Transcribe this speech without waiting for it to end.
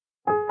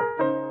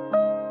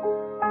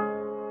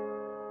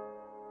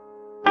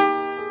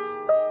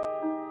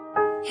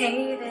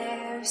Hey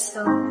there,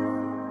 soul.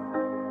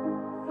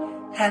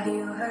 Have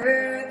you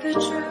heard the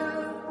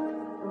truth?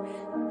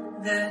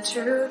 The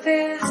truth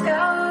is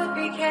God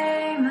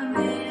became a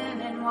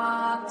man and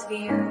walked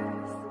the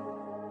earth.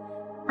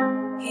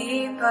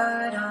 He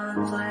put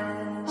on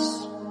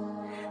flesh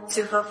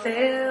to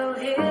fulfill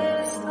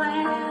his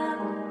plan.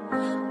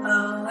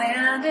 Oh,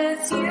 and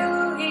it's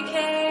you he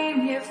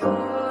came here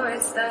for.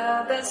 It's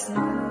the best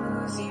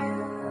news you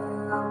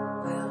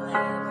will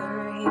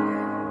ever hear.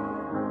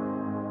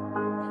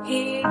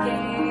 He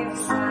gave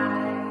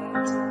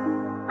sight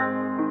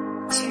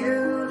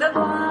to the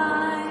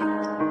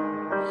blind.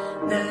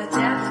 The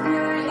deaf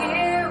could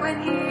hear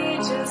when he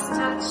just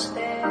touched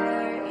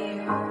their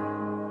ear.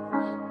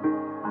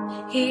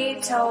 He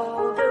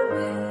told the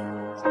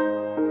wind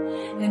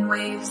and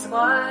waves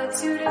what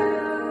to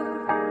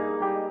do.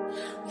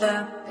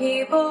 The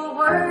people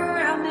were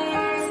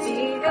amazed,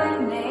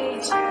 even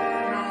nature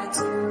had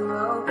to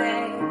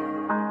obey.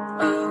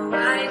 Oh,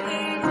 why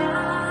he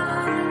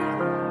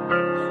died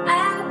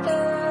at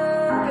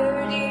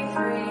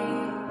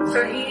 33,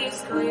 for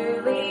he's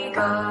clearly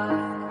God.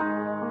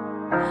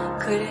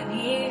 Couldn't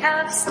he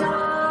have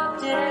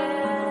stopped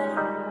it?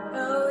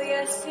 Oh,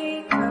 yes,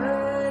 he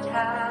could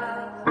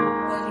have,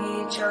 but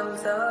he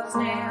chose those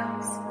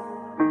nails.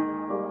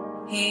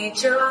 He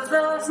chose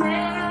those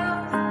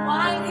nails.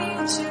 Why'd he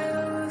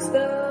choose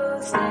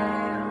those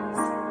nails?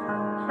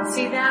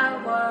 See,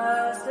 that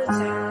was the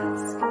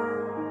task.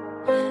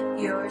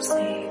 Your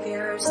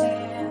Savior's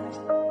hand.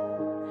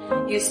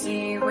 You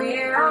see,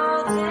 we're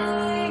all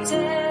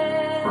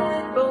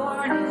tainted,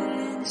 born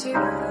into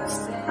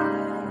sin.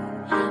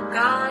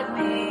 God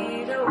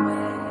made a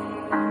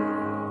way.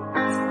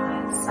 So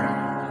let's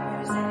send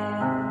yours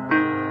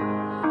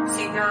in.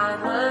 See, God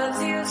loves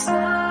you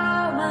so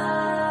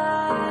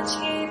much,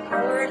 he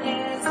poured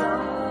his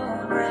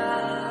own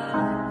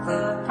wrath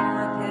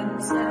upon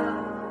himself.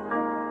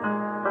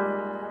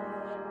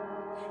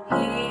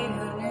 He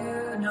who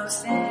knew no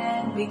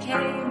sin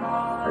became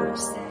our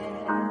sin.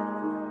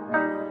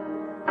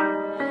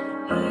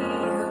 He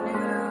who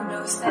knew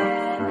no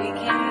sin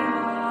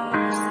became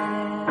our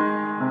sin.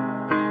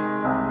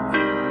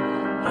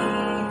 He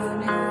who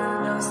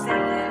knew no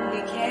sin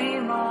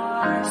became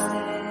our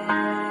sin.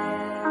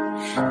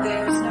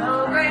 There's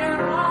no greater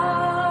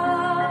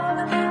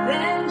love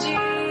than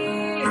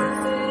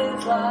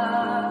Jesus'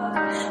 love.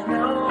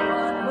 No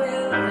one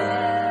will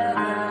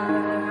ever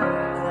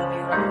love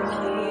you like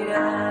he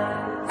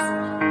does.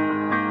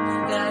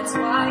 That's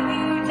why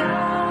he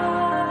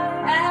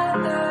died at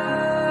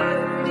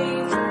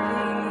 33,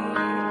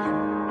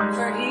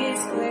 for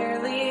he's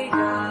clearly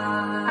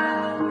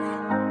God.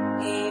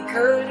 He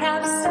could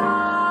have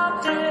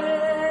stopped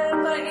it,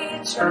 but he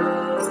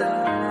chose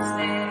those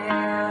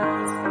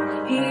nails.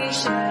 He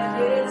shed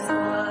his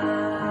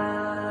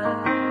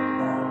blood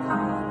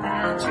upon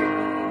that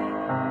tree.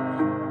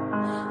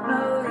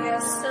 Oh,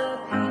 yes, the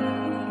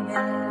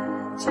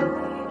payment you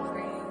paid for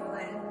you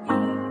and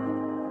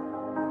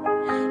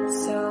me.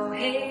 So,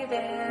 hey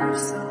there,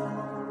 soul.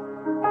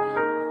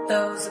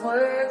 Those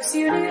works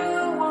you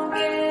do won't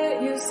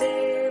get you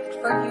saved,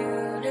 for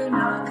you do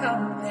not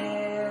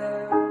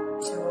compare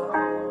to a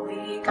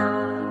holy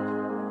God.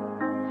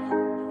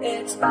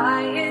 It's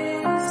by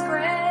his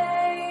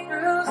grace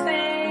through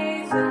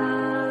faith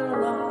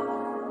alone.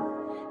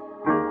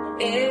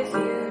 If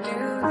you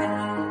do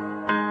that,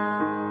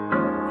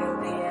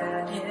 you'll be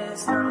at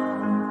his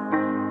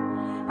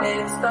throne.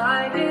 It's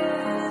by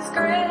his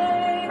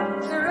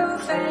grace through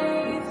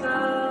faith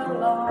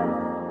alone.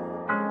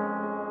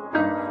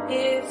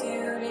 If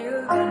you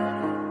do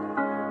that,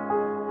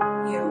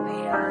 you'll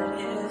be at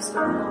his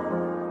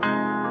throne.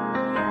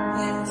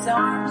 His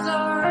arms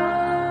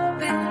are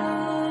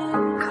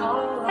open,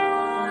 call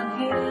on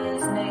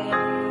his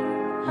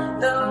name.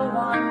 The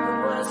one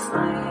who was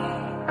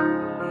slain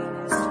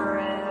is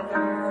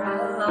forever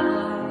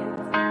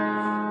alive.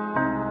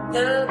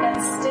 The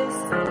best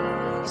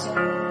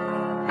decision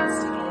is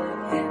to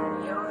give him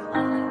your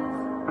life.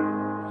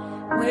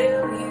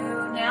 Will you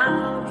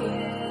now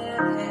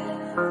give him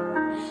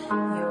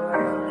your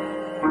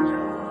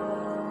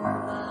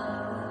little life?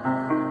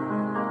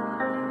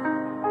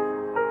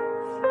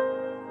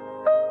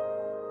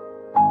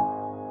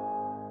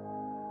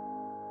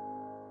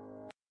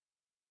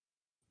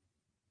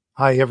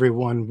 Hi,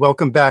 everyone.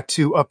 Welcome back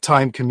to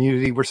Uptime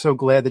Community. We're so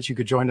glad that you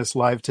could join us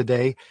live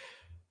today.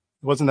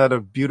 Wasn't that a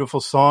beautiful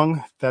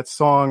song? That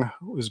song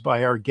was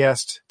by our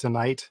guest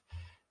tonight,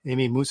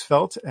 Amy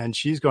Musfeldt, and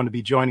she's going to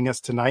be joining us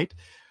tonight.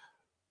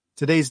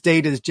 Today's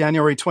date is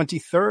January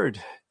 23rd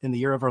in the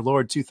year of our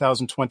Lord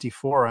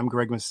 2024. I'm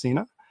Greg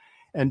Messina.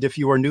 And if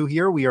you are new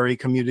here, we are a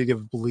community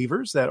of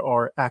believers that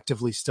are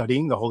actively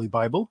studying the Holy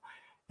Bible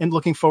and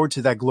looking forward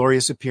to that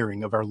glorious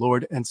appearing of our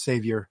Lord and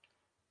Savior,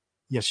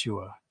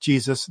 Yeshua,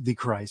 Jesus the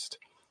Christ,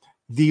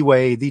 the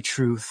way, the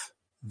truth,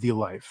 the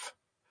life.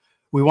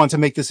 We want to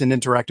make this an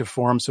interactive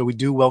forum, so we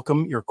do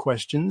welcome your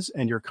questions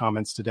and your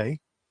comments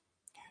today.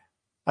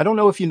 I don't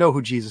know if you know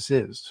who Jesus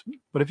is,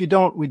 but if you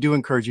don't, we do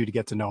encourage you to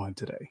get to know him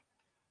today.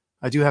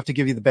 I do have to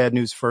give you the bad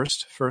news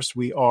first. First,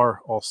 we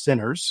are all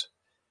sinners,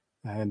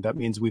 and that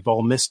means we've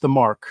all missed the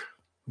mark.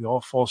 We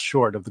all fall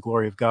short of the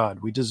glory of God.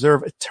 We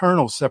deserve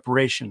eternal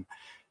separation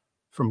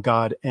from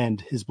God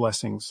and his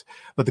blessings.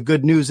 But the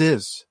good news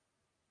is,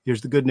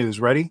 here's the good news.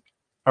 Ready?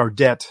 Our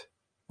debt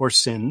or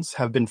sins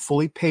have been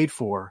fully paid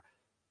for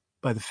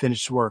by the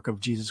finished work of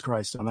Jesus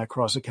Christ on that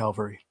cross of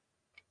Calvary.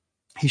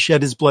 He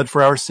shed his blood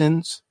for our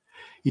sins.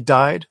 He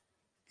died.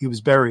 He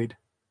was buried.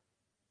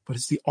 But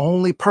it's the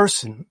only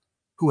person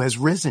who has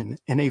risen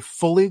in a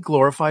fully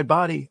glorified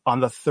body on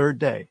the third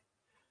day.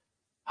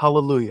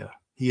 Hallelujah.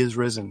 He is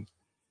risen.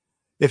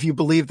 If you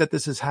believe that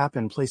this has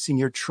happened, placing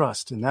your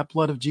trust in that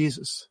blood of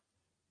Jesus,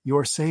 you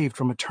are saved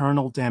from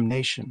eternal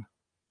damnation.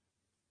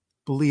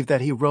 Believe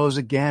that he rose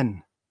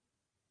again.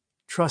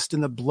 Trust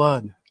in the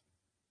blood.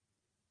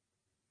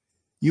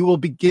 You will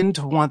begin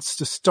to want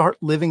to start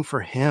living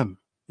for him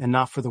and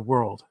not for the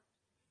world.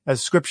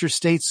 As scripture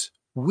states,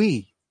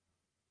 we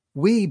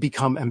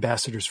become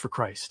ambassadors for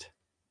Christ.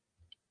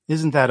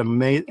 Isn't that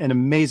an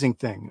amazing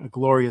thing, a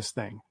glorious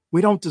thing?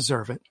 We don't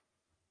deserve it.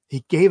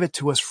 He gave it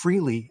to us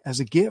freely as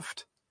a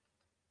gift.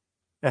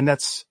 And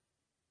that's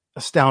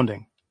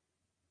astounding.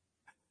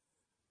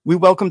 We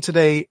welcome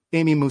today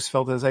Amy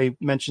Musfeldt, as I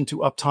mentioned, to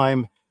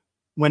Uptime.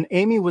 When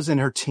Amy was in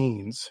her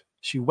teens,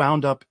 she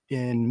wound up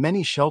in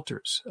many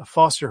shelters, a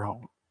foster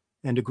home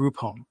and a group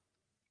home.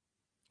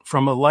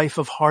 From a life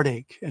of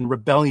heartache and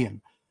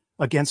rebellion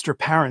against her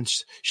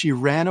parents, she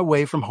ran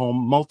away from home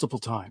multiple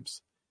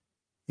times.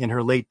 In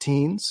her late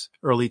teens,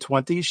 early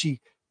 20s,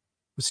 she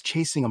was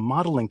chasing a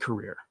modeling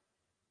career.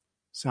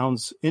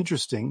 Sounds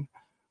interesting,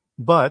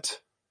 but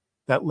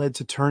that led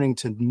to turning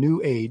to the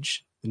New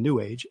Age,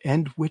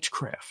 and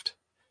witchcraft.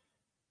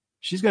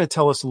 She's going to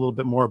tell us a little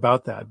bit more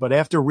about that. But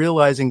after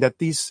realizing that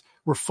these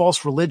were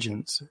false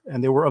religions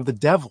and they were of the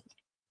devil,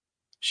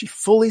 she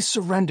fully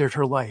surrendered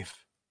her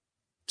life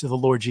to the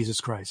Lord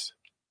Jesus Christ.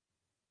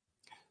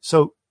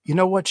 So, you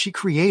know what? She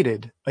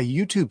created a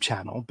YouTube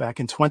channel back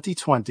in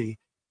 2020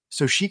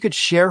 so she could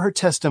share her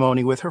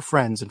testimony with her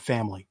friends and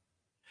family.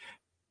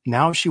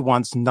 Now she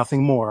wants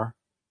nothing more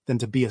than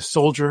to be a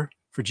soldier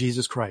for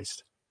Jesus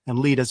Christ and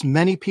lead as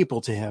many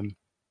people to him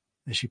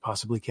as she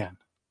possibly can.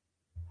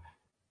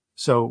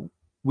 So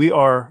we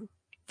are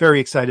very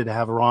excited to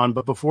have her on.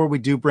 But before we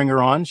do bring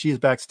her on, she is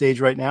backstage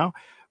right now.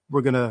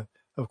 We're going to,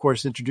 of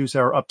course, introduce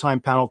our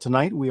Uptime panel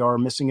tonight. We are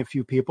missing a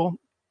few people,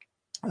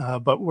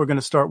 but we're going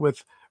to start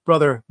with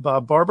Brother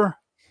Bob Barber.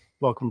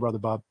 Welcome, Brother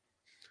Bob.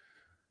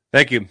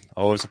 Thank you.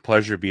 Always a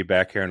pleasure to be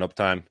back here in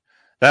Uptime.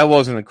 That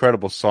was an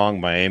incredible song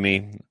by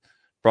Amy.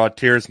 Brought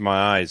tears to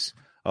my eyes.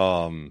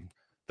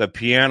 The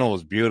piano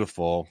was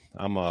beautiful.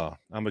 I'm a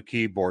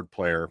keyboard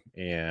player,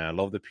 and I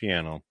love the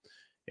piano.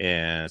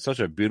 And such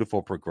a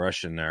beautiful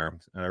progression there.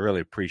 And I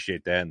really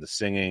appreciate that. And the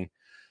singing.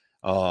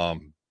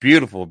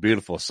 Beautiful,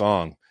 beautiful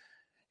song.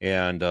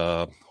 And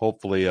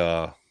hopefully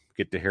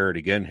get to hear it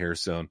again here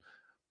soon.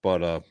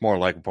 But more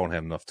likely won't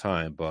have enough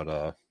time.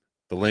 But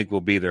the link will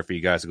be there for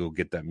you guys to go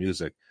get that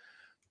music.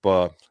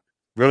 But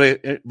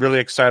really, really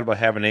excited about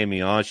having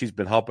Amy on. She's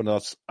been helping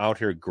us out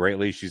here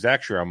greatly. She's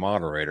actually our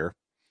moderator,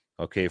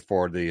 okay,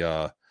 for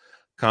the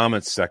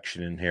comments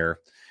section in here.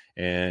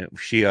 And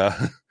she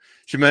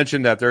she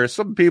mentioned that there are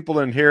some people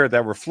in here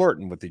that were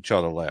flirting with each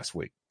other last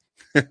week.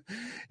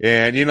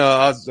 And, you know,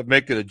 I was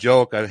making a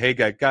joke. Hey,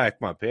 guy, come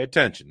on, pay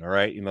attention, all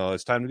right? You know,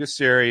 it's time to get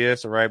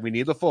serious, all right? We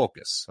need to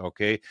focus,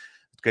 okay?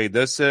 Okay,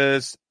 this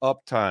is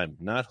Uptime,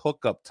 not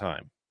hookup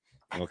time,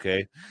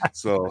 okay?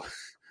 So...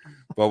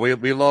 But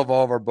we love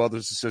all of our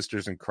brothers and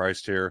sisters in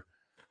Christ here.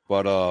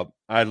 But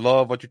I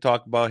love what you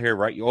talked about here,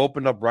 right? You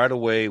opened up right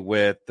away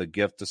with the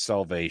gift of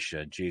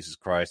salvation, Jesus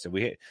Christ.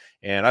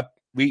 And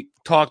we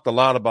talked a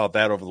lot about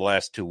that over the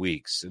last 2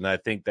 weeks. And I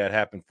think that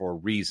happened for a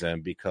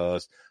reason,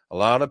 because a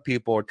lot of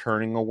people are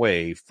turning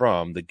away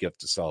from the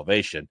gift of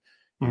salvation.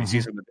 If you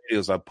see some of the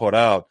videos I put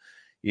out,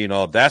 you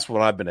know, that's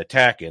what I've been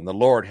attacking. The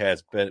Lord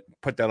has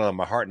put that on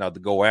my heart now to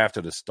go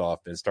after this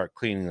stuff and start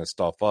cleaning this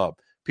stuff up.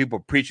 People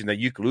preaching that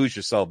you can lose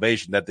your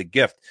salvation, that the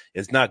gift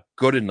is not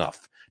good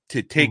enough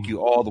to take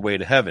you all the way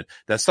to heaven,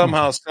 that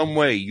somehow, some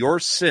way, your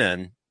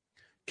sin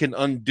can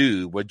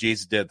undo what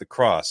Jesus did at the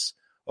cross.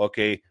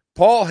 Okay,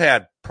 Paul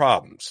had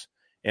problems,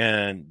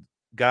 and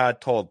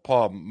God told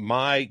Paul,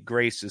 my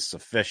grace is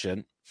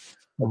sufficient.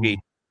 Okay, he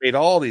made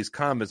all these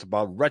comments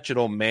about wretched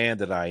old man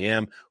that I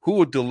am, who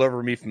would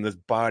deliver me from this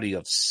body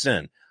of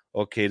sin?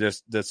 Okay,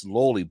 this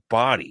lowly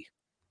body.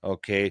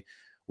 Okay,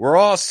 we're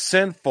all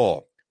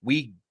sinful.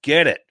 We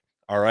get it,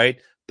 all right?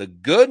 The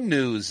good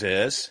news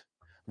is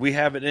we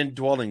have an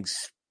indwelling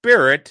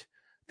spirit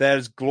that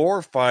is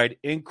glorified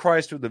in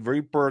Christ through the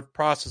rebirth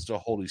process of the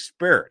Holy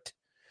Spirit.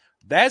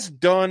 That's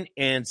done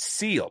and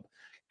sealed.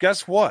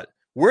 Guess what?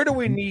 Where do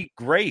we need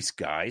grace,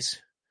 guys?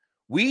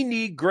 We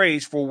need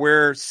grace for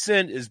where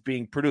sin is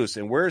being produced.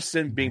 And where is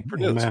sin being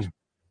produced? Amen.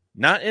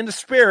 Not in the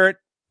spirit,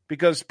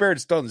 because the spirit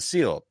is done and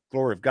sealed.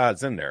 Glory of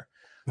God's in there.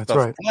 That's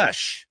right.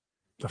 Flesh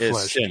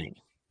is sinning.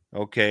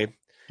 Okay.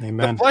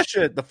 Amen.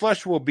 The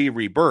flesh will be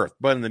rebirthed,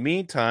 but in the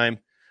meantime,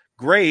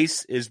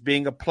 grace is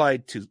being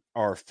applied to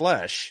our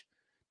flesh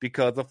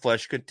because the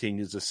flesh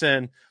continues to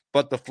sin,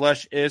 but the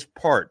flesh is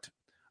part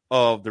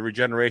of the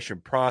regeneration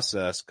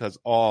process because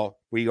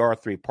we are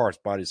three parts,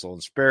 body, soul,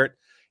 and spirit,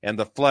 and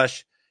the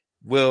flesh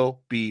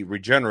will be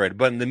regenerated.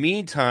 But in the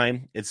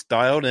meantime, it's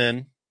dialed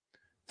in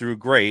through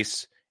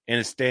grace, and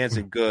it stands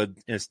in good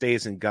and it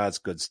stays in God's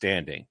good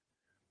standing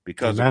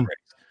because Amen. of grace.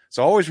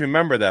 So always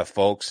remember that,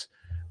 folks.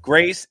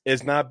 Grace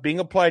is not being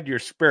applied to your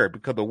spirit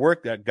because the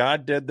work that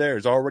God did there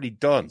is already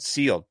done,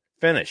 sealed,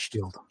 finished.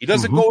 He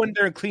doesn't go in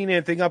there and clean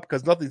anything up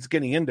because nothing's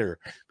getting in there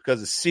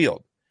because it's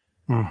sealed.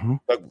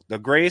 But the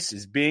grace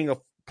is being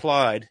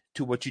applied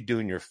to what you do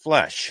in your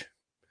flesh.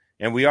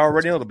 And we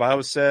already know the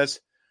Bible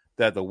says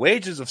that the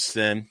wages of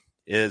sin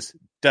is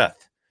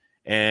death.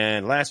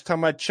 And last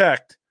time I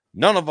checked,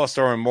 none of us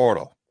are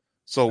immortal.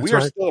 So we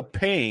are still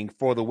paying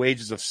for the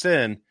wages of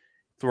sin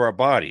through our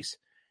bodies.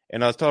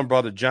 And I was telling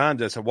Brother John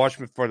this, I watched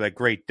me for that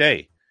great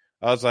day.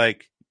 I was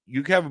like,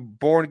 you have a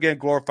born-again,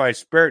 glorified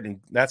spirit, and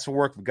that's the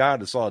work of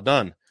God. It's all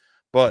done.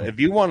 But if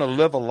you want to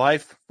live a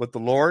life with the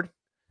Lord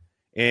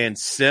and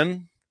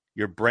sin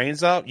your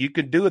brains out, you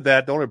can do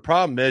that. The only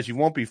problem is you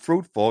won't be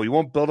fruitful. You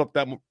won't build up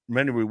that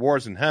many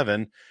rewards in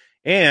heaven.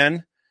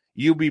 And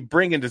you'll be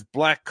bringing this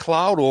black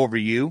cloud over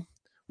you,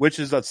 which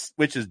is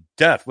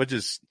death, which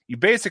is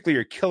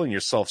you're killing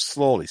yourself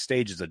slowly,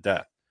 stages of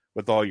death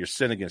with all your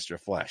sin against your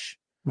flesh.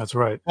 That's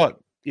right. But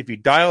if you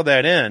dial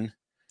that in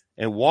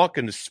and walk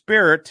in the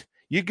spirit,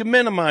 you can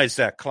minimize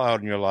that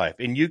cloud in your life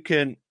and you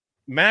can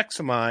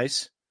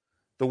maximize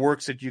the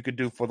works that you could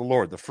do for the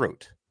Lord, the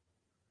fruit.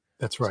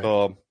 That's right.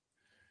 So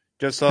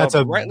just that's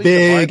a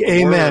big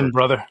amen,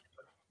 brother.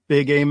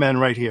 Big amen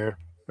right here.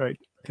 Right.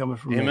 Coming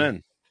from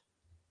amen.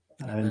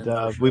 Me.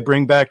 And we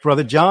bring back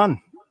Brother John,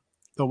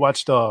 the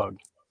watchdog.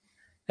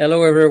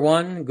 Hello,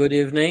 everyone. Good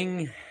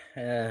evening.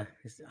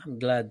 I'm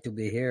glad to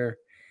be here.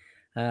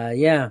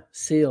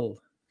 Sealed.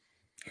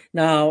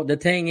 Now, the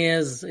thing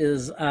is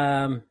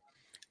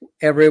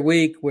every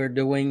week we're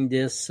doing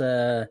this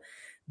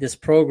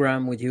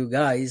program with you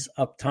guys,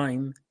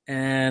 Uptime.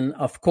 And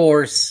of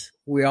course,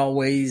 we're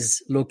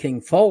always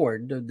looking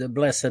forward to the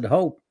blessed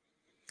hope.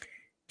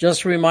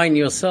 Just remind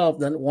yourself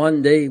that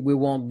one day we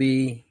won't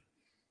be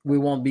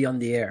on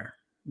the air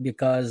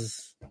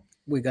because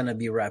we're going to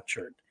be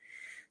raptured.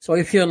 So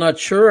if you're not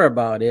sure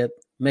about it,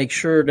 make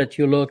sure that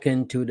you look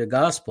into the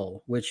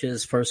gospel, which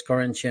is 1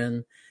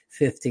 Corinthians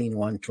 15,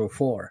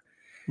 1-4.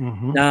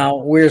 Now,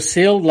 we're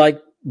sealed like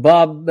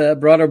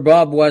Brother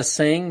Bob was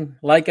saying,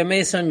 like a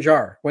mason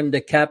jar. When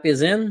the cap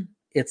is in,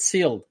 it's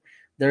sealed.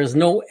 There's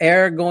no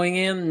air going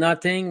in,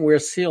 nothing. We're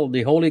sealed.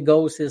 The Holy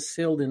Ghost is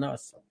sealed in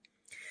us.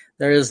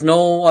 There is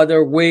no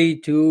other way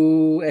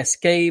to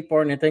escape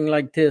or anything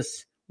like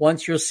this.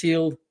 Once you're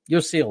sealed,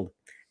 you're sealed.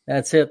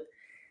 That's it.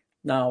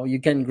 Now, you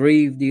can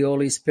grieve the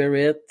Holy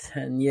Spirit,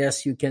 and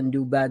yes, you can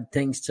do bad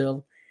things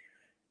still.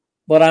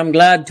 But I'm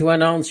glad to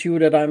announce you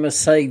that I'm a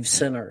saved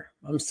sinner.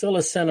 I'm still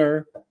a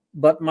sinner,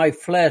 but my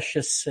flesh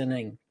is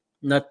sinning,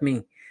 not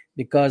me,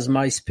 because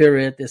my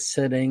spirit is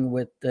sitting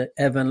with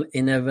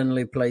in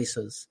heavenly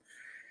places.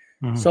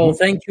 So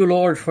thank you,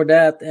 Lord, for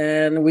that.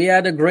 And we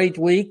had a great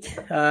week.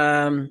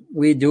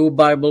 We do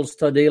Bible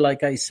study,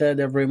 like I said,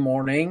 every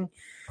morning,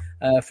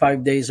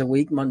 5 days a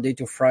week, Monday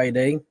to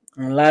Friday.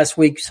 And last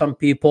week, some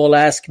people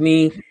asked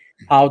me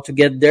how to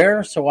get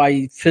there, so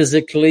I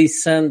physically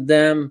sent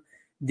them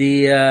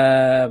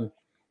the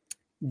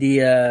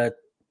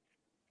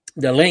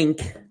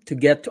link to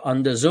get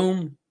on the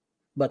Zoom,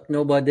 but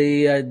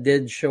nobody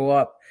did show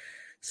up.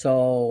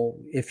 So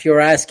if you're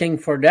asking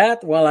for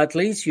that, well, at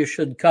least you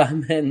should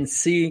come and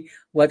see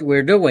what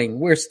we're doing.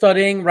 We're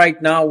studying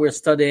right now. We're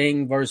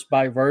studying verse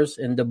by verse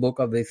in the book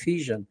of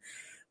Ephesians.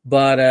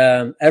 But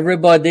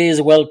everybody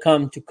is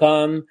welcome to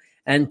come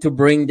and to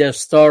bring their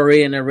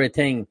story and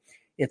everything.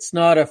 It's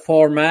not a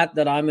format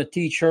that I'm a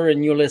teacher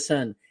and you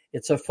listen.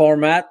 It's a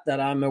format that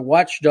I'm a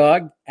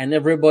watchdog and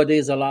everybody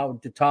is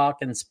allowed to talk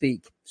and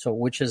speak. So,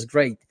 which is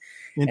great.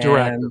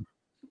 Interactive.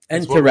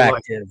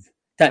 Interactive.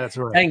 That's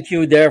right. Thank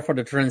you there for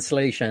the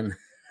translation.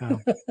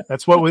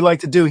 That's what we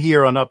like to do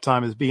here on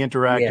Uptime is be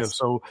interactive. Yes.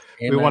 So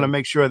Amen. we want to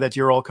make sure that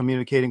you're all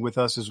communicating with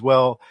us as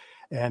well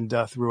and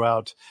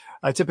throughout.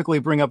 I typically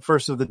bring up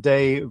verse of the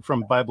day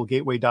from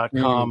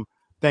BibleGateway.com.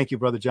 Thank you,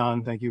 Brother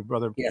John. Thank you,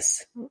 Brother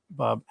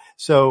Bob.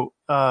 So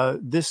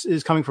this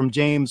is coming from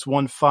James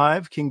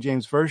 1:5, King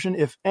James Version.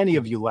 If any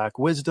of you lack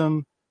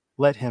wisdom,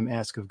 let him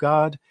ask of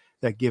God,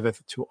 that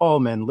giveth to all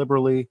men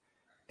liberally,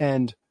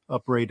 and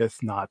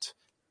upbraideth not,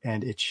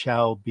 and it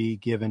shall be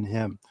given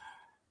him.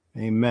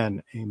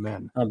 Amen.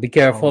 Amen. Be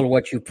careful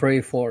what you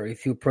pray for.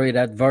 If you pray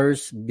that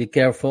verse, be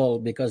careful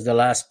because the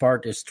last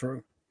part is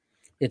true.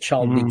 It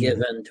shall be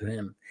given to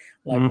him.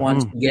 Like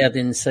once you get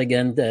in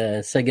Second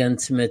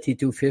Timothy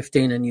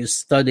 2:15 and you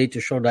study to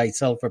show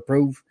thyself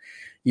approved,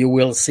 you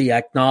will see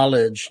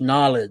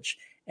knowledge,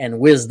 and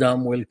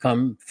wisdom will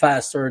come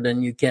faster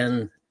than you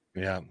can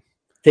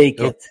take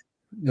it.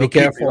 Be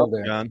careful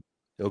there. John.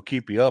 it'll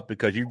keep you up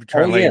because you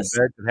try Oh, and lay in yes.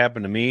 bed. It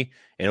happened to me,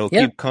 and it'll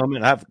Yeah. keep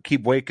coming. I have to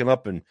keep waking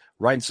up and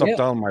writing stuff Yeah.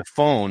 down on my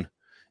phone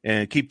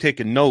and keep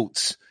taking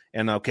notes.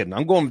 And okay,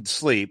 I'm going to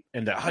sleep,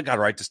 and I got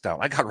to write this down.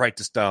 I got to write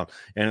this down.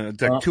 And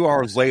it's like 2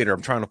 hours later,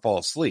 I'm trying to fall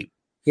asleep.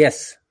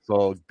 Yes.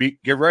 So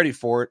get ready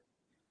for it.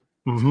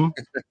 Mm-hmm.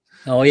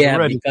 Oh Get yeah,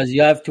 ready. because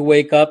you have to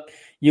wake up.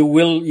 You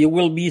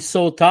will be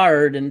so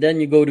tired, and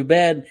then you go to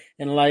bed,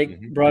 and like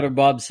Brother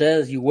Bob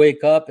says, you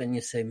wake up and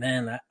you say,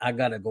 "Man, I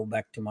gotta go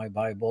back to my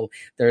Bible.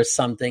 There's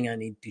something I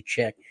need to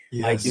check."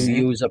 I do Yes.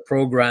 use a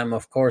program,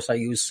 of course. I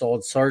use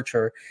Soul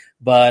Searcher,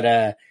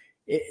 but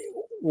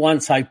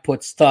once I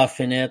put stuff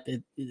in it,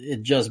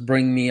 it just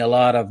brings me a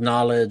lot of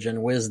knowledge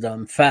and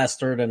wisdom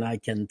faster than I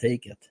can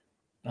take it.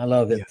 I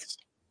love it. Yes.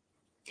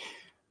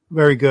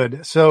 Very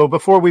good. So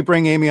before we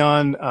bring Amy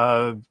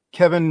on,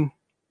 Kevin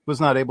was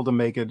not able to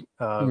make it.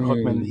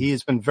 Hookman,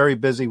 he's been very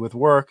busy with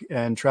work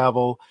and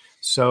travel,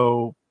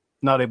 so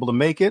not able to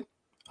make it.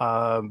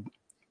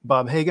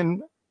 Bob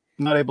Hagan,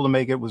 not able to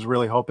make it, was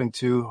really hoping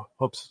to,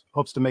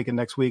 hopes to make it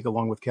next week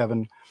along with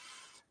Kevin.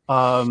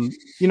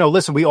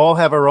 Listen, we all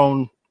have our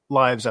own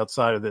lives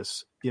outside of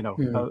this,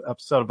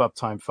 outside of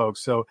Uptime,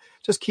 folks. So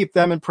just keep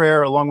them in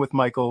prayer along with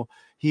Michael.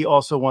 He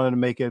also wanted to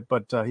make it,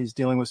 but he's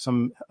dealing with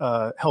some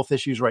health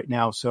issues right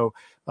now. So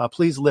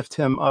please lift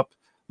them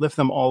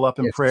all up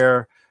in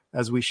prayer,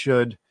 as we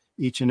should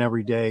each and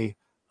every day.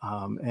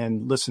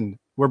 And listen,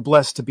 we're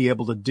blessed to be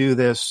able to do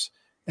this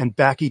and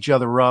back each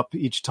other up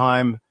each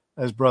time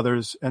as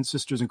brothers and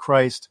sisters in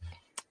Christ.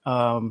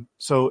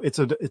 So it's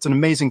an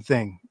amazing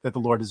thing that the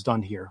Lord has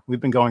done here. We've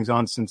been going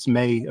on since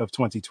May of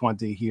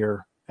 2020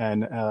 here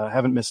and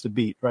haven't missed a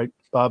beat, right,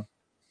 Bob?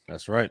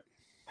 That's right.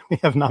 We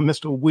have not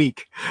missed a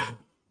week.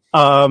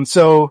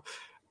 So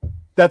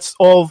that's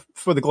all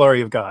for the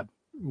glory of God.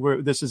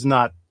 This is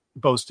not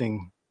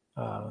boasting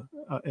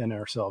in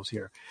ourselves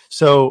here.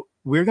 So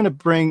we're going to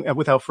bring,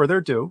 without further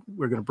ado,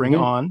 we're going to bring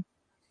on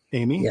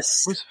Amy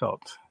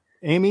Musfeldt.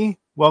 Amy,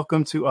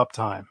 welcome to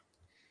Uptime.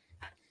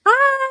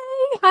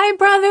 Hi,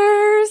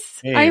 brothers.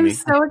 Hey, I'm Amy.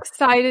 so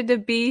excited to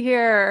be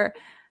here.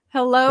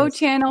 Hello,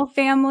 channel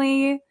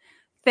family.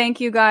 Thank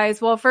you, guys.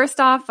 Well, first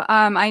off,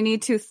 I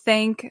need to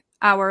thank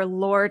our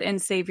Lord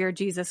and Savior,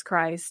 Jesus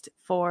Christ,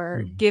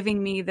 for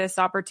giving me this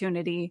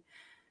opportunity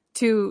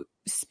to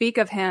speak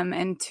of him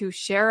and to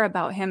share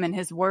about him and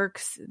his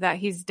works that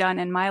he's done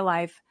in my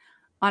life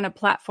on a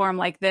platform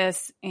like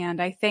this.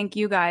 And I thank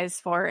you guys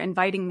for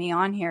inviting me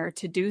on here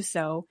to do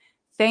so.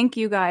 Thank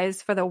you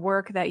guys for the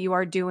work that you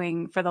are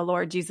doing for the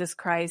Lord Jesus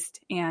Christ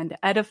and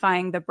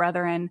edifying the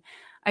brethren.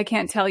 I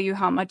can't tell you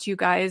how much you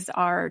guys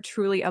are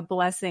truly a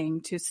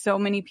blessing to so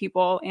many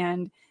people,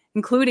 and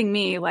including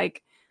me.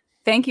 Like,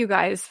 thank you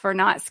guys for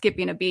not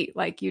skipping a beat,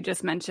 like you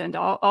just mentioned.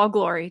 All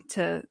glory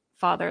to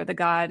Father, the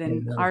God,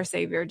 and our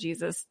Savior,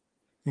 Jesus.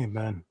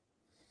 Amen.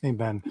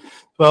 Amen.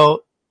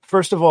 Well,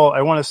 first of all,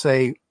 I want to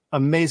say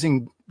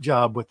amazing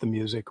job with the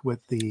music,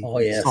 with the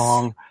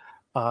song.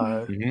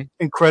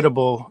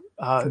 Incredible.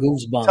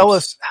 Goosebumps. Tell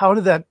us, how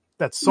did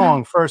that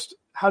song first,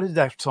 how did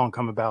that song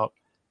come about?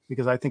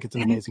 Because I think it's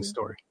an amazing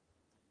story.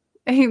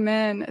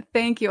 Amen.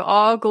 Thank you.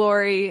 All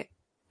glory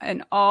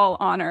and all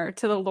honor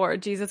to the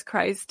Lord Jesus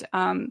Christ.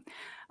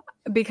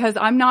 Because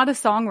I'm not a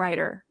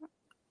songwriter.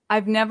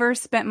 I've never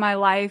spent my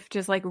life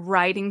just like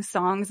writing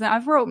songs.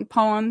 I've written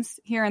poems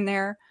here and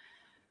there,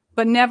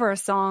 but never a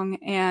song.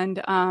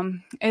 And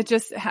it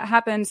just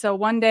happened. So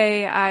one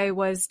day I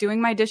was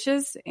doing my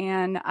dishes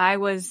and I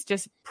was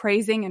just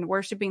praising and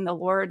worshiping the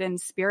Lord in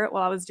spirit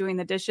while I was doing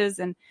the dishes.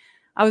 And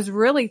I was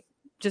really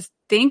just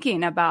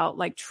thinking about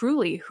like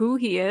truly who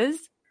he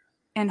is.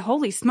 And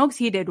holy smokes,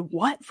 he did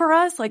what for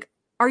us? Like,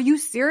 are you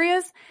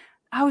serious?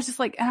 I was just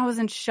like, and I was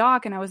in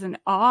shock and I was in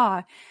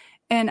awe.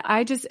 And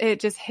it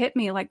just hit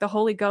me, like the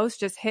Holy Ghost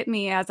just hit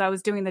me as I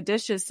was doing the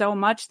dishes so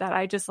much that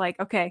I just like,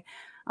 okay,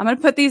 I'm going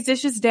to put these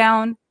dishes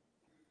down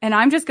and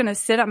I'm just going to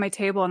sit at my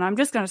table and I'm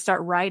just going to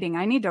start writing.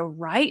 I need to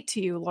write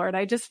to you, Lord.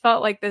 I just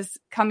felt like this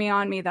coming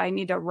on me that I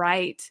need to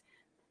write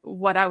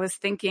what I was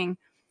thinking.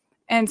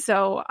 And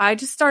so I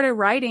just started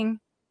writing,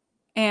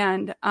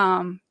 and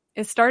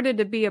it started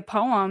to be a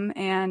poem.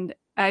 And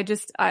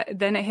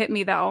then it hit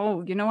me that,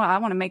 oh, you know what? I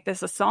want to make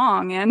this a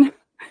song. And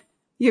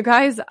you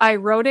guys, I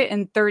wrote it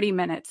in 30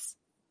 minutes.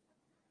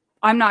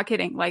 I'm not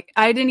kidding. Like,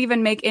 I didn't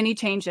even make any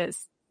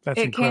changes. That's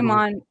it came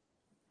on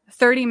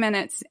 30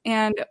 minutes.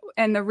 And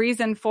the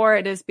reason for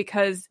it is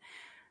because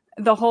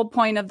the whole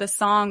point of the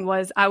song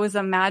was I was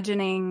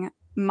imagining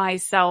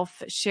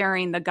myself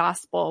sharing the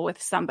gospel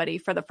with somebody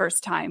for the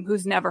first time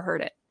who's never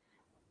heard it,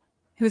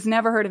 who's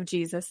never heard of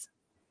Jesus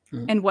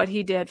and what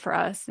he did for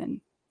us. And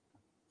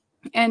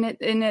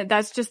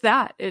that's just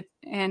that.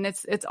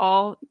 It's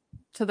all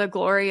to the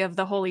glory of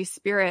the Holy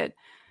Spirit.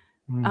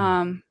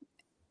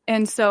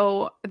 And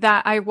so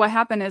what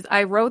happened is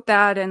I wrote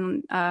that,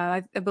 and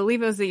I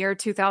believe it was the year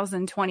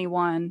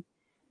 2021.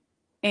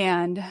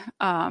 And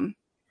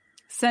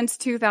since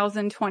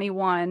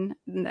 2021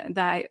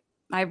 that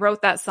I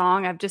wrote that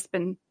song, I've just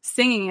been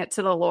singing it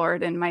to the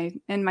Lord in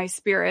my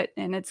spirit,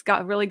 and it's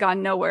really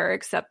gone nowhere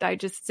except I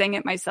just sing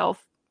it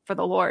myself for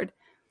the Lord.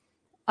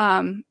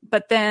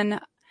 But then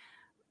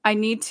I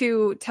need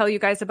to tell you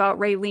guys about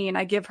Raylene.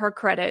 I give her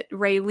credit.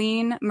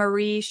 Raylene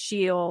Marie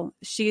Scheel.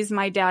 She's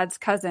my dad's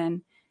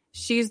cousin.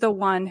 She's the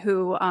one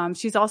who,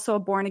 she's also a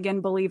born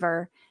again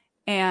believer.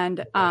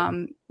 And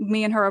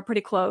me and her are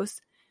pretty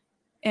close.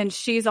 And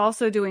she's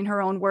also doing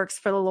her own works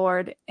for the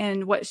Lord.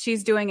 And what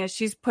she's doing is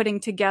she's putting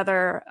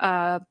together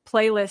a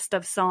playlist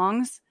of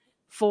songs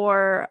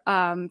for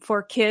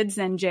kids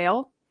in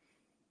jail.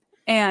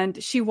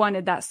 And she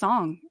wanted that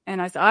song.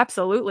 And I said,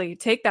 absolutely,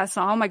 take that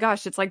song. Oh my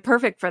gosh, it's like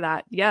perfect for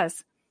that.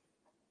 Yes.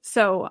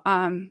 So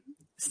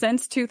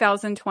since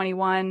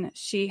 2021,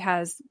 she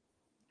has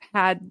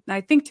had,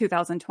 I think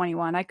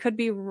 2021, I could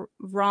be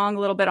wrong a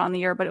little bit on the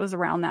year, but it was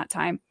around that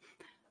time.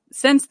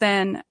 Since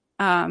then,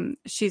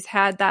 she's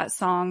had that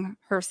song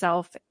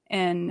herself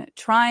and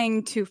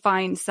trying to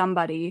find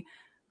somebody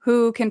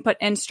who can put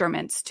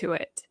instruments to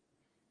it.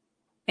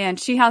 And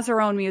she has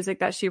her own music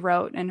that she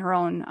wrote and her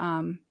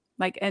own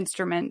like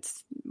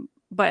instruments,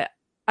 but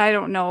I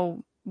don't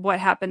know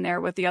what happened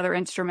there with the other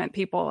instrument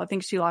people. I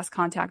think she lost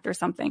contact or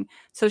something.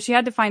 So she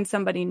had to find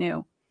somebody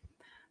new.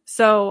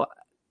 So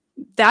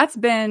that's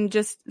been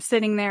just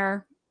sitting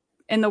there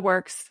in the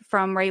works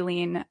from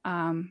Raylene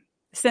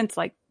since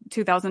like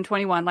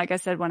 2021, like I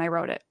said, when I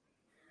wrote it.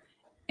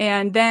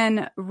 And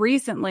then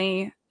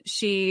recently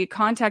she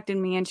contacted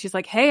me and she's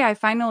like, hey, I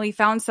finally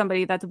found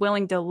somebody that's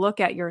willing to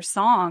look at your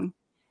song.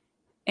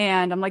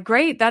 And I'm like,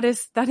 great, that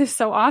is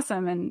so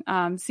awesome.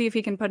 And see if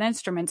he can put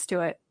instruments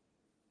to it.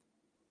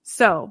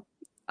 So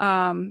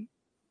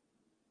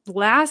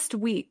last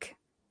week,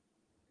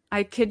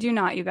 I kid you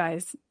not, you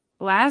guys,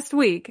 last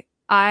week,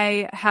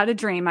 I had a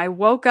dream. I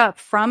woke up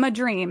from a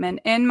dream, and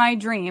in my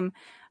dream,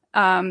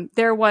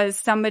 there was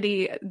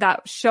somebody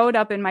that showed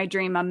up in my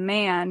dream, a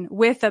man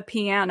with a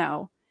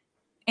piano.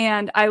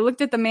 And I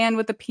looked at the man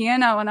with the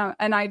piano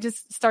and I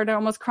just started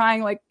almost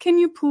crying, like, can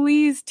you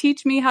please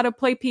teach me how to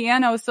play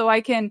piano so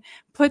I can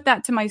put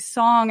that to my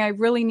song? I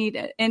really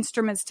need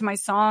instruments to my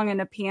song,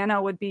 and a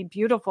piano would be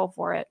beautiful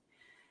for it.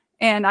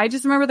 And I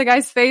just remember the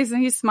guy's face,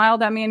 and he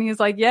smiled at me and he's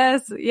like,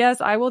 yes,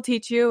 I will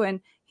teach you. And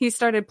he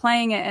started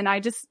playing it. And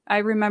I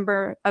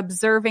remember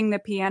observing the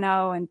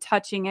piano and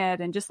touching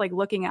it and just like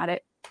looking at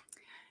it.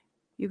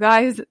 You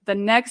guys, the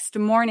next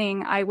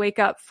morning I wake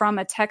up from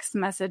a text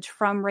message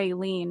from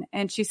Raylene,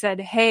 and she said,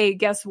 hey,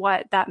 guess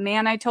what? That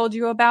man I told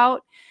you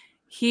about,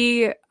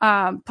 he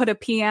put a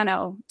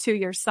piano to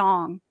your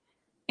song,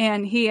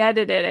 and he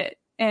edited it.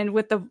 And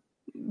with the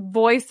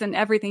voice and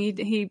everything,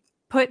 he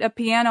put a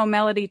piano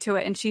melody to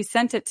it, and she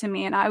sent it to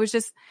me. And I was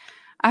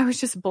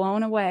just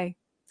blown away.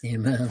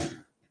 Amen.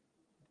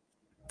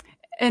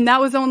 And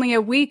that was only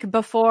a week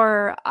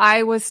before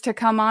I was to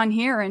come on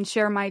here and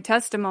share my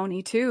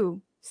testimony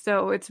too.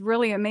 So it's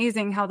really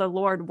amazing how the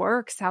Lord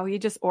works, how he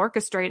just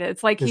orchestrated.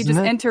 It's like he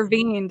just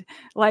intervened,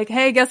 like,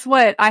 hey, guess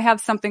what? I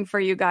have something for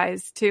you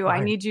guys too.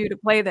 Right. I need you to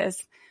play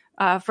this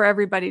for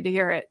everybody to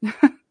hear it.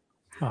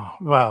 Oh,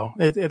 wow.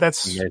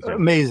 That's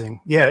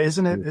amazing. Yeah,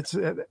 isn't it?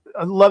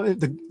 I love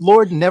it. The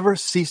Lord never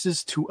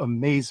ceases to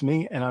amaze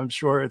me. And I'm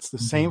sure it's the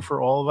same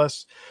for all of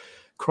us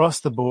across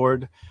the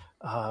board.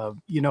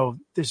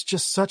 There's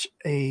just such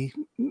a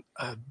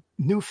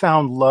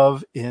newfound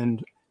love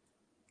in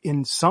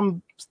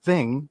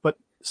something, but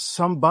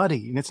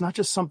somebody. And it's not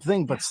just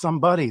something, but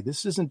somebody.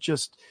 This isn't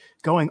just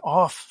going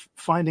off,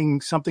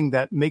 finding something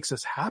that makes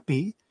us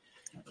happy.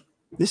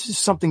 This is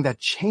something that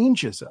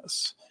changes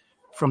us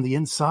from the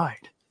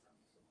inside.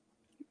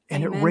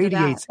 And Amen, it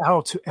radiates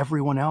out to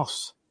everyone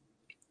else.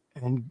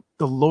 And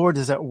the Lord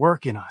is at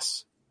work in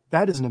us.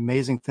 That is an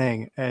amazing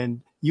thing.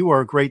 And you are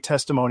a great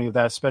testimony of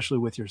that, especially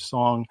with your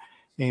song,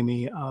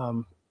 Amy.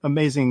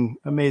 Amazing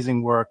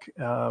work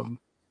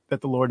that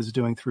the Lord is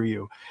doing through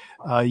you.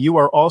 You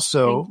are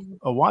also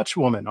a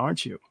watchwoman,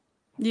 aren't you?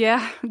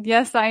 Yeah.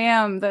 Yes, I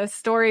am. The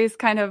story is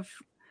kind of,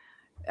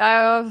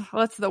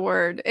 what's the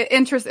word?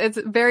 It's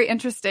very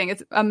interesting.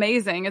 It's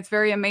amazing. It's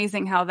very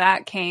amazing how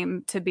that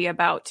came to be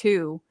about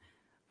too.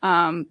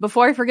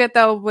 Before I forget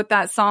though, with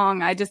that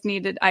song, I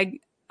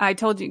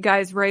told you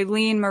guys,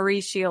 Raylene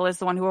Marie Scheel is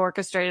the one who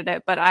orchestrated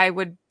it, but I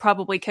would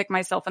probably kick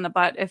myself in the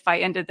butt if I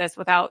ended this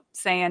without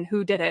saying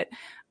who did it.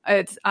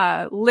 It's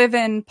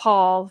Livin'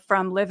 Paul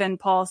from Livin'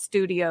 Paul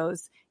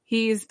Studios.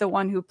 He's the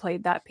one who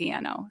played that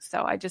piano.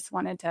 So I just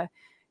wanted to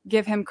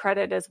give him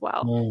credit as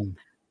well.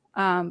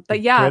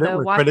 But yeah,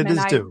 credit where credit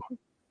is due.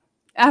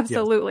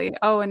 Absolutely. Yes.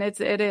 Oh, and it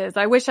is.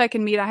 I wish I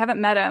could I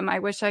haven't met him. I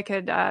wish I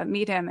could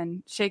meet him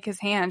and shake his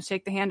hand,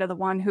 shake the hand of the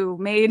one who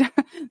made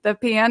the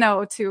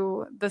piano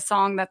to the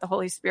song that the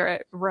Holy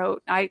Spirit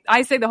wrote.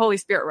 I say the Holy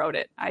Spirit wrote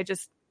it.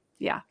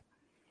 Yeah,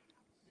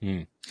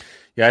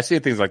 I see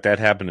things like that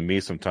happen to me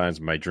sometimes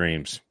in my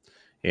dreams.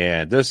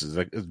 And this is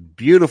a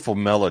beautiful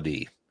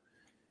melody.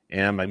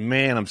 And I'm like,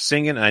 man, I'm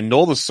singing. And I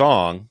know the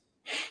song,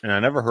 and I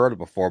never heard it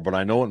before, but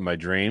I know it in my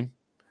dream.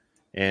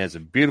 And it's a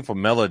beautiful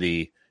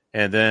melody.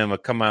 And then I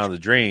come out of the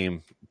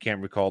dream,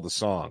 can't recall the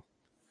song,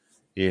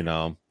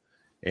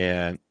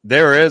 And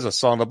there is a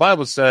song. The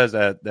Bible says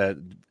that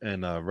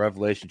in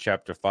Revelation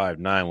chapter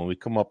 5:9, when we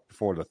come up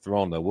before the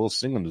throne, that we'll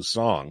sing a new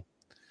song.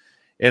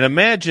 And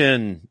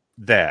imagine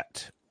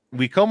that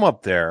we come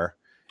up there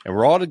and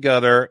we're all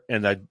together.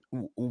 And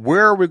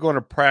where are we going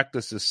to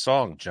practice this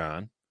song,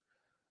 John?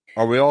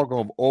 Are we all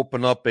going to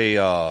open up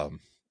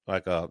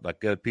like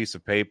a piece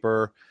of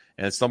paper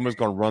and someone's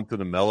going to run through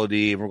the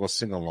melody and we're going to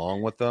sing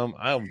along with them?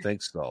 I don't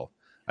think so.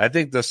 I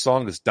think this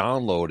song is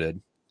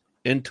downloaded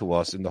into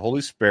us in the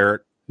Holy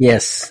Spirit.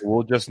 Yes.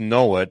 We'll just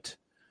know it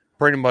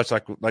pretty much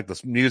like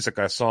the music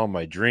I saw in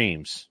my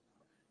dreams,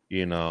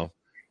 you know.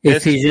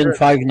 Ephesians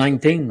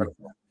 5:19.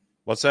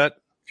 What's that?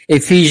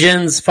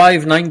 Ephesians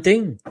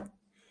 5:19.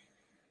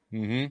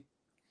 Mm-hmm.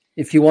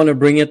 If you want to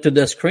bring it to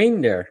the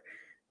screen there,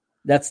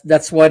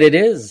 that's what it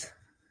is.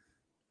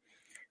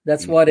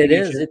 That's what it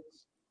is.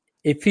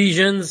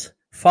 Ephesians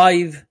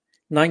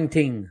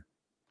 5:19.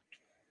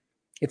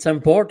 It's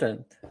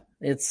important.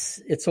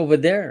 It's over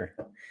there.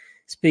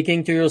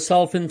 Speaking to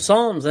yourself in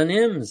psalms and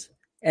hymns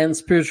and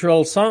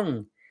spiritual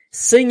song,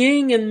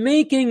 singing and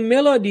making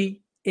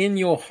melody in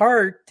your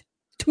heart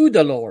to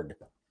the Lord.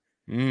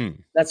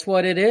 That's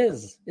what it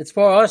is. It's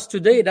for us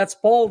today. That's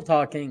Paul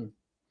talking.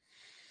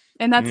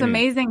 And that's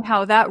amazing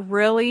how that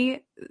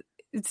really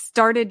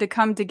started to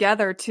come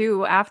together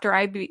too after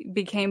I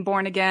became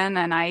born again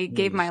and I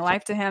gave my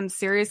life to him.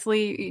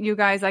 Seriously, you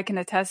guys, I can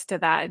attest to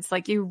that. It's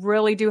like you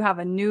really do have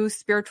a new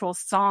spiritual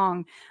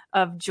song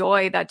of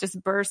joy that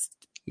just burst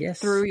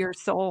through your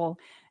soul.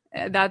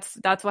 That's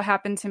what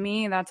happened to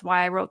me. That's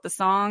why I wrote the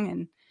song.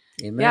 And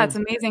Amen. Yeah, it's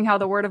amazing how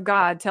the Word of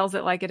God tells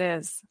it like it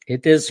is.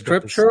 It is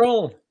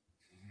scriptural.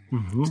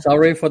 Mm-hmm.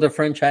 Sorry for the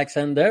French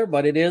accent there,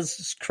 but it is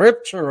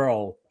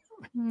scriptural.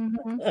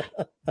 Mm-hmm.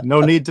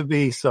 No need to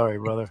be sorry,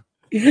 brother.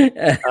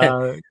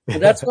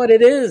 That's what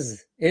it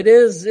is. It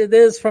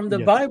is from the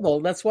Yes. Bible.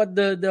 That's what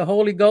the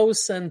Holy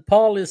Ghost and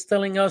Paul is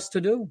telling us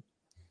to do.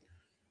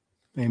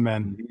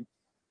 Amen.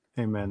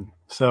 Amen.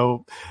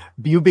 So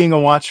you being a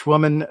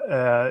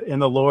watchwoman in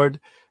the Lord,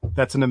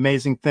 that's an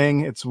amazing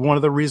thing. It's one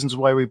of the reasons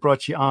why we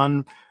brought you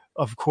on.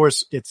 Of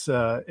course, it's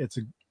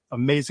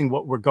amazing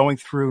what we're going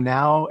through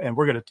now, and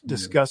we're going to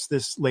discuss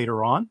this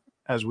later on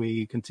as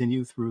we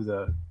continue through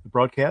the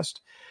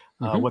broadcast,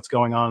 what's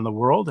going on in the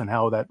world and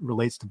how that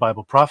relates to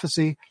Bible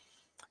prophecy,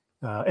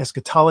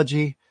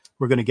 eschatology.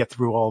 We're going to get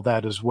through all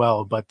that as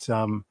well. But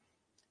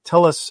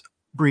tell us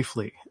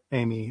briefly,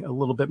 Amy, a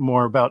little bit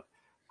more about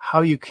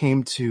how you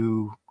came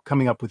to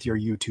coming up with your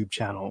YouTube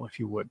channel, if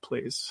you would,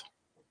 please.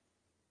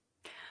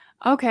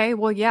 Okay,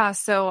 well, yeah.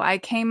 So I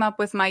came up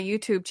with my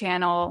YouTube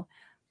channel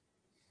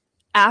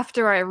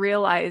after I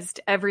realized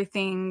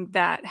everything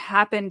that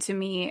happened to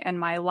me in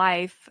my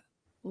life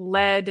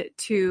led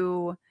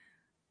to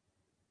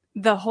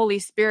the Holy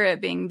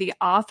Spirit being the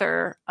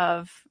author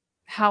of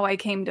how I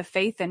came to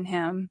faith in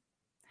him.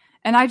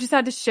 And I just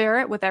had to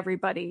share it with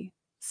everybody.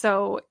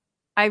 So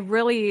I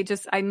really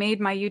I made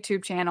my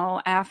YouTube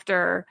channel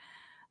after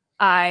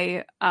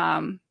I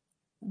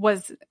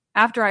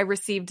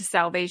received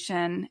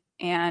salvation,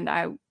 and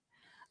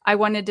I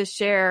wanted to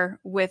share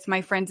with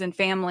my friends and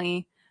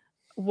family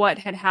what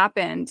had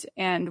happened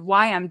and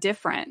why I'm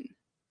different.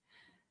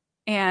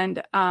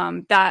 And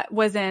that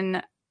was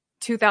in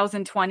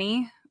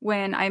 2020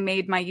 when I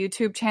made my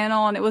YouTube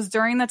channel. And it was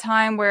during the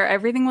time where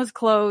everything was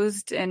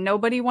closed and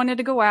nobody wanted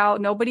to go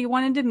out. Nobody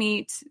wanted to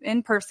meet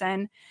in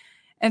person.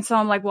 And so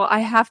I'm like, well, I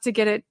have to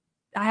get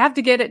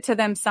it to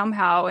them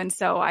somehow. And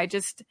so I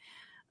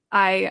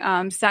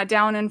sat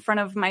down in front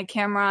of my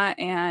camera,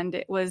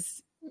 and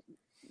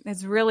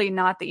it's really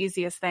not the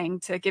easiest thing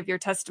to give your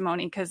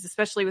testimony, because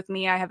especially with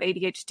me, I have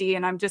ADHD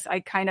and I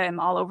kind of am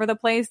all over the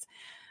place.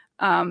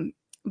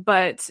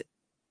 But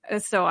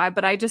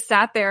I just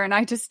sat there and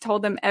I just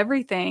told them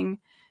everything,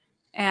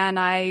 and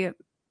I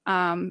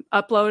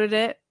uploaded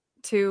it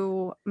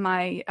to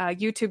my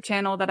YouTube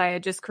channel that I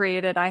had just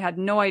created. I had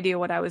no idea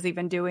what I was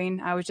even doing.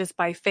 I was just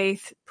by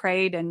faith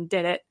prayed and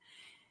did it.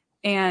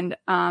 And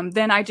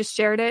then I just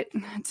shared it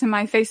to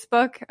my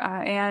Facebook,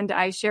 and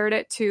I shared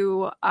it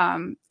to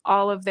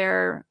all of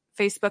their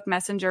Facebook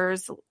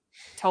messengers,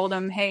 told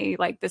them, hey,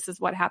 like, this is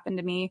what happened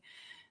to me.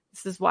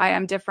 This is why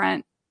I'm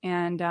different.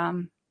 And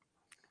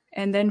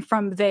then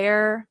from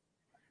there,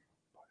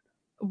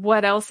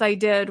 what else I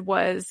did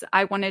was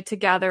I wanted to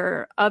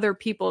gather other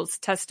people's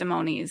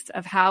testimonies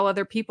of how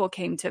other people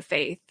came to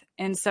faith.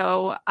 And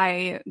so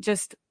I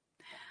just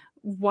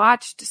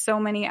watched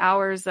so many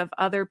hours of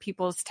other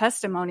people's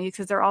testimonies,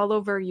 because they're all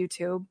over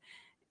YouTube.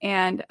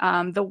 And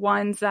the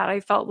ones that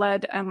I felt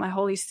led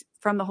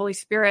from the Holy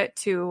Spirit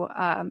to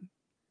that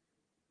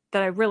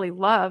I really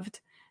loved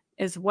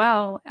as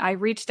well, I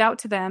reached out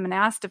to them and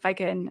asked if I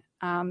could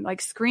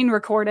screen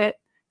record it,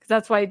 because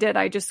that's what I did.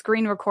 I just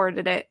screen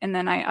recorded it and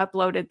then I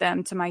uploaded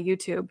them to my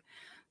YouTube.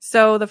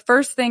 So the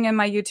first thing in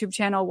my YouTube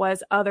channel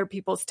was other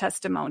people's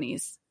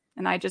testimonies,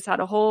 and I just had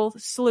a whole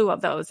slew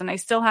of those, and I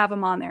still have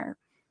them on there.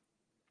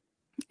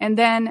 And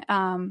then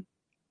I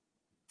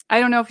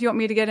don't know if you want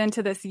me to get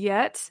into this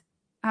yet,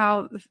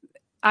 how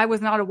I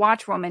was not a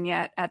watchwoman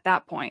yet at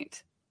that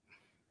point.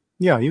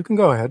 Yeah, you can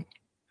go ahead.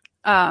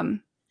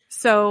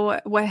 So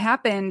what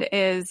happened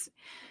is,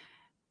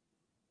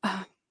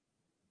 I've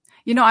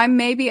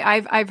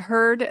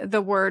heard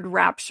the word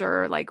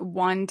rapture like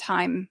one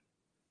time,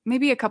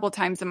 maybe a couple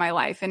times in my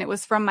life, and it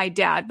was from my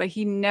dad, but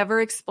he never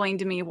explained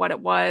to me what it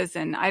was,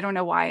 and I don't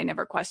know why I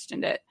never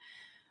questioned it.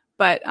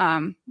 But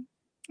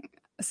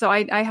so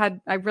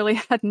I really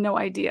had no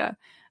idea.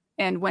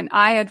 And when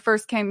I had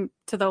first came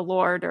to the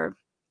Lord, or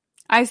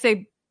I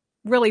say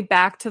really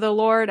back to the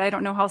Lord, I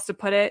don't know how else to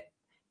put it.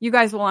 You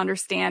guys will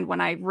understand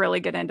when I really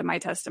get into my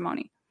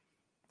testimony.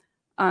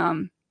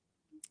 But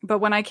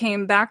when I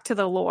came back to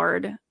the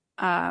Lord,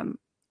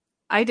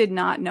 I did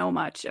not know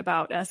much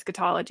about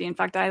eschatology. In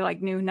fact, I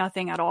knew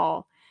nothing at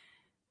all,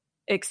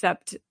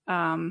 except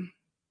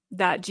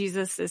that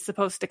Jesus is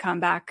supposed to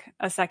come back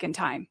a second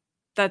time.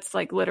 That's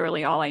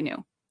literally all I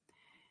knew.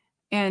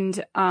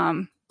 And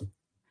I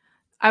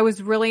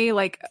was really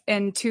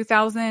in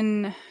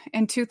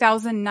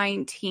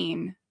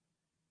 2019,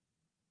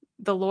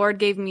 the Lord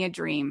gave me a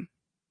dream,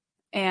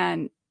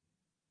 and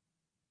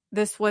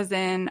this was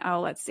in,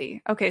 let's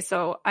see. Okay,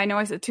 so I know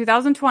I said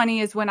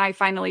 2020 is when I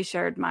finally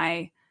shared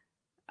my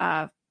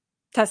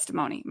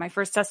testimony, my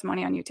first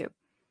testimony on YouTube.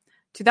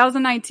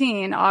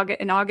 2019, in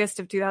August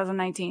of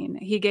 2019,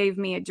 he gave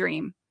me a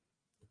dream.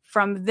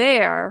 From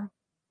there,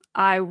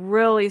 I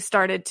really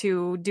started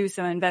to do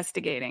some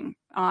investigating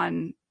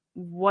on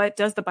what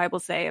does the Bible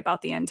say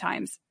about the end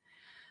times.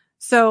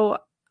 So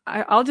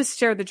I'll just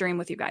share the dream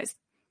with you guys.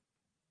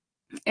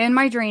 In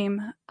my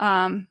dream,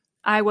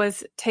 I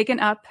was taken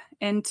up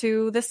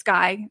into the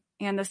sky,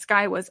 and the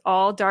sky was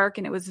all dark,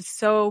 and it was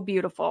so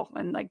beautiful,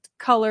 and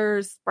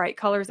colors, bright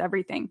colors,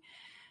 everything.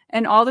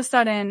 And all of a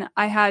sudden,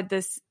 I had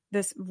this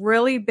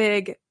really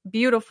big,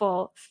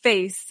 beautiful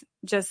face,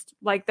 just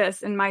like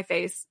this in my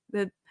face.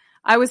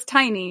 I was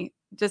tiny,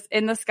 just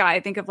in the sky.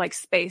 Think of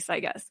space,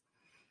 I guess.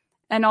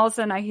 And all of a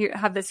sudden, I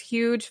have this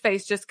huge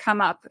face just come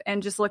up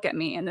and just look at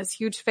me. And this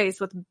huge face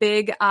with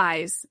big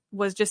eyes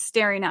was just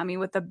staring at me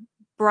with the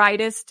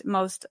brightest,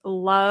 most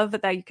love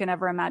that you can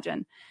ever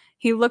imagine.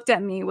 He looked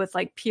at me with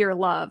pure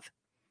love.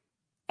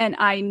 And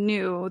I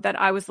knew that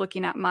I was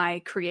looking at my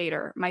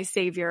creator, my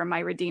savior, my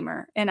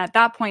redeemer. And at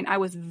that point, I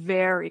was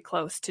very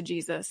close to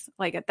Jesus.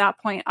 At that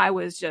point, I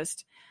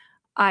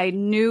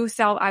knew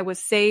I was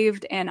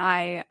saved. And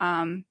I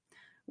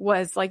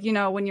was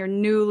when you're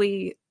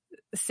newly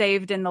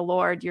saved in the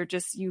Lord,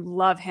 you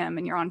love him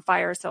and you're on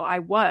fire. So I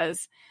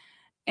was.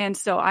 And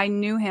so I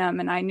knew him,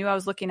 and I knew I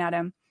was looking at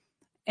him.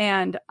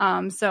 And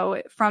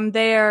so from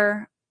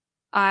there,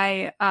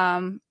 I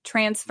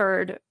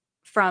transferred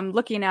from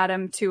looking at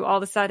him to all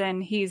of a sudden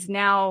he's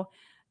now,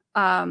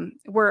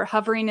 we're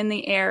hovering in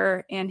the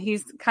air, and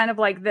he's kind of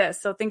like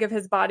this. So think of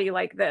his body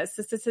like this.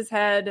 This is his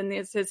head, and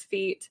this is his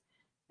feet.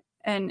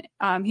 And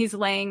he's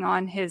laying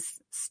on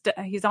he's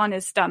on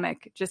his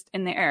stomach, just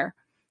in the air.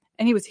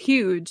 And he was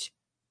huge.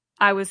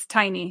 I was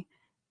tiny,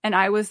 and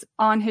I was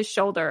on his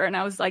shoulder, and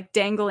I was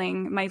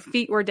dangling. My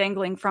feet were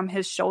dangling from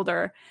his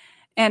shoulder.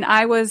 And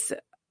I was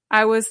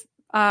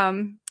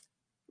running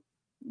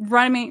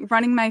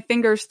my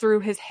fingers through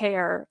his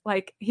hair.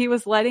 He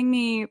was letting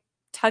me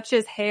touch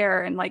his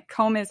hair and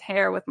comb his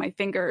hair with my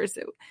fingers.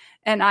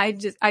 And I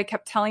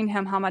kept telling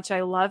him how much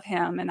I love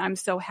him, and I'm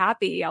so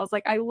happy. I was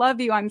like, I love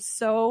you. I'm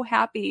so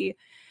happy.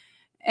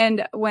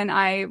 And when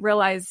I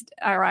realized,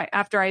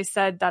 after I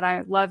said that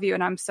I love you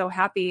and I'm so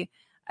happy,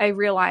 I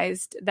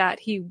realized that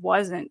he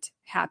wasn't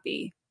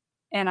happy.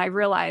 And I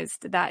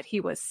realized that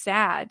he was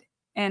sad.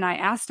 And I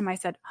asked him, I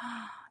said,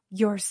 oh,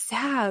 you're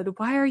sad.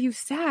 Why are you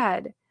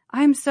sad?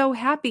 I'm so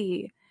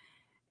happy.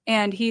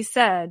 And he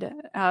said,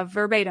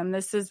 verbatim,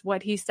 this is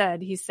what he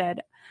said. He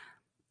said,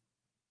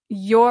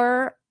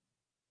 you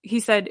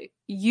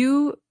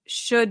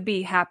should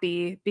be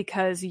happy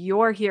because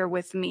you're here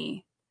with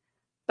me.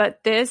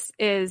 But this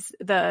is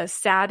the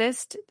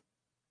saddest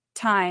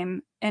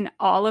time in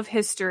all of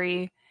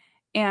history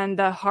and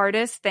the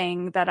hardest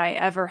thing that I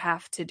ever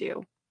have to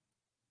do.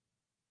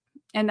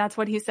 And that's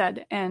what he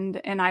said. And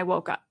I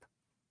woke up.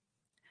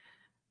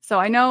 So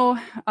I know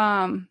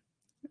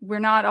we're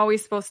not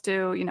always supposed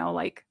to,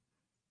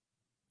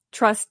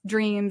 trust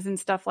dreams and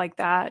stuff like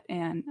that.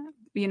 And,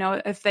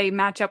 if they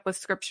match up with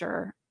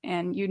scripture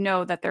and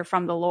that they're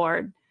from the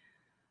Lord.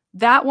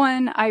 That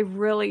one,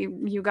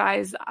 you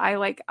guys,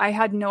 I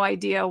had no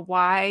idea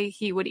why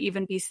he would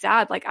even be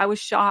sad. I was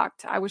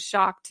shocked. I was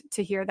shocked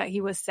to hear that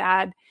he was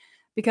sad,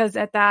 because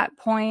at that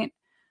point,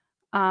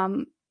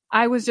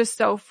 I was just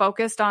so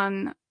focused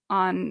on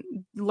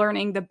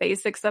learning the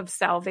basics of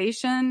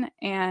salvation.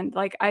 And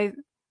I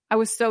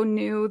was so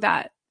new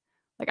that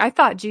I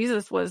thought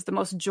Jesus was the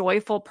most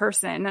joyful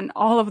person in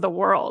all of the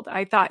world.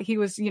 I thought he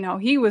was,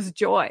 he was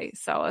joy.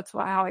 So that's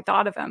how I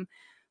thought of him.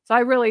 So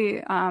I really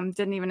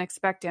didn't even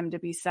expect him to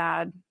be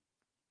sad.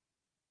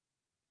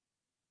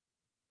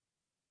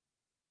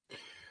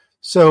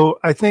 So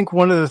I think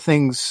one of the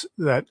things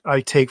that I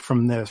take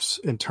from this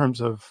in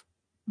terms of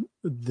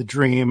the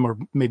dream, or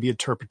maybe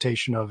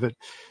interpretation of it,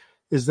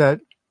 is that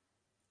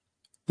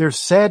there's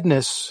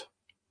sadness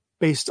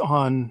based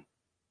on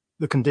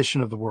the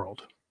condition of the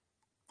world,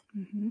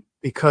 Mm-hmm.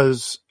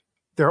 because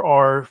there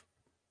are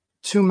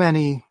too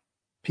many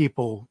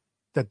people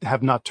that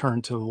have not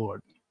turned to the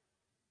Lord.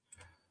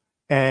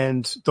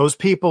 And those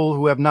people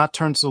who have not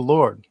turned to the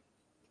Lord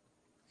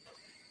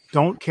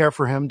don't care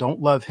for him,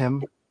 don't love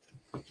him.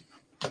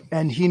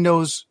 And he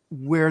knows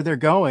where they're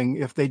going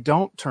if they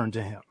don't turn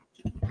to him.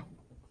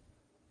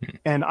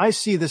 And I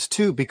see this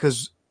too,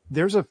 because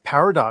there's a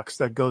paradox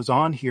that goes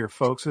on here,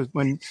 folks.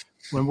 When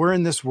we're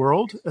in this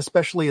world,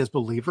 especially as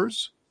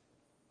believers,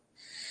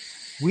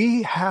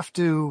 we have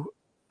to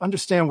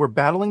understand we're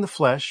battling the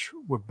flesh,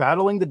 we're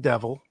battling the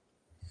devil,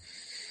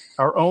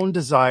 our own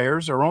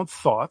desires, our own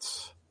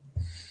thoughts,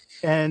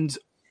 and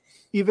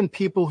even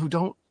people who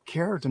don't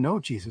care to know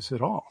Jesus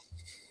at all.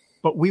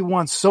 But we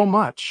want so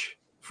much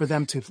for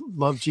them to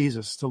love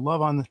Jesus, to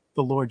love on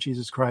the Lord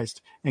Jesus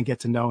Christ and get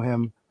to know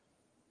him,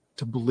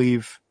 to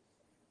believe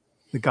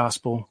the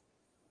gospel.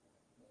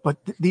 But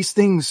these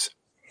things,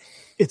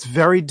 it's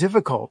very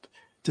difficult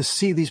to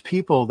see these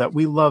people that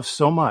we love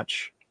so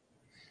much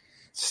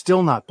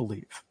still not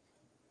believe.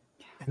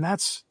 And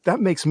that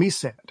makes me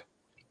sad.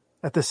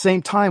 At the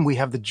same time, we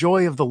have the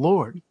joy of the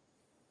Lord.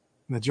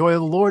 And the joy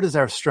of the Lord is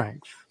our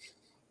strength,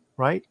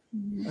 right?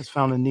 As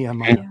found in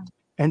Nehemiah. Yeah.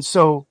 And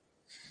so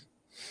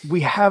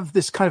we have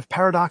this kind of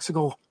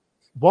paradoxical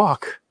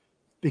walk,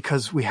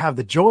 because we have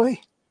the joy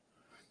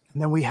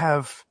and then we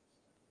have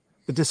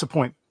the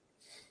disappointment.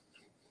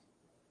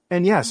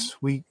 And yes,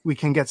 we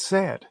can get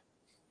sad.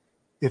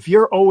 If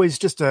you're always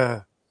just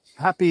a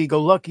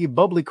happy-go-lucky,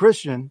 bubbly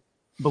Christian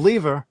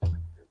believer,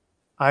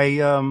 I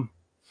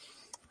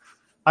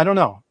don't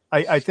know.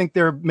 I think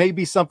there may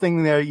be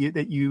something there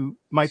that you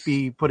might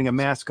be putting a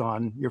mask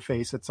on your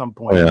face at some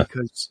point,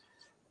 because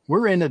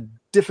we're in a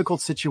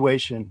difficult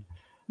situation.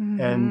 Mm-hmm.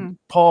 And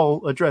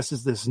Paul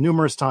addresses this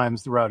numerous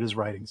times throughout his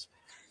writings.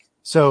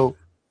 So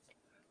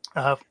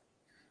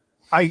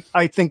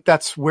I think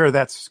that's where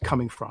that's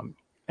coming from.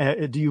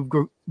 Do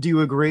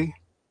you agree?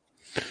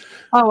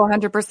 Oh,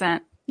 100%.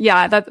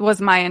 Yeah, that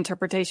was my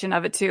interpretation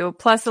of it too.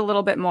 Plus a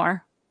little bit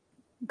more.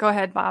 Go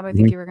ahead, Bob. I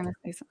think you were going to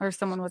say something, or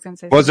someone was going to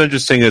say What's something.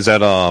 interesting is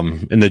that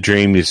in the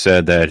dream you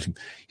said that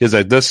he's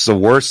like, this is the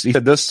worst. He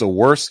said, this is the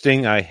worst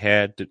thing I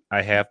have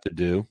to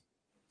do.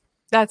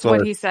 That's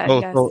what he said.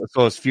 Yes.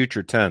 So it's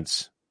future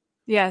tense.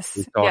 Yes.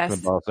 He's talking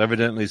Yes. about. So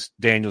evidently it's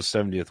Daniel's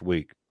 70th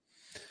week.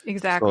 So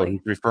Exactly.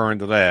 he's referring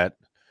to that.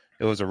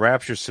 It was a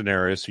rapture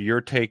scenario. So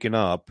you're taken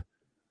up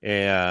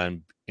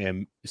and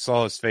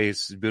saw his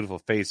face, his beautiful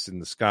face in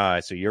the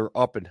sky. So you're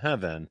up in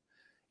heaven.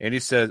 And he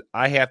said,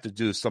 I have to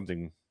do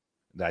something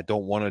that I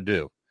don't want to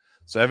do.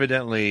 So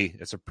evidently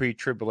it's a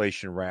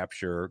pre-tribulation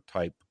rapture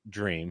type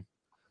dream.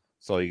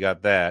 So you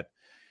got that.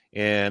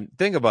 And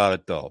think about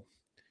it though.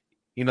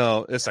 You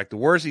know, it's like the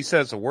worst, he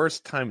says, the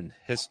worst time in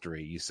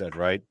history, you said,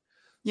 right?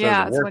 So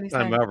Yeah, it's the that's what he worst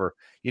time said. ever.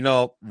 You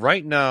know,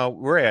 right now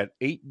we're at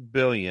 8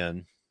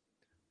 billion,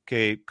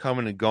 okay,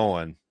 coming and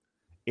going.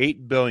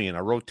 8 billion,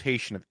 a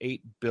rotation of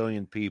 8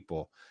 billion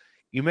people.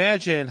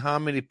 Imagine how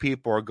many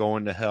people are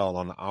going to hell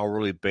on an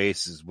hourly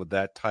basis with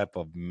that type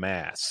of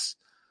mass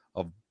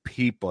of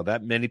people,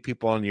 that many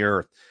people on the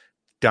earth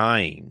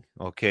dying,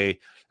 okay?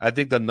 I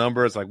think the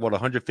number is like,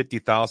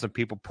 150,000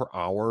 people per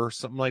hour or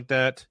something like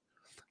that.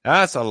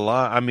 That's a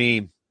lot. I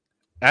mean,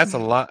 that's a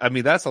lot. I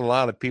mean, that's a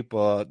lot of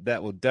people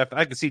that would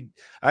definitely.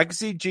 I can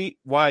see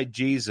why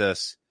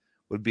Jesus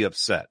would be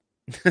upset.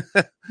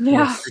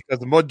 Yeah. Because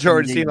the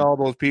majority Indeed. seeing all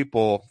those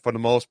people, for the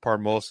most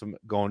part, most of them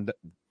going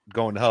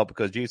to hell,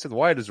 because Jesus said,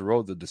 "Wide is the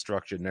road to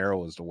destruction,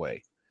 narrow is the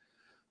way."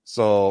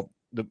 So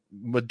the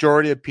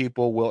majority of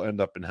people will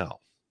end up in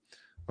hell.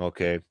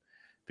 Okay,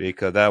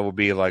 because that will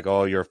be like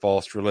all your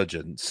false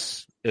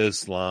religions,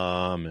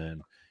 Islam,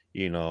 and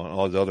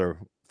all the other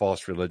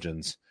false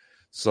religions.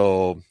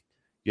 So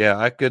yeah,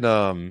 I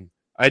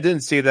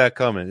didn't see that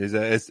coming.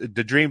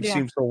 The dream Yeah.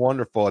 seems so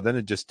wonderful, and then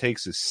it just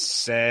takes a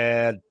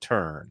sad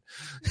turn.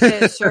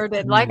 It sure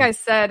did. Like I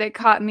said, it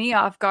caught me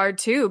off guard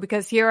too,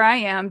 because here I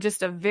am,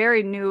 just a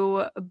very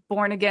new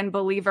born again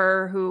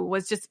believer who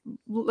was just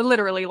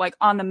literally like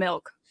on the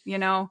milk,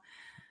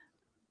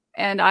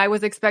 and I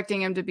was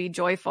expecting him to be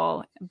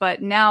joyful.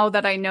 But now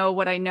that I know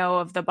what I know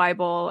of the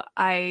Bible,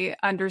 I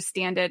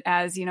understand it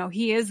as,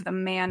 he is the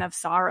man of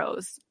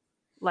sorrows.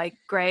 Like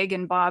Greg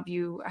and Bob,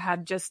 you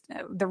had just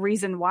the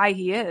reason why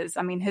he is.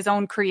 I mean, his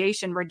own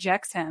creation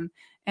rejects him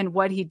and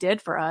what he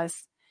did for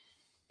us.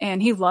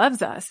 And he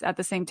loves us at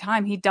the same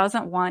time. He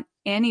doesn't want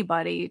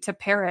anybody to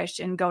perish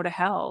and go to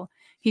hell.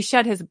 He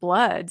shed his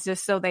blood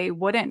just so they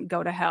wouldn't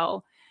go to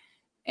hell.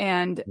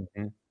 And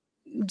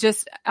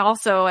just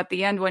also at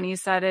the end when he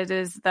said it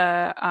is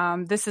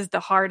this is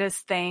the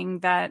hardest thing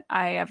that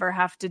I ever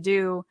have to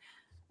do.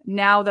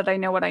 Now that I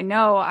know what I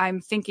know, I'm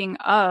thinking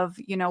of,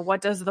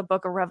 what does the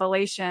book of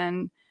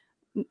Revelation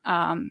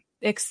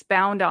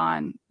expound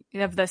on,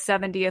 of the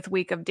 70th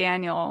week of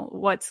Daniel,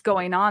 what's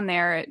going on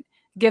there. It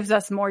gives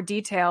us more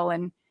detail,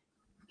 and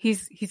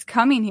he's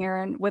coming here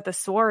and with a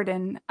sword,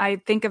 and I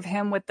think of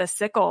him with the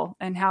sickle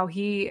and how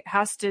he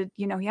has to,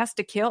 he has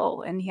to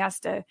kill, and he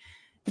has to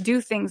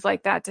do things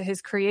like that to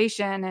his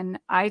creation. And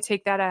I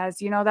take that as,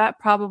 that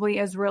probably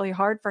is really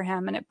hard for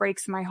him, and it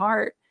breaks my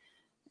heart.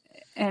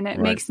 And it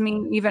makes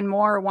me even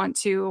more want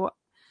to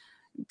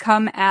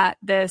come at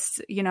this,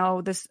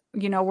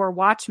 we're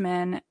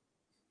watchmen.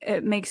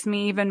 It makes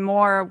me even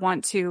more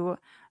want to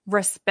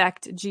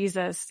respect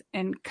Jesus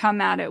and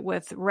come at it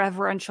with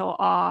reverential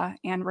awe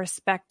and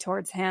respect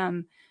towards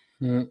him,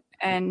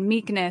 and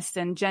meekness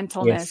and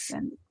gentleness. Yes.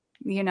 And,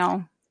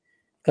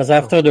 Because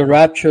after the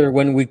rapture,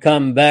 when we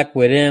come back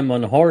with him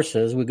on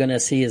horses, we're going to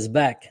see his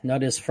back,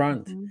 not his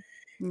front.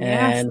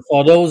 Yes. And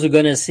for those who are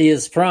going to see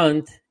his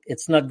front,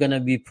 it's not going to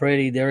be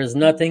pretty. There is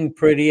nothing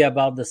pretty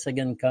about the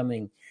second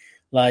coming.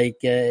 Like,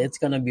 it's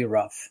going to be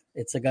rough.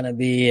 It's going to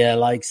be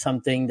like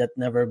something that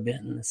never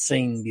been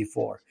seen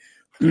before.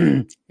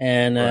 And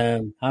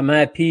I'm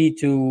happy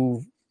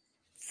to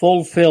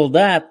fulfill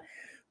that,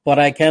 but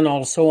I can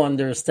also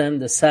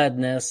understand the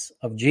sadness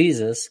of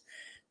Jesus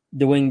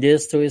doing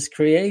this to his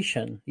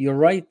creation. You're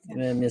right,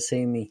 Miss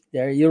Amy.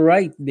 You're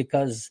right,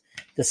 because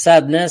the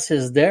sadness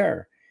is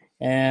there,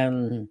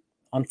 and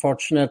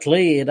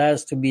unfortunately, it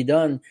has to be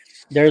done.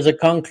 There's a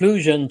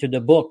conclusion to the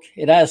book.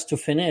 It has to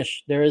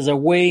finish. There is a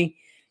way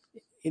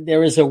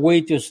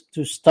to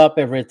stop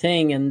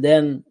everything and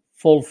then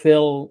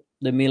fulfill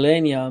the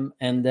millennium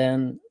and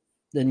then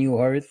the new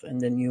earth and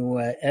the new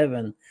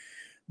heaven.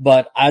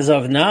 But as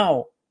of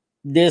now,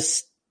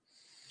 this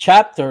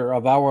chapter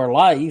of our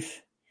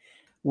life,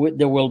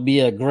 there will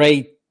be a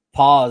great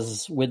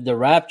pause with the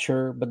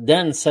rapture, but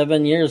then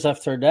 7 years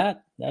after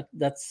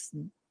that's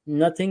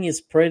nothing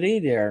is pretty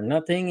there.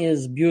 Nothing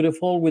is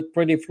beautiful with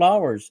pretty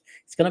flowers.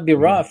 It's going to be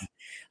rough.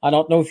 I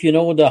don't know if you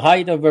know the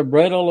height of a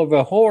bridle of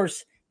a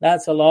horse.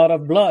 That's a lot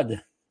of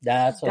blood.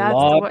 That's a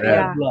lot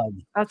of blood.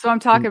 That's what I'm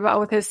talking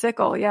about with his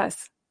sickle.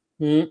 Yes.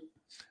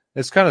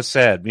 It's kind of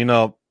sad.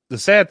 The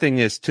sad thing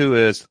is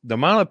the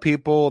amount of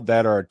people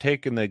that are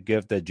taking the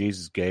gift that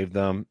Jesus gave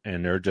them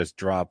and they're just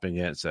dropping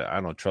it and say,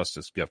 I don't trust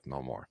this gift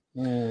no more.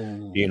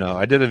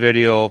 I did a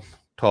video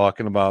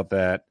talking about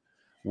that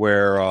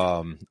where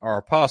our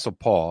Apostle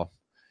Paul,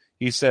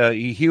 he said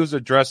he was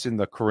addressing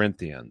the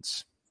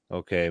Corinthians.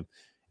 Okay.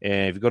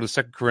 And if you go to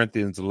 2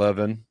 Corinthians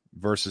 11,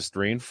 verses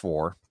 3 and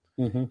 4,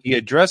 he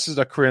addresses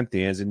the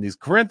Corinthians, and these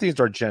Corinthians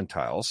are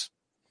Gentiles,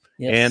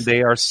 and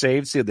they are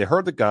saved. See, they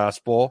heard the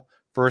gospel.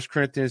 1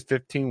 Corinthians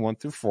 15, 1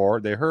 through 4,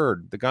 they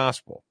heard the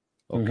gospel,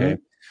 okay?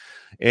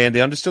 And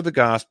they understood the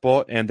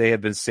gospel, and they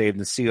have been saved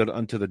and sealed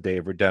unto the day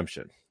of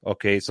redemption,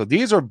 okay? So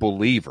these are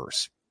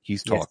believers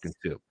he's talking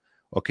to,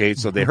 okay?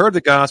 So they heard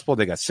the gospel,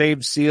 they got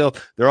saved, sealed,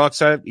 they're all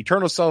excited,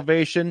 eternal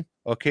salvation,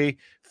 okay?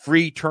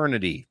 Free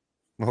eternity,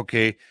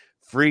 okay?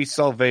 Free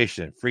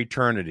salvation, free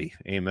eternity,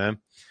 amen?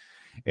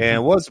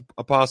 And what does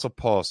Apostle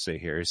Paul say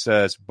here? He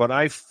says, but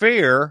I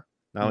fear,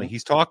 now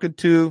he's talking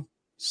to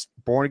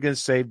born again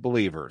saved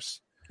believers,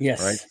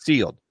 right?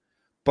 Sealed.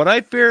 But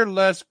I fear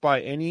lest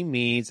by any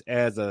means,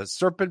 as a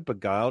serpent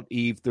beguiled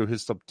Eve through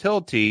his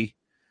subtlety,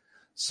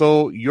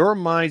 so your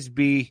minds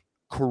be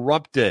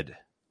corrupted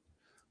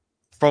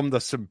from the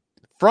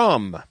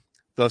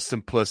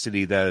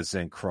simplicity that is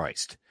in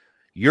Christ.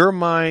 Your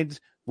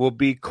minds will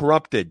be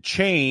corrupted.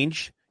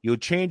 You'll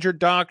change your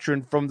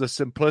doctrine from the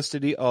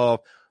simplicity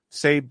of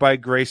saved by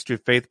grace through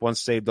faith,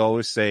 once saved,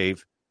 always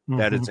saved,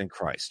 that is in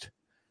Christ.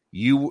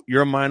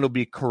 Your mind will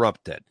be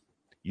corrupted.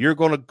 You're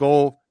going to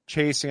go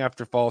chasing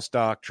after false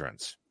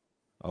doctrines,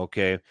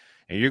 okay?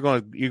 And you're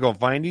going to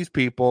find these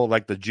people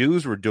like the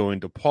Jews were doing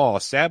to Paul,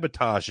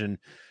 sabotaging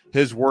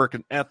his work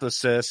in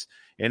Ephesus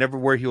and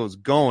everywhere he was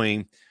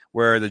going,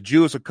 where the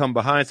Jews would come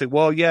behind and say,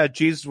 well, yeah,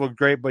 Jesus was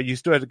great, but you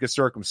still had to get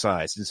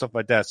circumcised and stuff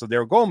like that. So they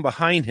were going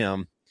behind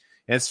him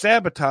and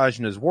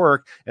sabotaging his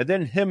work, and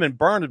then him and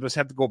Barnabas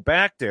have to go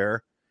back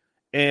there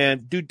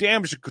and do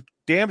damage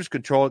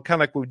control, kind of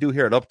like what we do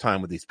here at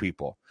Uptime with these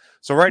people.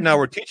 So right now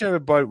we're teaching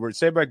everybody we're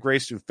saved by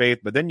grace through faith,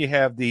 but then you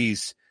have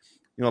these,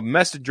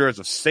 messengers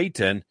of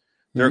Satan.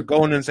 They're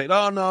going and saying,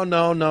 "Oh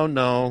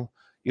no!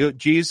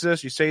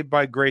 Jesus, you're saved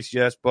by grace,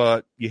 yes,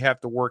 but you have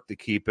to work to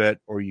keep it,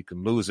 or you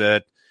can lose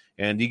it,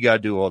 and you got to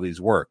do all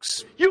these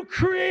works." You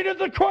created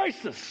the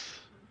crisis.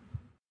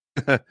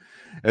 and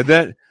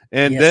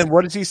then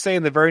what does he say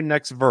in the very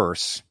next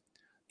verse?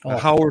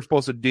 How we're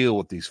supposed to deal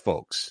with these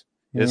folks?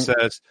 It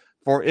says,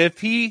 for if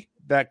he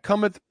that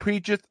cometh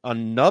preacheth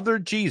another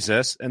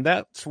Jesus, and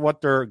that's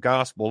what their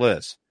gospel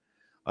is,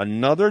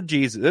 another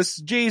Jesus. This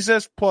is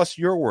Jesus plus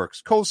your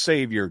works,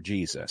 co-savior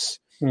Jesus.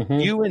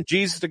 You and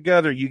Jesus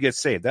together, you get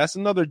saved. That's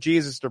another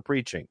Jesus they're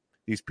preaching,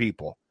 these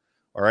people.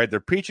 All right, they're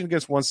preaching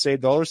against one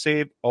saved, always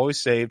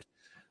saved.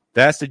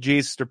 That's the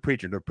Jesus they're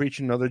preaching. They're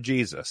preaching another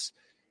Jesus.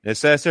 And it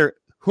says there,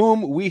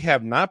 whom we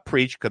have not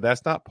preached, because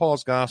that's not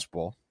Paul's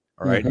gospel.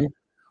 All right.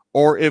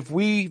 Or if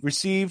we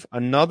receive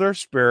another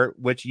spirit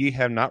which ye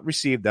have not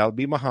received, that would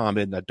be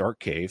Muhammad in that dark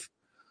cave,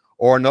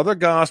 or another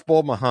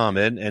gospel,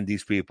 Muhammad and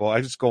these people.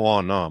 I just go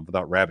on and on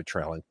without rabbit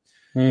trailing.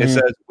 It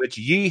says, which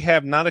ye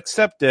have not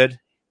accepted,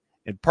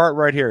 in part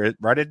right here,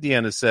 right at the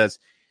end, it says,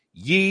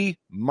 ye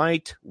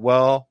might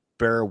well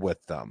bear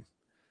with them.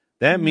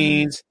 That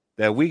means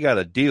that we got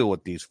to deal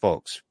with these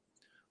folks.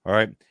 All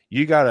right.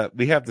 We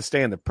have to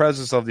stay in the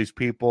presence of these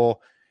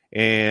people.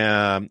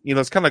 And,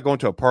 it's kind of like going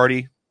to a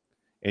party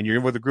and you're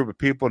with a group of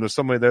people and there's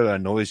somebody there that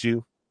annoys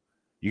you.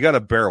 You got to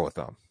bear with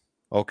them.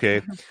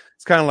 Okay.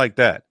 It's kind of like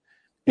that.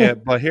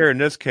 But here in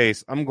this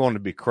case, I'm going to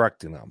be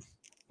correcting them.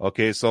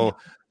 Okay. So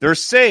they're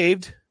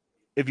saved.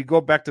 If you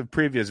go back to the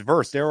previous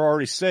verse, they were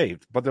already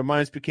saved, but their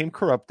minds became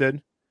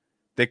corrupted.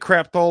 They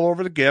crapped all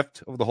over the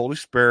gift of the Holy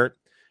Spirit.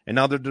 And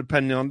now they're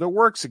depending on their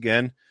works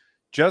again,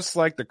 just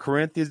like the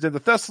Corinthians did. The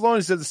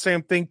Thessalonians did the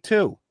same thing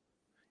too.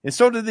 And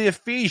so did the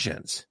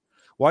Ephesians.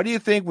 Why do you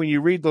think when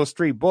you read those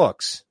 3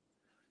 books,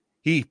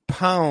 he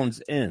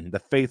pounds in the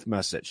faith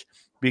message?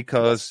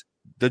 Because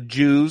the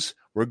Jews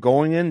were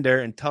going in there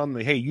and telling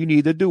them, hey, you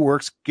need to do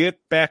works.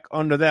 Get back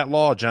under that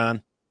law,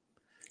 John.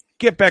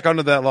 Get back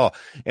under that law.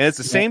 And it's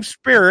the same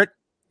spirit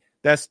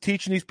that's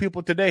teaching these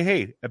people today,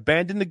 hey,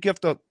 abandon the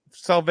gift of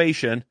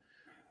salvation,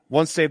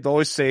 once saved,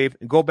 always saved,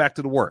 and go back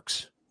to the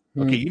works.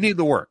 Okay, you need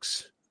the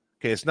works.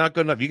 Okay, it's not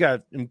good enough. You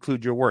got to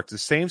include your works. The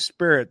same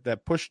spirit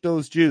that pushed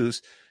those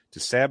Jews to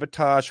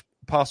sabotage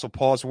Apostle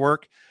Paul's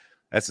work,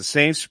 that's the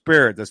same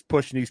spirit that's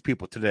pushing these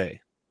people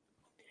today.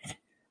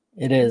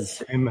 It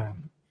is.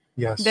 Amen.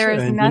 Yes. There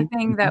is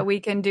nothing that we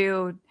can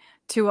do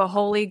to a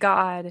holy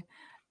God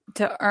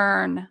to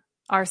earn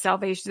our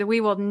salvation.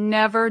 We will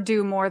never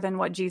do more than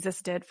what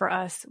Jesus did for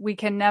us. We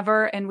can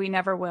never, and we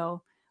never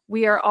will.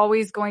 We are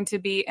always going to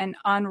be an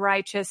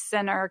unrighteous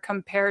sinner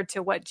compared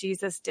to what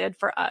Jesus did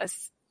for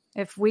us.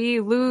 If we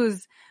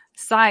lose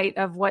sight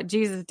of what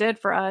Jesus did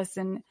for us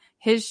and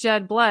his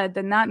shed blood,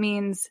 then that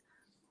means,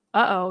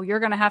 you're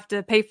going to have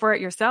to pay for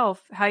it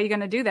yourself. How are you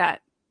going to do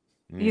that?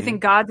 Mm-hmm. You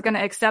think God's going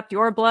to accept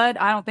your blood?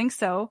 I don't think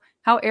so.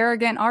 How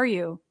arrogant are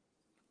you?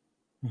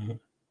 Mm-hmm.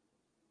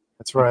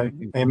 That's right.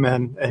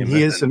 Amen. And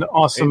he is an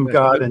awesome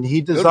God, and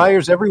he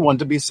desires everyone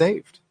to be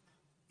saved.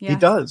 Yes. He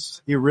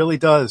does. He really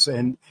does.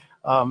 And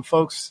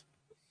folks,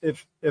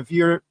 if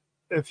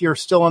you're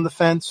still on the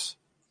fence,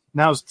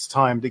 now's the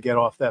time to get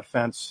off that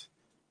fence.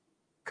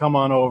 Come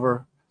on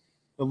over.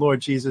 The Lord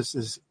Jesus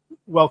is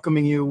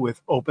welcoming you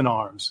with open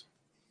arms.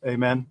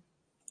 Amen.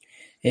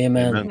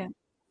 Amen. Amen.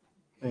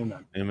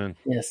 Amen. Amen.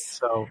 Yes.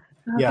 So,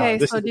 okay.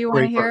 This so is do you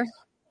want to hear?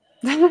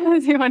 Do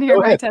you want to hear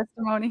my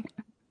testimony?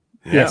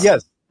 Yeah.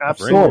 Yes.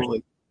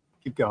 Absolutely.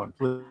 Keep going,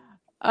 please.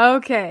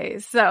 Okay,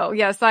 so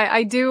yes,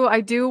 I do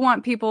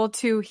want people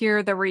to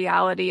hear the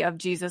reality of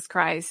Jesus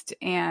Christ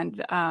and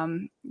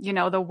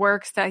the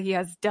works that he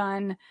has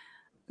done,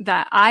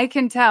 that I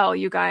can tell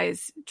you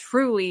guys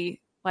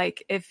truly,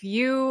 like if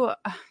you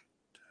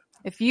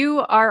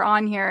are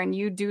on here and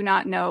you do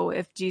not know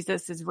if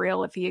Jesus is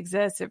real, if he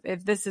exists,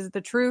 if this is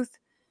the truth,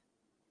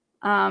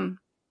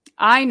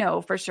 I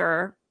know for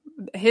sure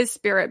his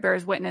spirit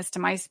bears witness to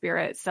my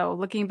spirit. So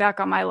looking back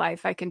on my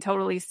life, I can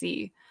totally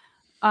see.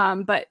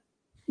 But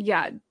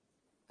yeah,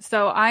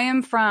 so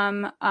I'm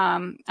from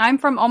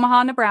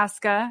Omaha,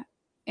 Nebraska,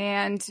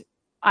 and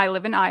I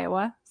live in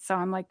Iowa. So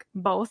I'm like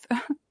both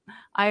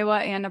Iowa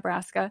and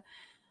Nebraska.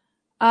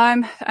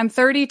 I'm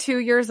 32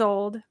 years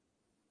old.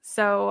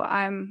 So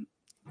I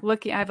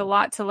have a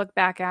lot to look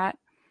back at.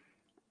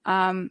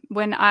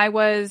 When I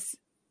was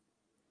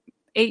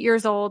 8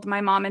 years old, my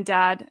mom and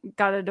dad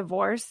got a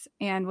divorce.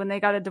 And when they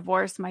got a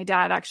divorce, my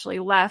dad actually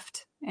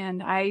left.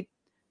 And I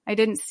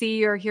didn't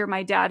see or hear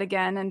my dad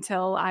again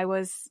until I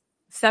was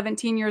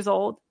 17 years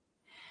old.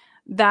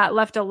 That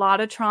left a lot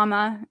of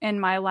trauma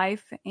in my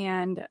life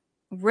and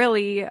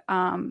really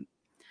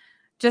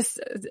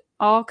just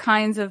all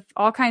kinds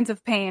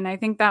of pain. I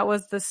think that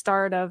was the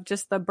start of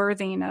just the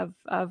birthing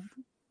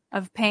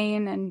of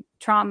pain and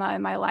trauma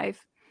in my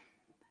life.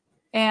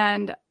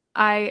 And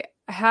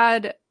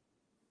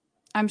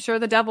I'm sure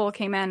the devil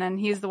came in and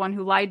he's the one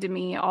who lied to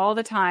me all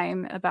the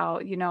time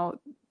about,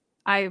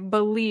 I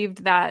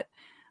believed that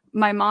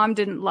my mom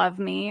didn't love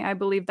me. I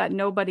believed that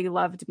nobody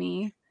loved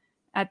me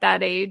at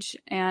that age.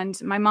 And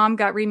my mom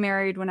got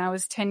remarried when I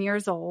was 10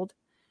 years old.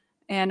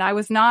 And I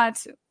was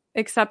not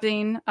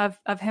accepting of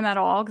him at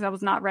all because I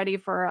was not ready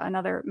for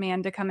another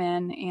man to come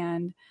in.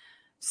 And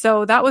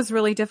so that was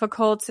really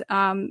difficult.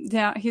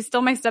 He's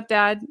still my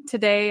stepdad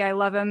today. I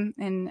love him.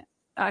 And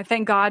I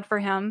thank God for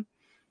him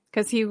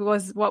because he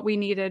was what we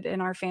needed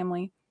in our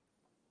family.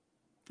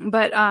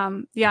 But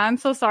I'm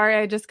so sorry.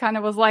 I just kind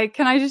of was like,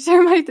 can I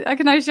share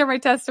my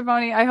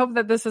testimony? I hope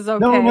that this is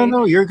okay.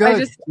 No, you're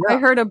good. I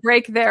heard a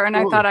break there and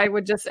Absolutely. I thought I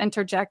would just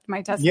interject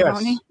my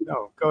testimony. Yes.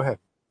 No, go ahead.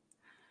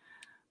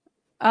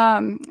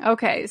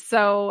 Okay.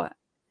 So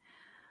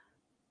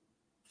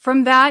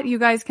from that, you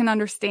guys can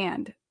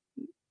understand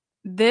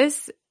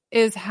this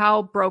is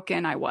how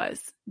broken I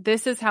was.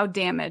 This is how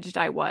damaged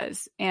I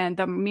was. And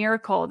the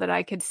miracle that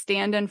I could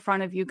stand in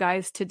front of you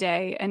guys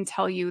today and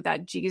tell you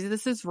that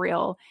Jesus is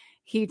real.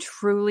 He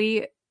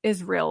truly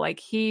is real. Like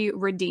he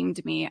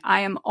redeemed me.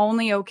 I am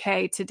only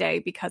okay today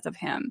because of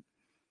him.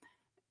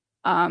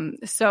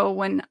 So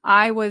when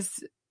I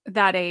was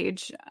that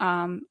age,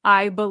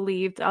 I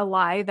believed a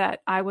lie that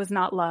I was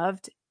not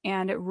loved,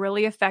 and it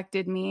really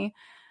affected me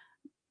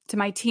to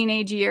my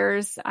teenage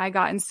years, I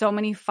got in so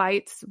many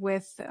fights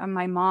with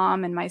my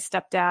mom and my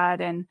stepdad.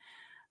 And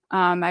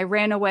I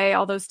ran away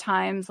all those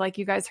times, like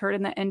you guys heard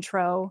in the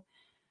intro.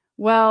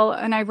 Well,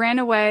 and I ran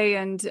away,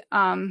 and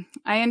I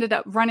ended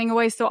up running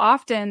away so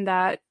often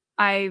that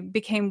I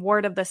became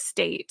ward of the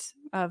state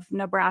of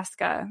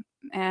Nebraska.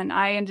 And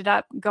I ended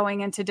up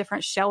going into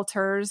different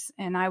shelters,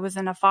 and I was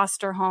in a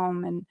foster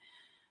home,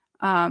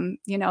 and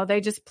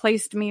they just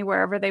placed me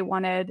wherever they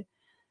wanted.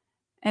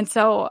 And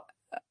so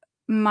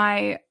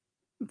my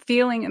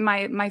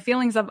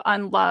feelings of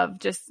unlove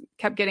just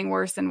kept getting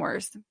worse and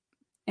worse.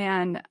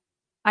 And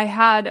I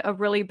had a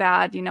really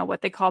bad,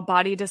 what they call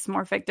body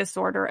dysmorphic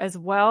disorder as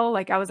well.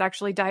 Like I was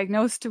actually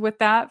diagnosed with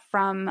that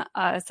from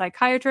a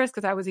psychiatrist,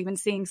 because I was even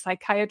seeing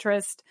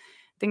psychiatrists,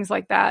 things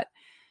like that.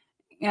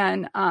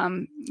 And,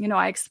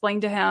 I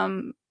explained to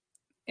him,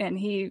 and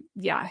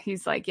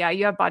he's like, yeah,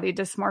 you have body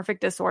dysmorphic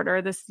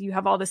disorder. You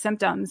have all the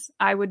symptoms.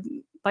 I would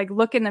like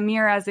look in the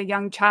mirror as a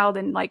young child,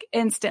 and like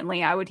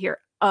instantly I would hear,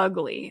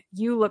 ugly.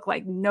 You look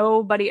like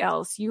nobody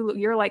else.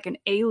 You're like an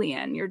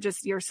alien.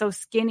 You're so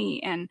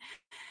skinny. And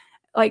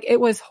like, it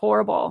was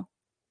horrible.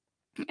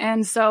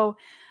 And so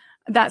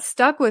that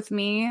stuck with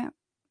me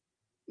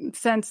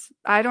since,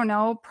 I don't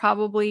know,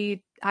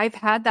 I've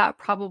had that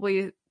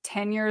probably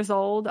 10 years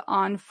old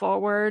on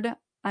forward,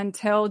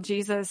 until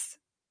Jesus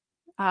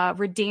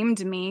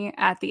redeemed me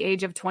at the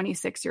age of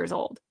 26 years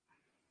old.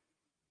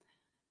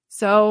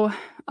 So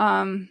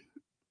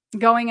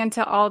going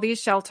into all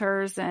these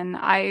shelters, and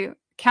I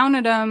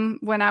counted them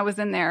when I was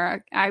in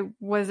there. I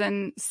was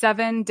in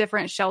 7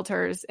 different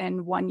shelters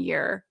in 1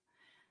 year.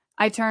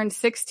 I turned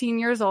 16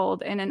 years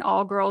old in an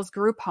all-girls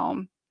group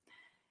home.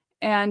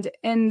 And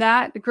in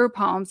that group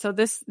home, so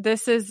this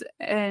is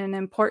an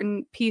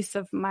important piece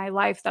of my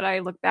life that I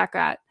look back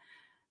at.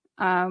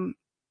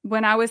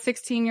 When I was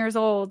 16 years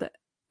old,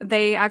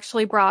 they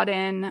actually brought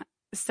in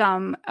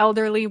some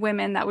elderly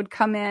women that would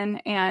come in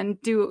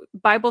and do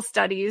Bible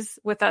studies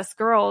with us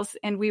girls.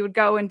 And we would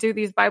go and do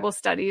these Bible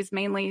studies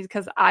mainly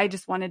because I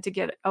just wanted to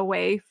get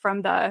away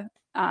from the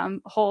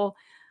whole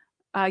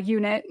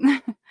unit.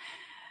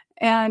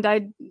 And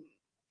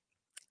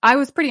I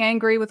was pretty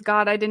angry with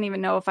God. I didn't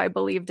even know if I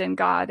believed in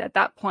God at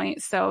that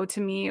point. So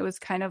to me, it was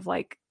kind of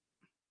like,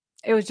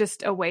 it was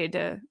just a way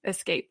to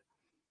escape.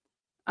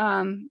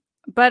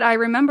 But I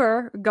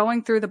remember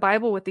going through the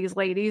Bible with these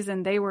ladies,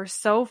 and they were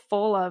so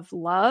full of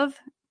love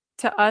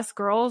to us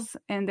girls,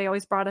 and they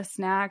always brought us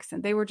snacks,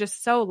 and they were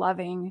just so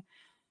loving.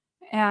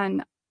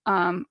 And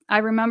I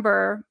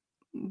remember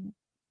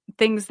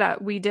things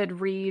that we did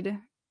read,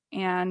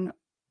 and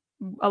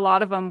a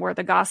lot of them were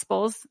the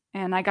Gospels,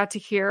 and I got to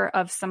hear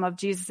of some of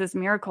Jesus's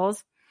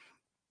miracles.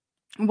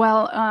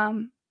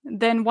 Well,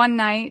 then one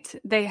night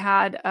they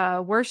had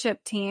a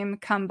worship team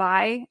come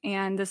by,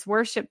 and this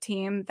worship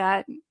team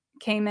that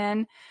came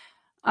in,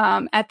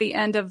 at the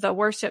end of the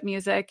worship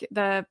music,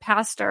 the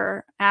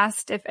pastor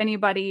asked if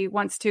anybody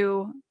wants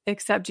to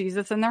accept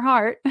Jesus in their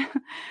heart.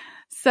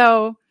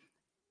 So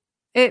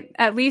it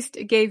at least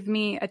gave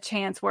me a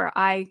chance where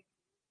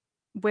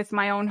with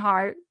my own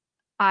heart,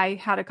 I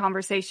had a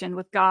conversation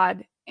with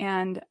God.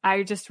 And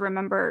I just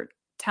remember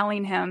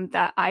telling him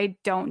that I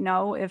don't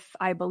know if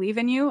I believe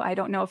in you. I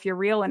don't know if you're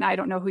real, and I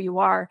don't know who you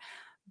are,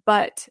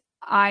 but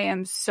I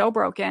am so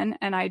broken.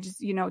 And I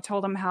just,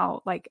 told him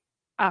how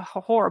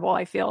horrible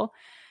I feel,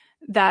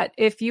 that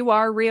if you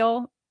are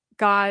real,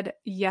 God,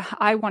 yeah,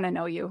 I want to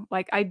know you.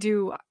 Like I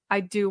do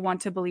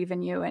want to believe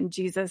in you. And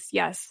Jesus,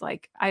 yes,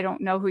 like I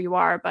don't know who you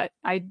are, but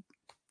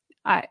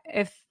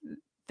if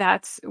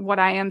that's what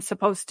I am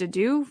supposed to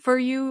do for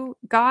you,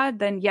 God,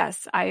 then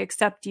yes, I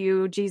accept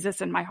you,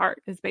 Jesus, in my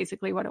heart, is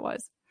basically what it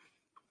was.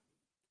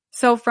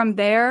 So from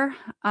there,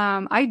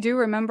 I do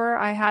remember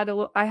I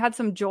had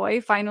some joy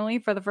finally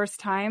for the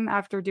first time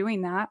after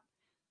doing that.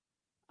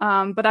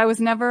 But I was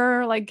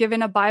never like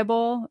given a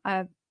Bible.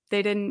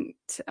 They didn't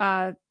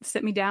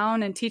sit me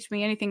down and teach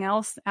me anything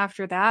else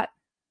after that.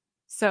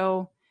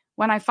 So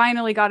when I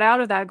finally got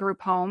out of that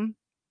group home,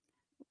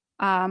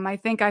 I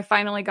think I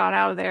finally got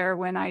out of there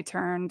when I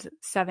turned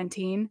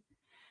 17.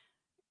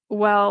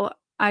 Well,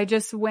 I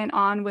just went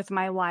on with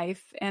my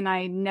life, and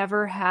I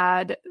never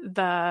had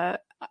the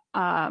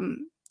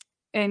hunger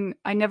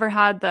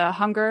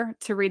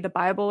to read the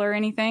Bible or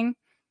anything.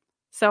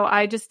 So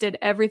I just did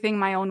everything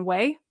my own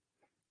way.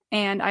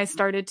 And I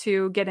started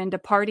to get into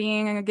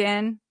partying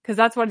again, because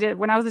that's what I did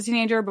when I was a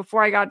teenager.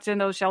 Before I got in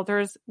those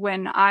shelters,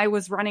 when I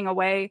was running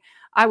away,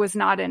 I was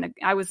not in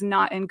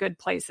good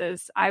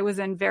places. I was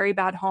in very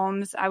bad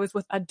homes. I was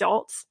with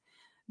adults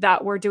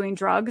that were doing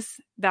drugs,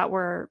 that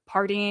were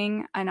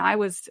partying, and I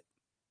was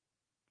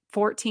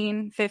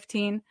 14,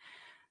 15.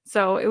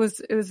 So it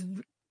was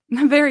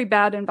very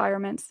bad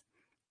environments.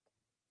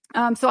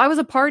 So I was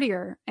a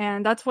partier,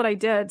 and that's what I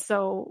did.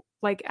 So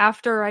like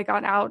after I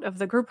got out of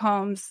the group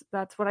homes,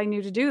 that's what I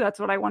knew to do.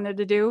 That's what I wanted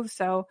to do.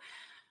 So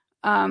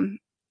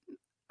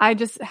I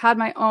just had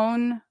my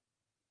own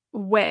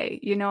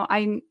way.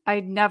 I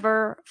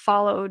never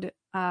followed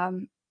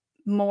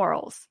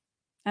morals,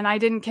 and I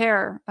didn't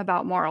care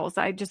about morals.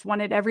 I just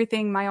wanted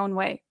everything my own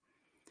way.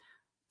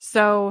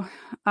 So,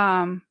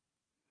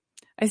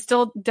 I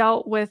still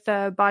dealt with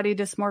a body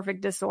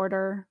dysmorphic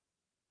disorder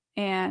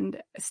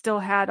and still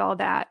had all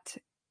that.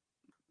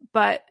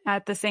 But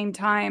at the same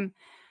time,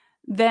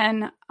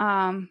 then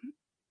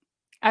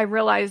I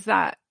realized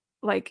that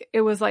like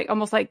it was like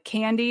almost like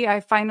candy.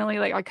 I finally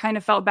I kind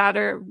of felt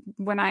better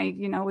when I,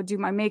 would do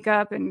my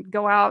makeup and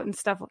go out and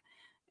stuff.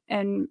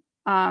 And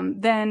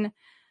then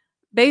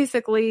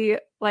basically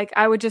like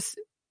I would just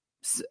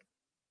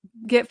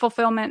get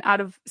fulfillment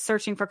out of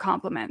searching for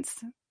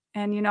compliments.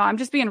 And I'm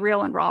just being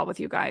real and raw with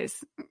you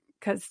guys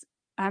because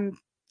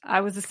I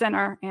was a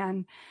sinner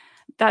and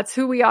that's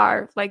who we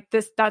are. Like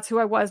that's who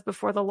I was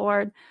before the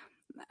Lord.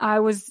 I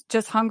was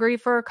just hungry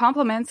for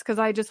compliments because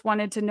I just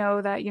wanted to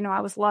know that,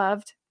 I was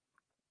loved.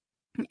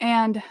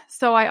 And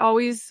so I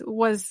always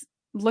was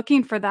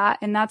looking for that.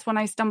 And that's when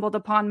I stumbled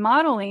upon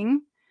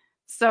modeling.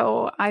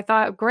 So I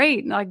thought,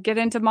 great, I'll get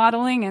into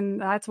modeling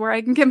and that's where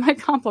I can get my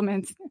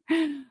compliments.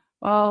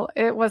 Well,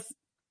 it was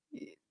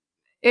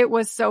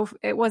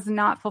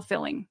not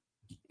fulfilling.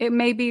 It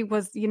maybe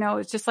was,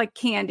 it's just like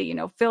candy,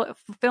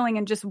 fulfilling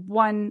in just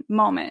one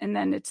moment and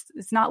then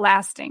it's not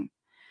lasting.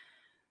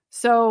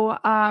 So,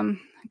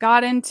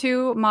 got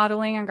into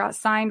modeling and got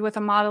signed with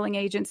a modeling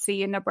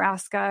agency in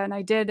Nebraska. And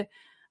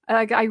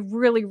I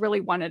really,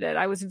 really wanted it.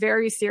 I was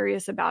very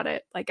serious about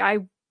it. Like I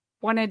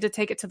wanted to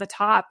take it to the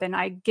top and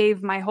I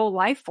gave my whole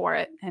life for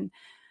it. And,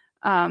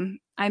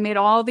 I made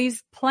all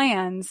these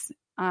plans,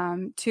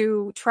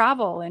 to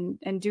travel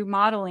and do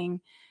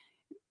modeling.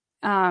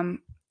 And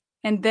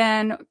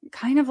then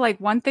kind of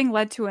like one thing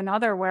led to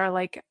another where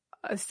like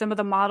some of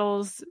the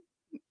models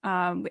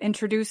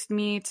introduced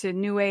me to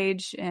New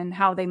Age and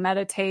how they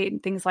meditate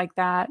and things like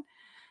that.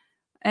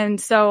 And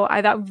so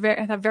that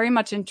very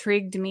much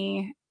intrigued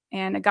me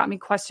and it got me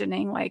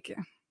questioning, like,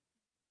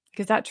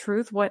 is that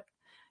truth? What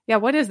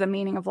is the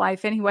meaning of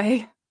life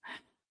anyway?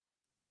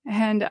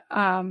 And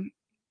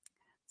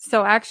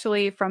so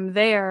actually from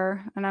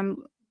there, and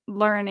I'm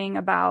learning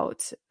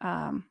about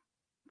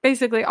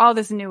basically all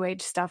this New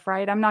Age stuff,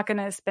 right? I'm not going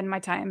to spend my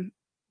time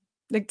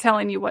like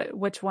telling you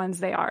which ones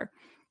they are,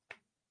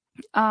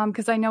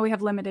 because I know we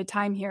have limited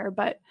time here.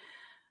 But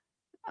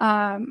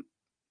the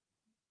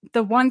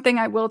one thing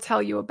I will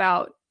tell you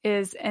about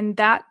is in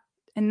that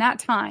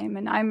time,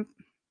 and I'm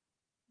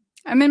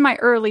in my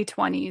early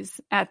 20s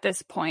at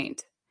this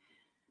point.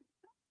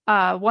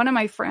 One of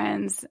my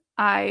friends,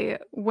 I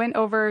went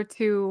over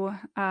to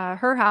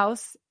her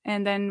house,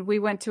 and then we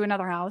went to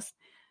another house,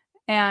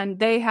 and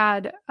they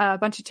had a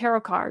bunch of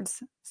tarot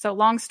cards. So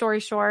long story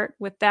short,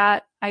 with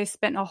that, I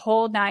spent a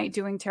whole night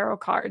doing tarot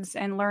cards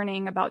and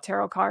learning about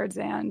tarot cards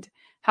and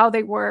how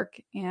they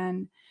work.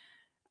 And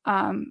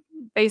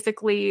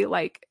basically,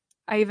 like,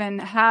 I even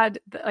had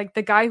like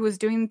the guy who was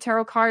doing the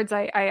tarot cards,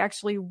 I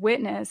actually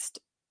witnessed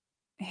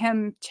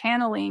him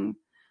channeling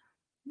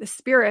the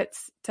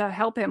spirits to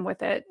help him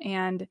with it.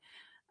 And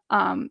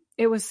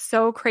it was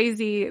so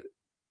crazy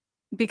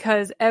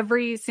because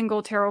every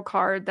single tarot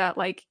card that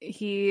like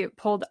he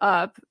pulled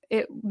up,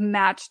 it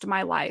matched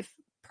my life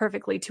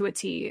perfectly to a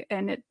T.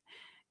 And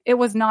it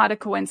was not a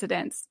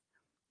coincidence.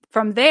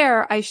 From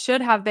there, I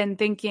should have been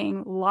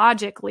thinking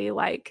logically,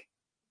 like,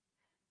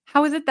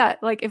 how is it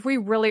that, like, if we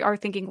really are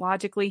thinking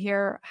logically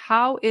here,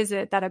 how is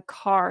it that a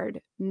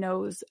card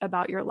knows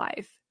about your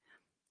life?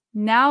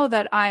 Now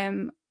that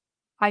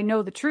I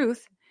know the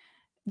truth,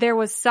 there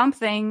was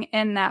something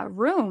in that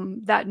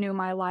room that knew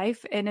my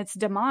life, and it's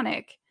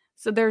demonic.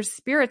 So there's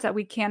spirits that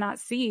we cannot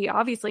see,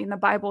 obviously, and the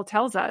Bible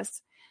tells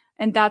us,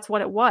 and that's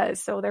what it was.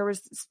 So there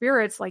was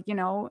spirits like,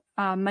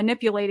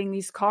 manipulating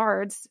these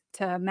cards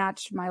to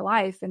match my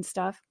life and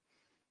stuff.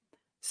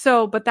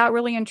 So, but that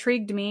really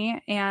intrigued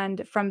me.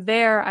 And from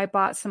there, I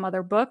bought some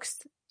other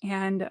books,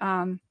 and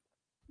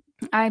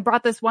I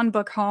brought this one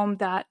book home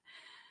that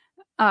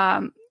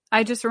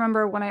I just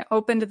remember when I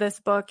opened this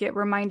book, it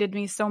reminded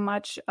me so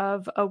much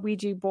of a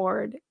Ouija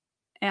board.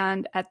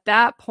 And at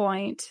that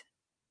point,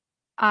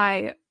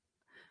 I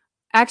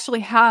actually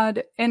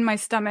had in my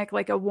stomach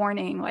like a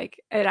warning, like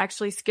it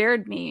actually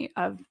scared me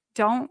of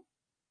don't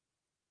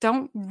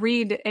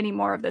read any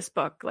more of this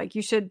book. Like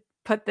you should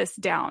put this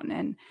down.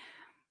 And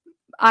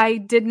I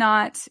did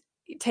not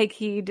take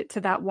heed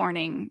to that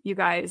warning, you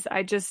guys.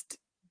 I just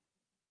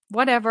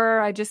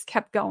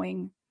kept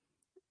going.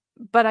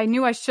 But I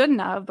knew I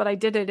shouldn't have, but I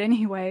did it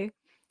anyway.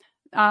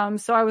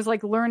 So I was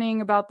like learning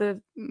about it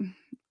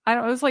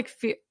was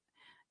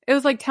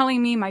like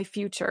telling me my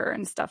future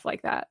and stuff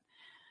like that.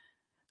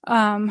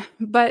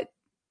 But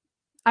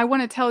I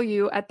want to tell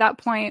you at that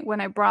point when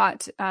I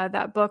brought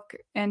that book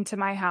into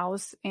my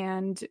house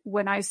and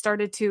when I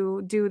started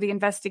to do the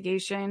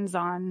investigations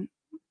on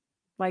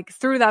like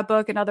through that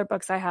book and other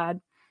books I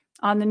had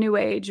on the New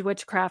Age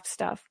witchcraft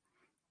stuff,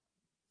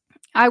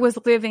 I was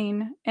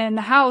living in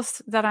the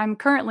house that I'm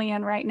currently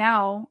in right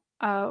now.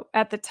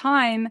 At the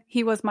time,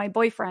 he was my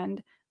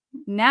boyfriend.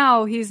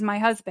 Now he's my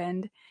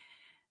husband.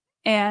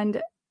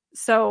 And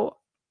so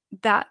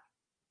that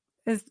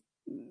is,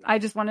 I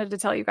just wanted to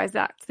tell you guys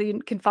that so you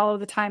can follow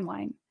the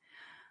timeline.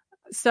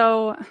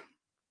 So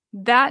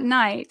that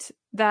night,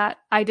 that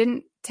I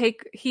didn't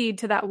take heed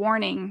to that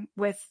warning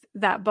with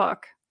that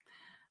book.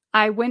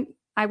 I went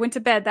to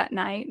bed that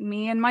night,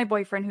 me and my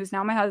boyfriend, who's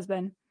now my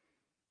husband.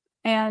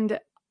 And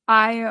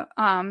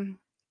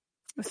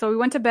so we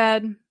went to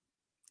bed,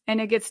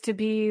 and it gets to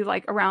be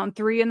like around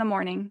 3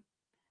 a.m.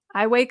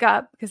 I wake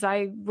up, because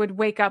I would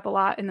wake up a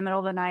lot in the middle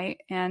of the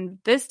night. And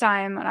this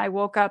time I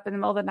woke up in the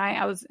middle of the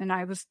night,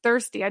 I was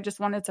thirsty. I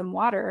just wanted some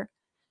water.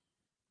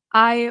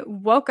 I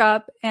woke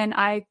up and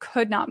I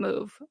could not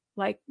move.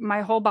 Like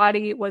my whole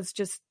body was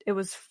it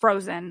was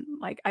frozen.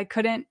 Like I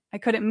couldn't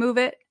move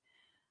it.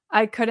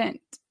 I couldn't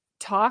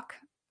talk,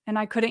 and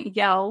I couldn't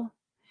yell.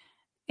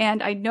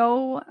 And I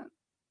know,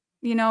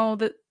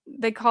 that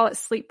they call it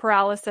sleep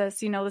paralysis,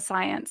 the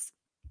science,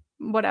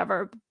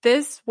 whatever.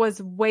 This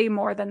was way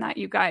more than that,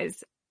 you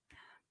guys.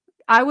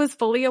 I was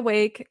fully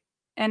awake,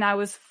 and I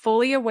was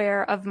fully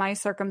aware of my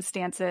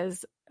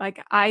circumstances.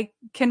 Like I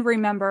can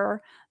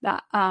remember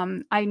that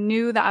I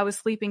knew that I was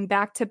sleeping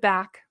back to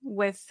back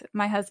with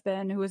my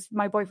husband, who was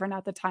my boyfriend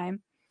at the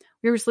time.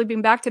 We were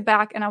sleeping back to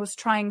back, and I was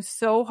trying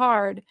so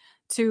hard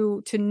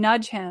to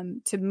nudge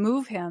him, to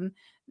move him,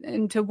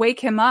 and to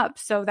wake him up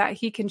so that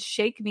he can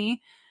shake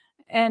me.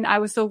 And I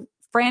was so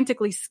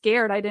frantically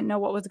scared. I didn't know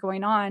what was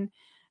going on.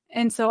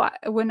 And so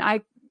when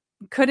I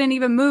couldn't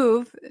even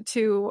move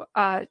to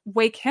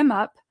wake him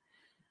up,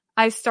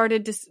 I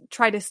started to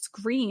try to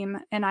scream,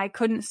 and I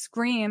couldn't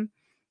scream.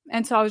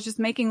 And so I was just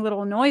making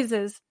little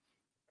noises.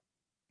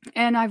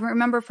 And I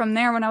remember from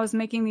there, when I was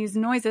making these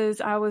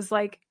noises, I was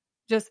like,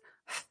 just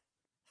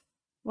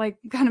like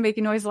kind of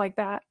making noise like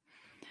that.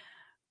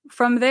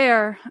 From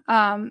there,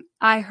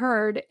 I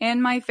heard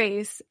in my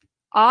face,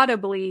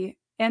 audibly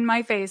in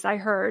my face, I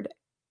heard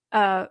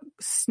a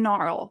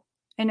snarl,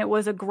 and it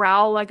was a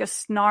growl, like a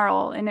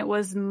snarl, and it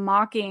was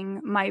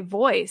mocking my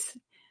voice.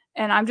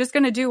 And I'm just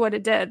going to do what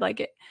it did.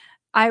 Like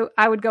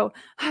I would go,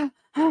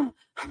 and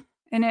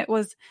it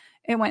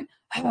went,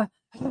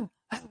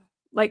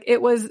 like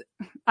it was,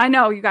 I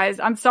know, you guys,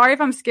 I'm sorry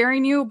if I'm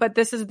scaring you, but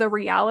this is the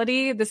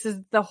reality. This is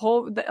the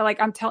whole,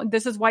 like I'm telling,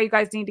 this is why you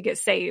guys need to get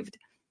saved,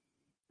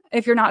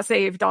 if you're not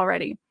saved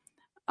already.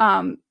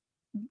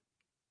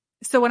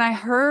 So when I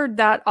heard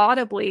that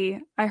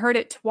audibly, I heard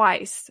it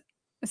twice.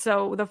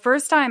 So the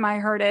first time I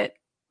heard it,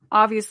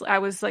 obviously I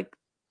was like,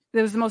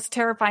 it was the most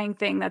terrifying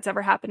thing that's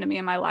ever happened to me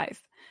in my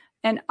life.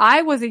 And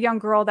I was a young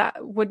girl that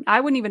I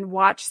wouldn't even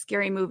watch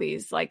scary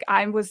movies. Like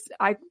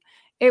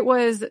it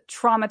was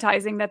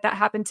traumatizing that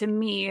happened to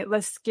me, the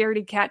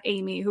scaredy cat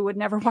Amy, who would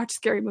never watch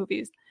scary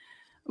movies.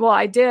 Well,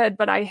 I did,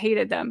 but I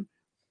hated them.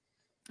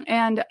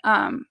 And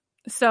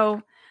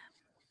so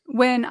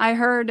when I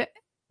heard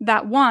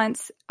that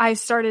once, I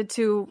started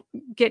to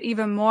get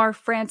even more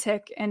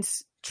frantic and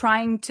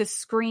trying to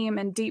scream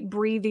and deep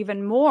breathe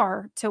even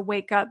more to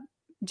wake up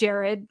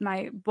Jared,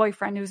 my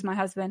boyfriend, who's my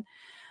husband.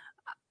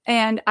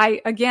 And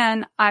I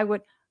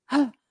would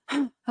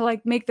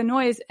like make the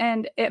noise,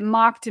 and it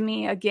mocked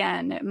me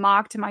again. It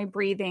mocked my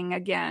breathing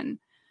again.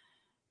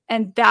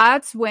 And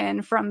that's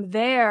when, from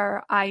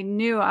there, I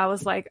knew, I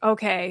was like,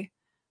 okay,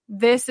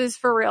 this is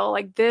for real.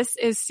 Like, this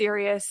is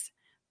serious.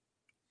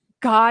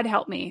 God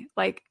help me.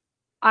 Like,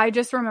 I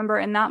just remember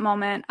in that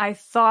moment, I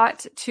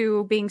thought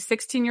to being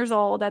 16 years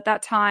old at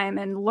that time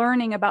and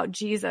learning about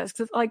Jesus.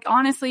 Because, like,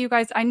 honestly, you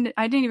guys, I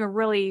didn't even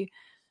really,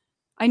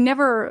 I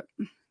never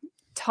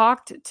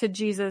talked to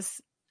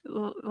Jesus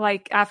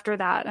like after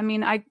that. I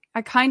mean, I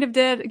kind of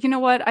did. You know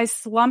what? I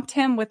slumped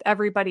him with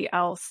everybody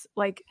else.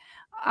 Like,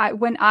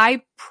 when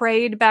I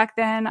prayed back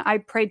then, I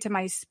prayed to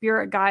my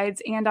spirit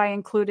guides, and I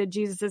included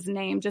Jesus's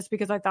name just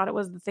because I thought it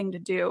was the thing to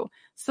do.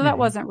 So that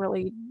wasn't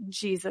really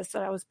Jesus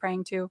that I was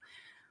praying to.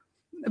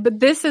 But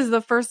this is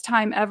the first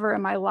time ever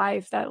in my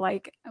life that,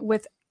 like,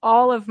 with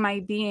all of my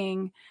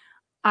being,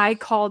 I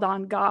called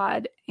on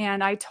God,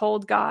 and I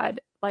told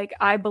God, like,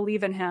 I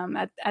believe in him.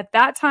 At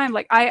that time,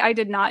 like, I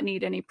did not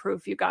need any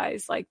proof, you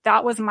guys. Like,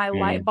 that was my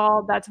light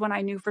bulb. That's when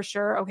I knew for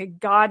sure, okay,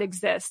 God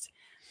exists,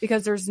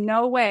 because there's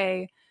no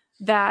way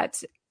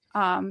that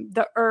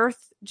the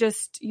earth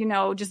just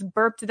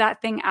burped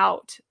that thing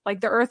out.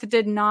 Like, the earth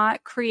did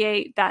not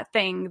create that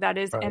thing that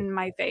is in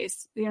my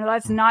face.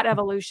 That's not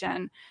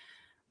evolution.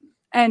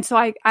 And so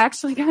I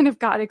actually kind of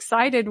got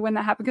excited when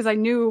that happened, because I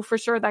knew for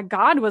sure that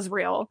God was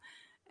real.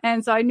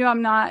 And so I knew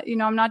I'm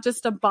not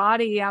just a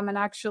body. I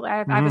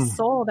have a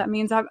soul. That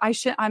means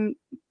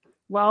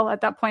well,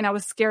 at that point I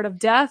was scared of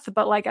death,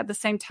 but like at the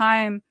same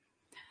time,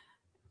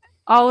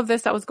 all of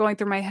this that was going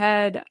through my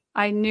head,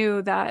 I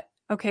knew that,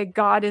 okay,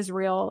 God is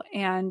real,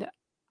 and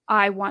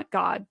I want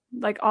God.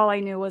 Like, all I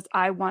knew was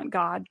I want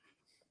God.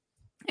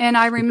 And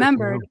I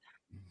remembered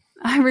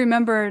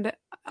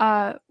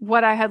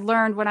what I had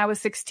learned when I was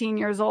 16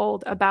 years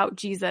old about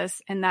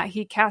Jesus, and that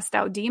he cast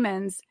out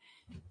demons.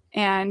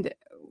 And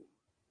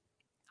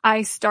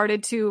I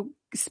started to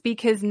speak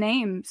his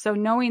name. So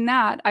knowing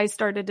that, I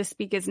started to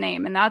speak his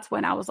name. And that's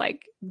when I was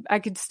like, I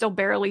could still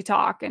barely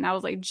talk. And I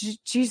was like,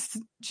 Jesus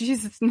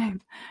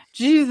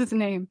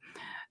name.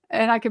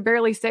 And I could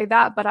barely say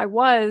that, but I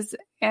was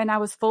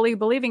fully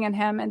believing in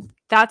him. And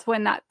that's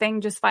when that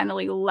thing just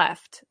finally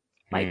left.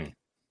 Like,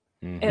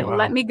 It Wow.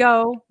 let me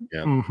go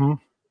Yeah. Mm-hmm.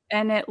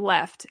 and it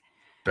left.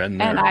 Been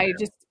there. And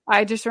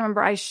I just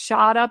remember I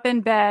shot up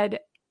in bed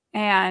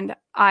and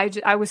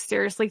I was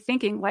seriously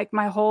thinking, like,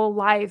 my whole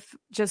life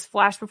just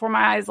flashed before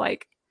my eyes.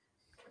 Like,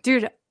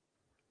 dude,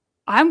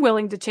 I'm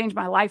willing to change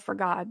my life for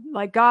God.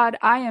 Like, God,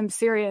 I am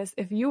serious.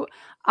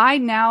 I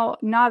now,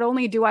 not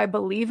only do I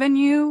believe in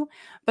you,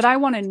 but I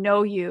want to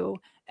know you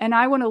and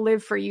I want to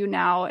live for you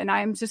now. And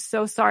I'm just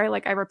so sorry.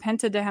 Like, I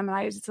repented to him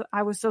and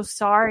I was so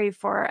sorry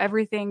for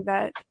everything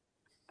that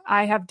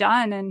I have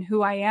done and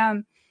who I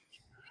am.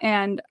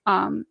 And,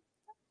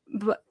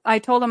 but I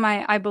told him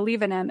I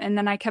believe in him. And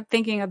then I kept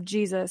thinking of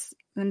Jesus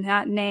and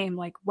that name.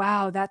 Like,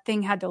 wow, that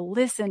thing had to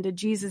listen to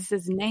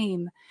Jesus's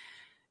name.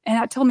 And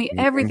that told me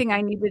everything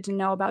I needed to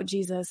know about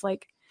Jesus.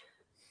 Like,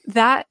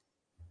 that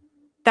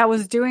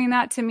was doing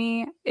that to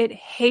me. It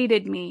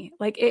hated me.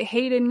 Like, it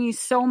hated me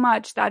so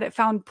much that it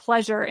found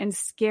pleasure in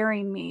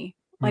scaring me.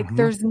 Like, Mm-hmm.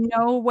 there's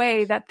no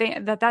way that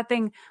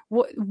thing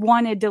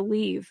wanted to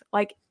leave.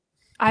 Like,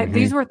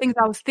 these were things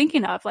I was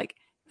thinking of. Like,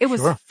 it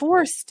was Sure.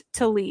 forced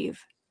to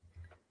leave.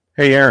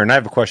 Hey, Aaron, I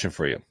have a question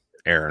for you.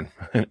 Aaron,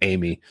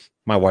 Amy,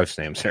 my wife's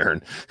name's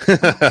Aaron.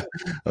 I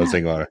was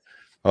thinking about it.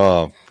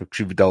 Oh,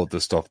 she've dealt with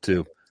this stuff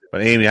too.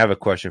 But Amy, I have a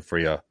question for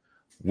you.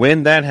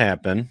 When that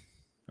happened,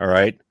 all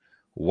right,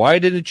 why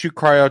didn't you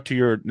cry out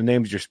to the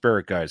names of your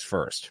spirit guides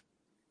first?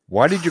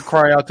 Why did you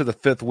cry out to the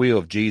fifth wheel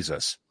of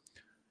Jesus?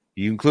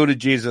 You included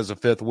Jesus as a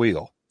fifth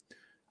wheel.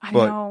 I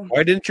But know.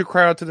 why didn't you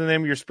cry out to the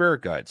name of your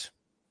spirit guides?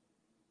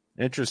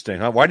 Interesting,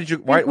 huh? Why did you?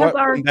 Why Because when that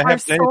our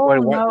happened to anybody? soul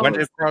Why did knows.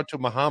 you cry out to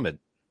Muhammad,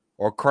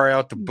 or cry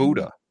out to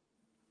Buddha?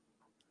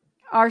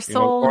 Our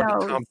soul Or to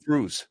knows. Tom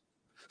Cruise?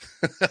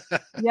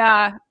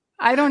 Yeah.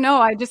 I don't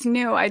know. I just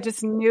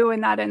knew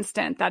in that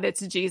instant that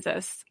it's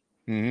Jesus.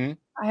 Mm-hmm.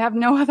 I have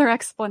no other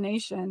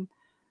explanation.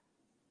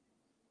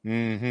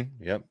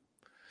 Mm-hmm. Yep.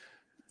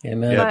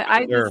 Amen. Yeah. But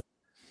I just,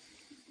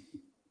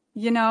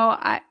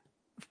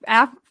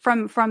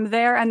 from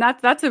there, and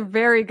that's a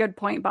very good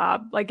point,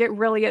 Bob. Like, it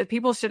really is.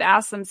 People should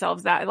ask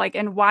themselves that. Like,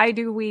 and why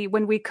do we,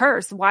 when we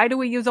curse, why do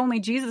we use only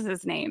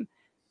Jesus's name?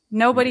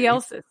 Nobody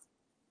else's.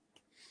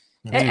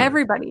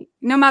 Everybody,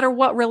 no matter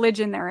what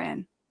religion they're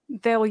in,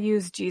 they'll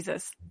use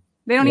Jesus.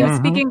 They don't even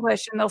speak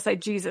English and they'll say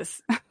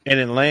Jesus. And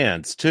it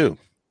lands too.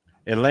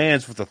 It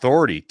lands with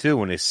authority too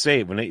when they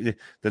say it.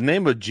 The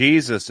name of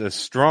Jesus is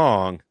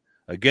strong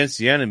against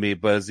the enemy,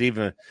 but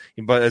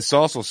it's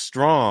also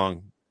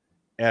strong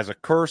as a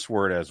curse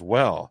word as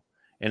well,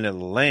 and it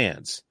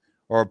lands.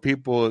 Or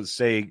people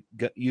say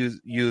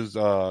use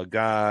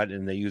God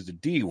and they use the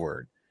D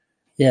word,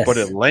 but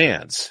it Yes.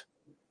 lands.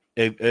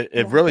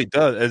 It really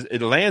does.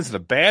 It lands in a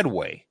bad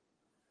way.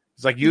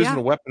 It's like using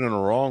a weapon in the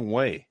wrong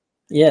way.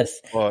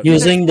 Yes. But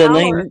There's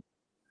power.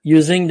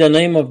 Using the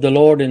name of the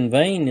Lord in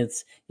vain,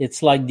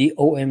 it's like the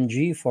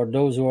OMG for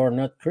those who are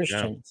not yeah.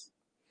 Christians.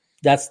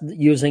 That's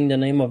using the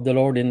name of the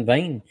Lord in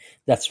vain.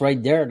 That's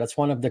right there. That's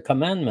one of the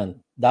commandments.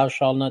 Thou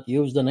shalt not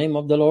use the name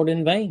of the Lord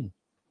in vain.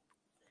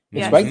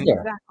 It's Yes, right there.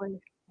 exactly.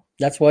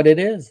 That's what it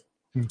is.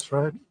 That's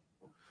right.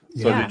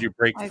 So Yeah. did you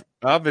break?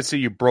 Obviously,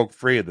 you broke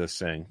free of this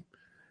thing,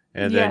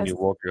 and then Yes. you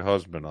woke your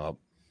husband up.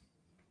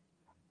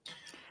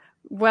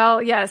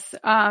 Well, yes.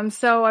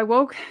 So I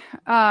woke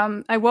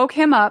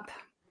him up,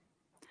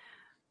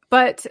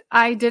 but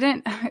I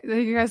didn't,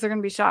 you guys are going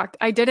to be shocked.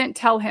 I didn't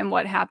tell him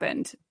what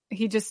happened.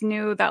 He just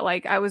knew that,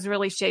 like, I was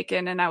really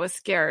shaken and I was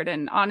scared.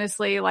 And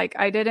honestly, like,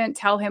 I didn't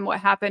tell him what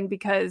happened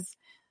because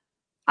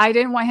I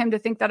didn't want him to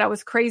think that I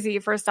was crazy.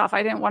 First off,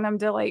 I didn't want him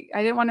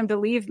to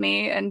leave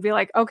me and be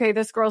like, okay,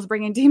 this girl's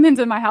bringing demons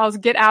in my house.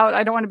 Get out.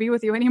 I don't want to be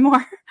with you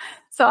anymore.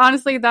 So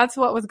honestly, that's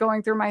what was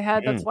going through my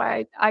head. That's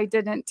why I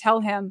didn't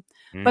tell him.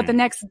 But the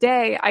next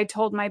day I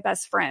told my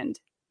best friend.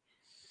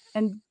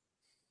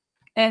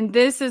 And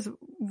this is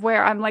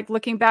where I'm, like,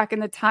 looking back in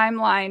the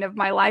timeline of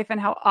my life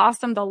and how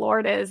awesome the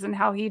Lord is and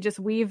how he just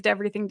weaved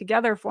everything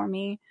together for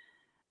me.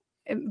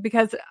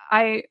 Because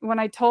when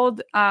I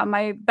told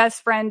my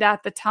best friend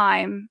at the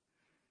time,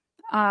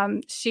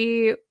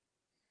 she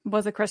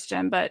was a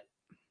Christian, but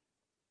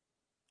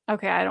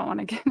okay, I don't want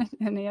to get into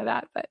any of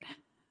that.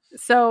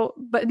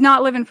 But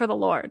not living for the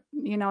Lord,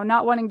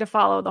 not wanting to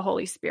follow the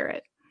Holy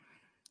Spirit.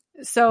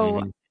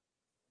 So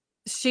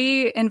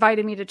she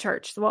invited me to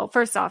church. Well,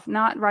 first off,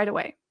 not right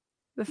away.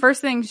 The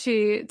first thing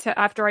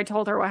after I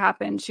told her what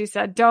happened, she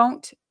said,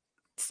 "Don't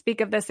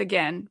speak of this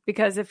again,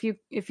 because if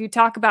you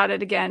talk about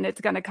it again, it's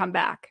going to come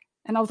back."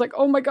 And I was like,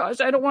 "Oh my gosh,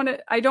 I don't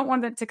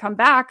want it to come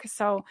back."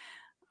 So,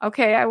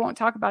 okay, I won't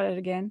talk about it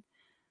again.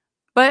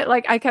 But,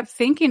 like, I kept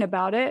thinking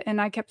about it,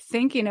 and I kept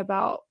thinking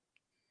about,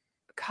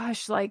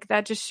 gosh, like,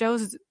 that just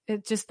shows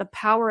it, just the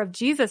power of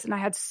Jesus. And I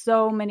had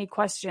so many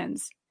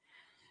questions.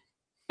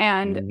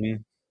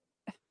 And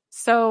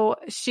so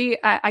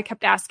I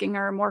kept asking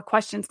her more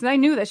questions because I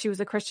knew that she was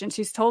a Christian.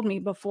 She's told me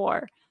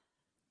before.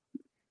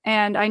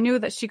 And I knew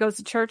that she goes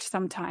to church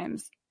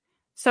sometimes.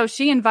 So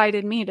she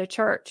invited me to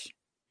church.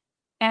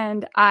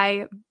 And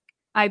I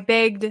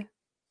begged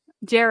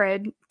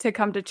Jared to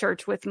come to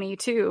church with me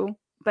too,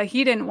 but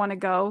he didn't want to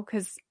go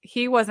because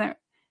he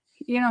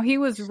he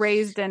was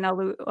raised in a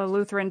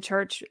Lutheran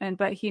church,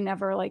 but he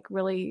never like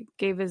really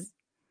gave his.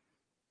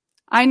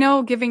 I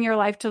know giving your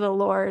life to the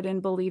Lord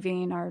and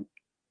believing are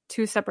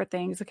two separate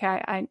things.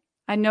 Okay,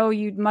 I know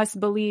you must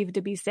believe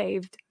to be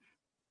saved,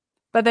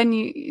 but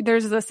then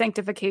there's the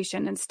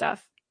sanctification and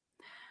stuff.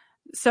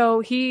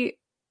 So he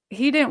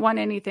didn't want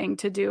anything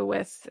to do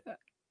with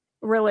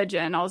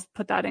religion. I'll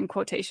put that in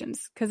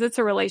quotations because it's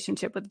a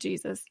relationship with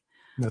Jesus.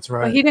 That's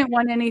right. But he didn't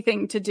want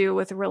anything to do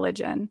with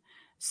religion.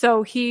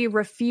 So he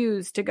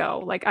refused to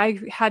go. Like I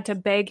had to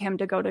beg him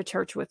to go to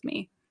church with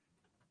me.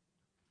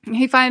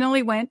 He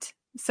finally went.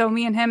 So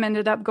me and him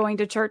ended up going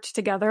to church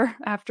together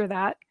after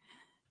that.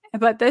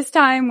 But this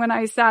time when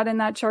I sat in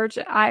that church,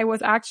 I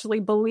was actually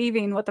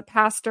believing what the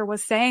pastor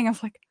was saying. I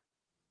was like,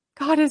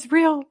 God is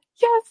real.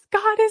 Yes,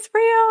 God is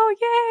real.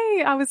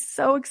 Yay. I was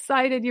so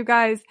excited, you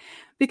guys,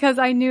 because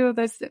I knew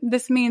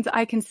this means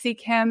I can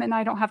seek him and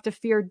I don't have to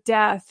fear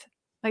death.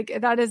 Like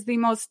that is the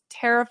most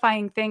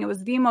terrifying thing. It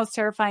was the most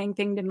terrifying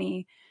thing to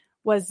me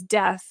was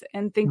death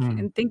and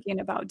thinking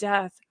about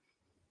death.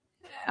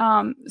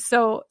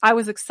 So I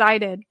was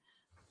excited.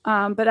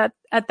 But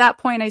at that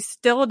point, I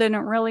still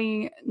didn't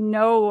really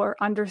know or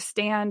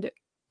understand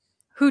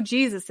who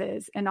Jesus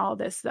is in all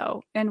this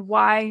though. And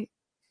why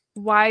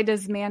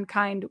does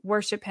mankind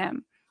worship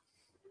him?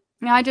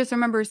 And I just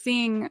remember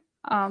seeing,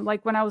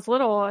 like when I was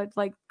little,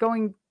 like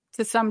going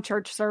to some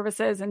church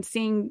services and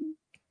seeing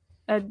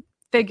a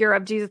figure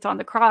of Jesus on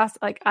the cross.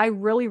 Like I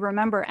really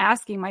remember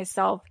asking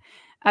myself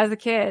as a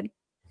kid,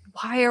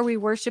 why are we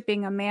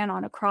worshiping a man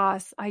on a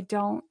cross? I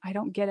don't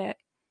get it.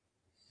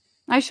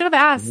 I should have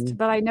asked,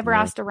 but I never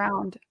asked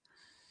around.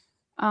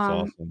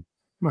 That's awesome.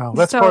 Well,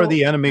 that's part of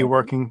the enemy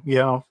working,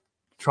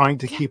 trying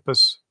to keep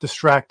us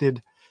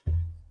distracted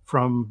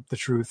from the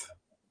truth.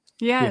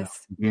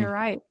 Yes, you're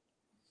right.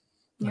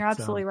 You're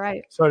absolutely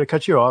right. Sorry to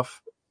cut you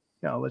off.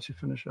 Yeah, I'll let you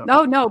finish up.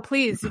 No,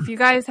 please. If you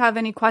guys have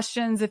any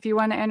questions, if you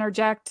want to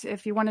interject,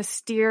 if you want to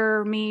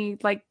steer me,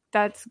 like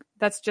that's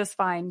just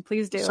fine.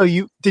 Please do. So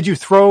did you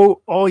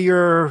throw all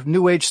your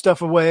New Age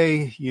stuff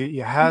away?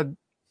 You had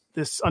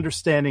this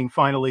understanding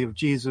finally of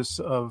Jesus,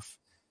 of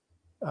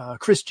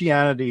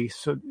Christianity.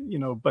 So,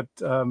 but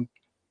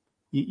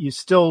you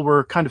still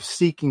were kind of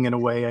seeking in a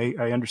way.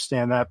 I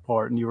understand that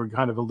part, and you were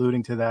kind of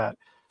alluding to that.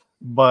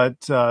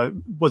 But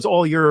was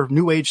all your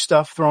New Age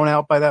stuff thrown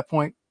out by that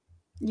point?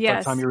 Yes. By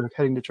the time you were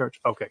heading to church?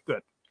 Okay,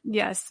 good.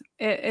 Yes,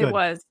 it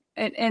was.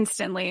 It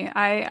instantly.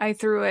 I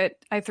threw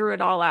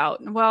it all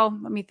out. Well,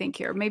 let me think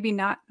here. Maybe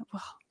not.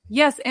 Well,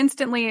 yes,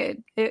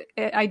 instantly.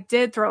 I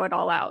did throw it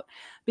all out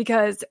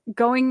because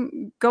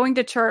going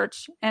to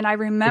church, and I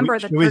remember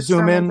the church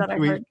sermons that I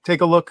heard. Should we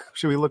take a look?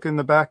 Should we look in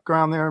the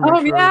background there? Oh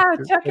yeah,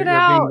 check it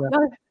out.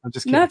 I'm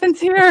just kidding. Nothing's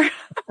here.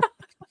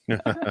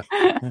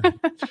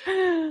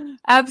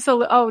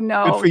 Absolutely. Oh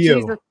no,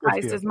 Jesus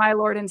Christ is my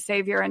Lord and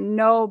Savior, and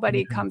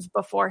nobody comes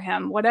before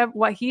him.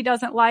 What he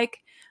doesn't like,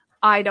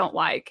 I don't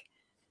like,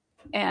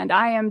 and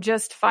I am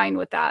just fine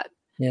with that.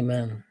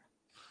 Amen.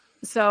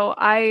 So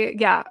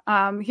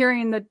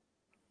hearing the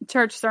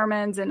church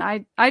sermons, and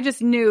I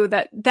just knew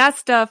that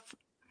stuff.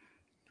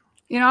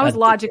 I was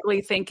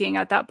logically thinking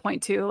at that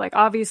point too. Like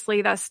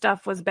obviously that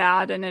stuff was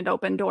bad and it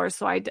opened doors,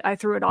 so I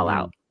threw it all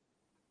out.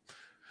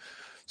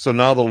 So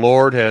now the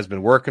Lord has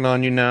been working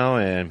on you now,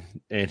 and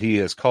he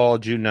has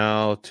called you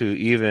now to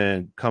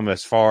even come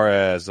as far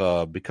as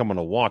becoming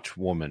a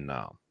watchwoman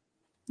now.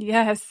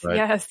 Yes, right?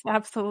 Yes,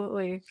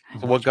 absolutely.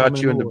 So what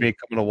got you into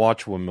becoming a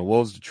watchwoman? What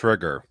was the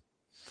trigger?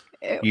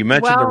 You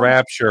mentioned the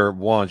rapture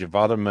once. Your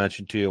father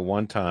mentioned to you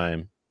one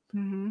time,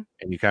 and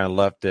you kind of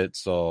left it.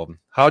 So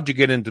how'd you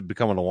get into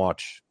becoming a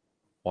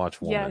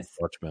watchwoman,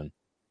 watchman?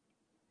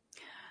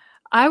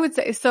 I would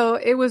say, so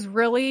it was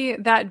really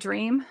that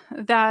dream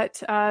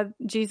that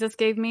Jesus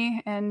gave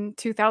me in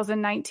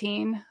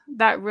 2019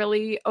 that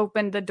really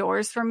opened the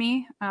doors for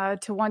me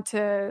to want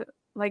to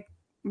like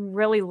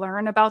really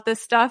learn about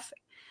this stuff.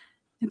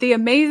 The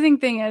amazing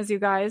thing is, you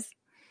guys,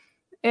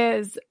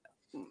 is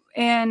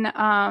in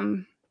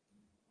a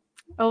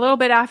little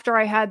bit after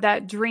I had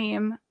that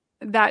dream,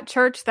 that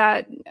church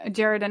that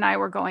Jared and I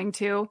were going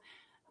to,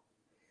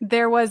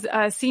 there was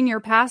a senior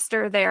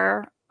pastor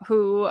there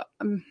who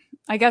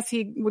I guess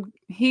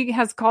he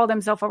has called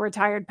himself a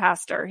retired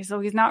pastor.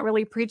 So he's not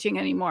really preaching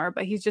anymore,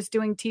 but he's just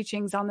doing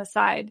teachings on the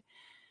side.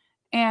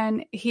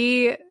 And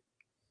he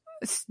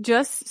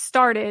just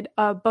started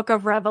a Book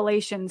of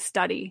Revelation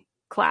study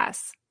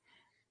class.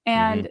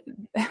 And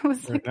it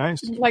was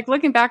like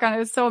looking back on it, it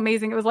was so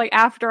amazing. It was like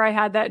after I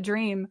had that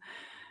dream.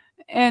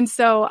 And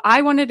so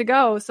I wanted to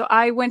go. So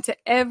I went to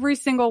every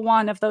single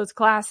one of those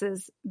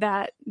classes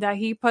that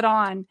he put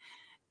on.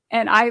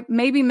 And I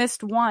maybe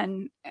missed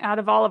one out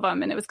of all of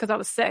them. And it was because I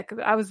was sick.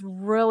 I was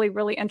really,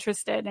 really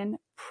interested. And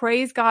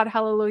praise God,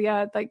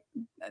 hallelujah. Like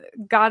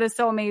God is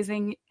so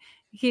amazing.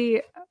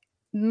 A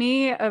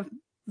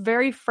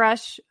very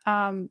fresh,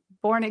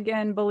 born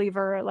again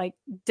believer, like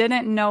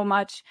didn't know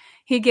much.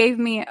 He gave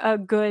me a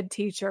good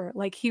teacher.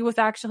 Like he was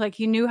actually like,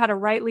 he knew how to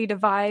rightly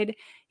divide.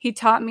 He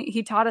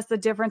taught us the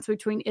difference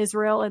between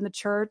Israel and the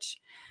church.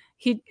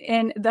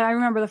 I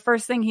remember the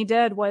first thing he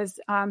did was,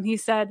 he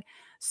said,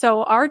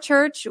 so our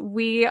church,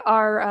 we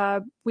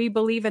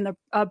believe in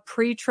a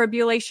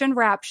pre-tribulation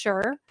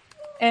rapture.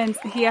 And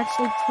he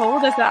actually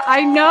told us that.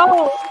 I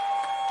know.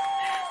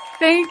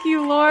 Thank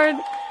you, Lord.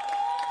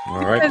 All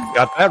right.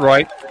 Got that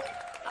right.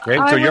 Okay.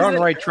 So you're on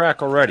the right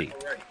track already.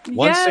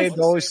 Once Yes. saved,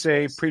 always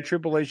saved.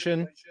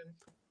 Pre-tribulation,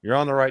 you're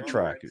on the right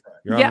track.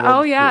 You're on Yeah. the road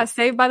Oh to yeah. truth.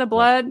 Saved by the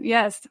blood. Yep.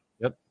 Yes.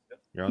 Yep.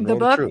 You're on the The road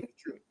book. to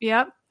truth.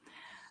 Yep.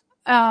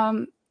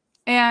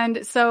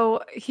 And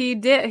so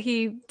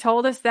he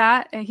told us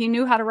that, and he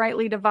knew how to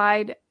rightly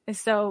divide.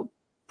 So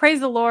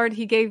praise the Lord.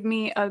 He gave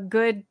me a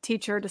good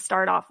teacher to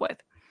start off with.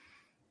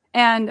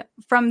 And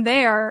from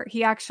there,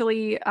 he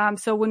actually,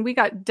 so when we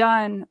got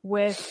done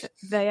with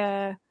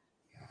the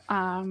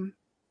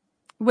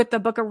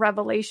book of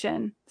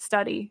Revelation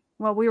study,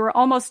 well, we were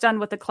almost done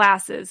with the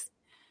classes.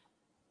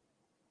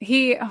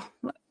 Okay,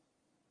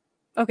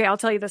 I'll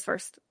tell you this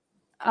first.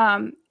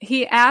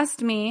 He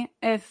asked me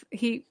if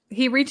he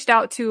reached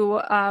out to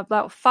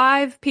about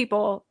 5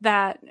 people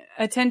that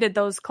attended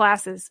those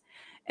classes,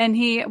 and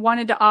he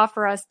wanted to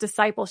offer us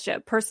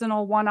discipleship,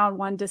 personal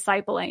one-on-one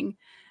discipling.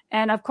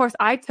 And of course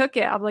I took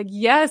it. I'm like,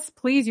 yes,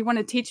 please. You want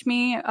to teach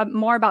me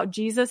more about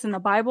Jesus and the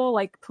Bible?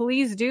 Like,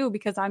 please do,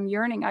 because I'm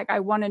yearning.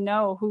 I want to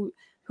know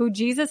who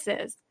Jesus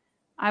is.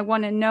 I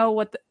want to know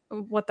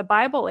what the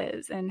Bible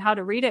is and how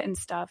to read it and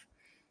stuff.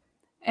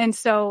 And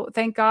so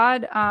thank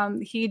God,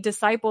 he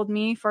discipled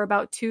me for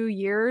about 2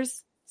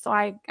 years. So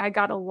I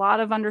got a lot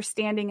of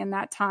understanding in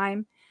that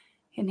time.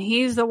 And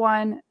he's the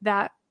one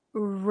that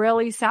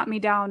really sat me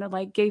down and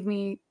like gave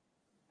me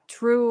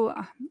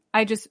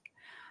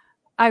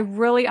I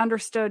really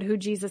understood who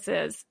Jesus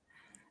is.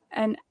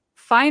 And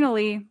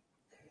finally,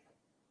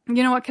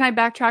 you know what? Can I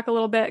backtrack a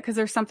little bit? Because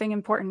there's something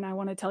important I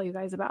want to tell you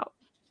guys about.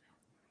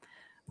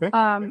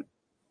 Okay.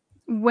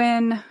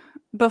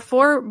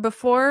 Before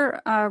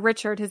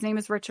Richard, his name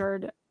is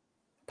Richard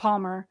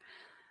Palmer,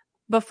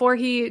 before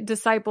he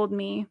discipled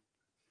me,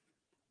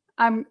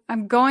 I'm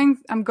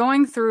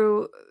going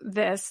through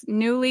this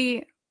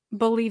newly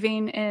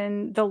believing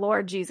in the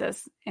Lord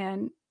Jesus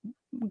and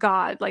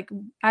God, like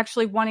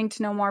actually wanting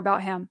to know more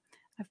about him.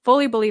 I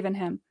fully believe in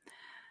him.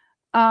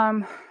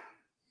 But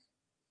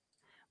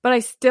I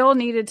still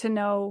needed to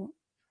know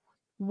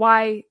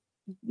why,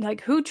 like,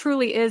 who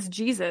truly is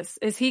Jesus?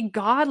 Is he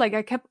God? Like,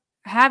 I kept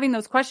having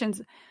those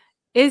questions.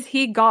 Is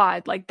he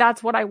God? Like,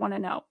 that's what I want to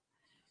know.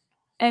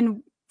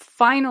 And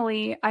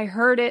finally I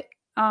heard it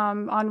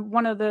on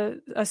one of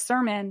a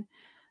sermon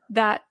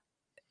that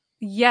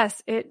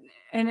yes, it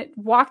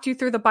walked you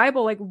through the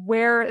Bible, like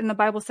where in the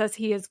Bible says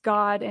he is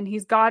God and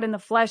he's God in the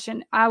flesh.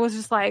 And I was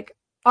just like,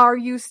 are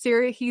you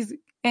serious?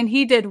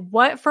 He did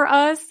what for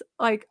us?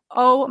 Like,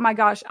 oh my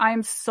gosh,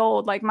 I'm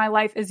sold. Like, my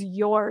life is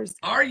yours.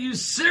 Are you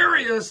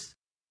serious?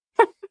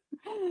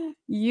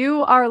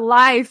 You are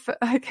life.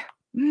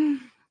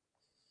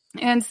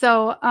 And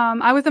so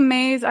I was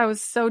amazed. I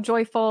was so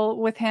joyful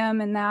with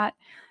him and that.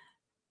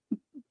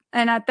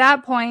 And at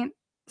that point,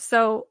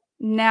 so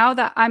now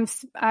that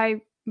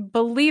I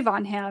believe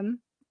on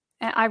him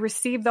and I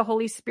received the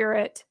Holy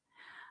Spirit,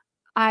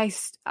 I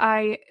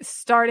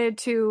started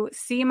to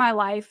see my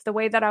life the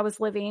way that I was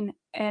living.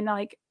 And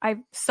like, I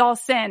saw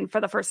sin for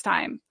the first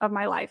time of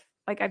my life.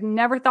 Like, I've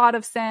never thought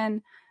of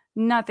sin,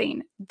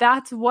 nothing.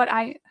 That's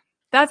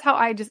how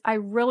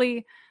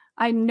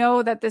I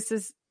know that this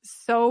is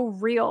so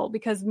real,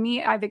 because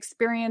I've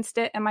experienced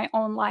it in my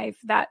own life,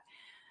 that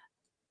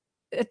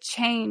the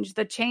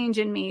change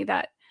in me,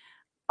 that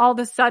all of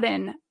a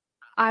sudden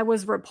I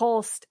was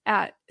repulsed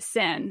at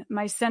sin,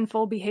 my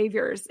sinful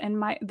behaviors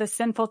and the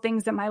sinful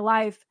things in my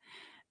life.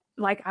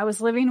 Like, I was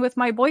living with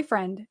my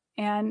boyfriend.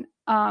 And,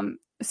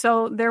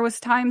 so there was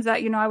times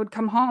that, I would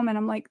come home and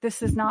I'm like,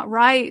 this is not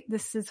right.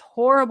 This is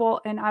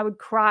horrible. And I would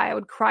cry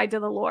to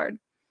the Lord.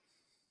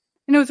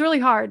 And it was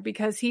really hard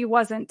because he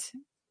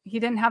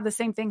didn't have the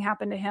same thing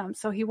happen to him.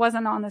 So he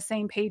wasn't on the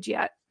same page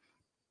yet.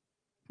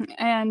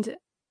 And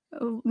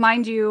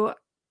mind you,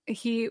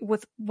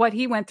 with what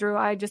he went through,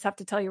 I just have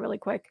to tell you really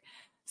quick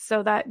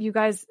so that you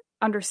guys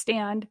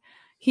understand.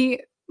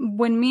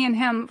 When me and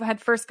him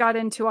had first got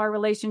into our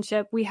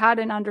relationship, we had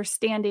an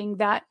understanding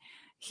that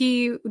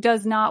he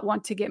does not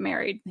want to get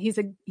married. He's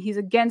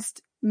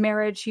against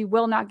marriage. He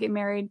will not get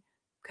married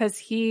because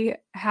he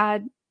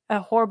had a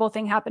horrible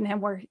thing happen to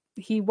him where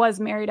he was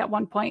married at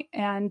one point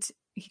and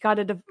he got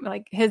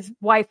his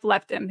wife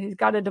left him. He's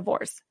got a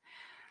divorce.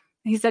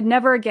 He said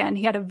never again.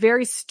 He had a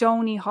very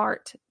stony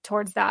heart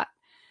towards that.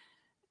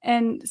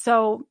 And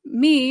so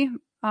me,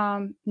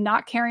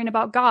 not caring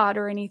about God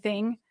or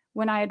anything,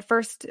 when I had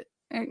first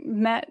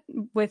met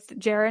with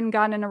Jared and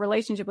gotten in a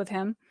relationship with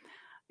him,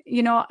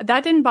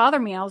 that didn't bother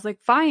me. I was like,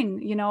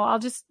 fine,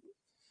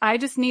 I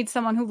just need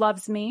someone who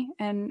loves me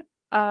and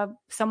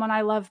someone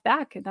I love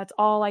back. And that's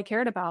all I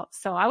cared about.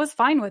 So I was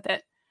fine with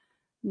it.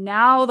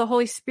 Now the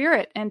Holy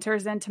Spirit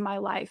enters into my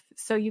life.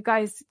 So you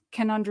guys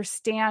can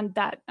understand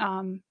that,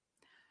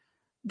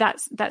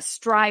 that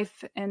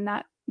strife and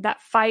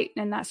that fight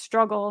and that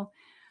struggle.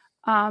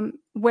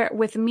 where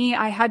with me,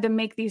 I had to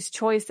make these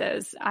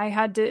choices. I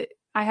had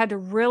to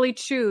really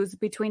choose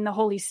between the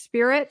Holy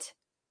Spirit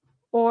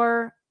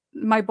or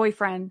my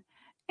boyfriend.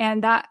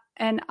 And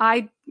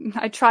I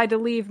tried to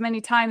leave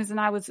many times, and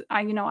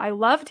I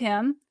loved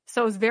him.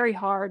 So it was very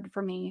hard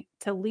for me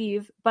to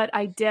leave, but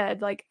I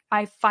did. Like,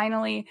 I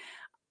finally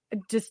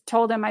just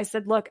told him, I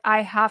said, look,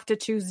 I have to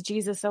choose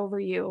Jesus over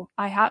you.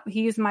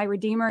 He's my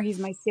Redeemer. He's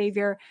my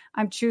Savior.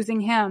 I'm choosing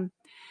him.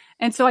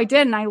 And so I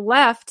did, and I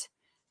left.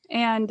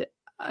 And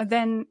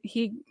then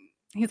he's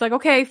like,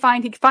 okay,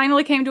 fine. He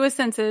finally came to his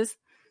senses,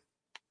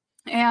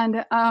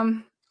 and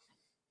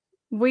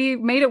we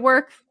made it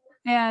work.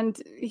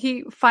 And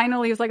he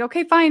finally was like,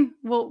 okay, fine,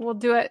 we'll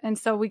do it. And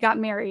so we got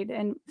married.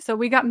 And so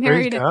we got Praise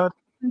married God.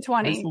 in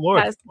 20. Praise the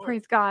Lord. Yes,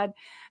 praise God.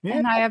 Yeah,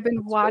 and I've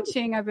been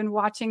watching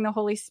the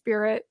Holy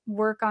Spirit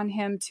work on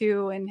him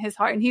too, in his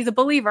heart. And he's a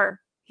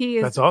believer. He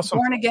is That's awesome.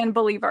 Born again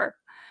believer.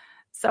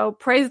 So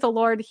praise the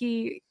Lord.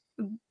 He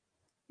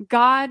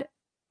got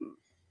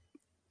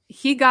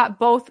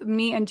both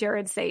me and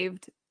Jared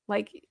saved.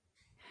 Like,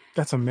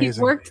 That's amazing.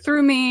 He worked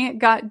through me,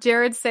 got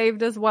Jared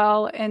saved as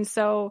well. And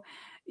so,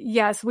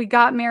 yes, we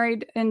got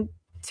married in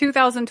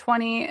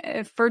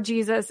 2020 for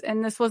Jesus.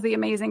 And this was the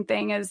amazing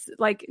thing, is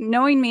like,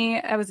 knowing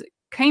me,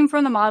 came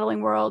from the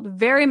modeling world,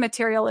 very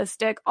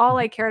materialistic. All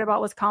I cared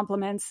about was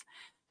compliments.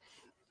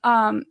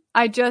 I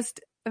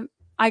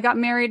got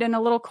married in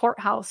a little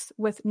courthouse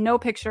with no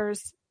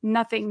pictures,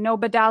 nothing, no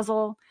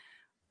bedazzle,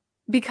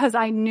 because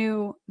I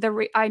knew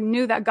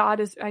that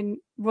God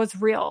was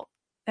real.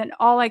 And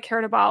all I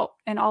cared about,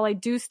 and all I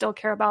do still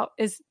care about,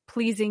 is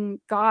pleasing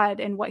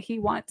God and what he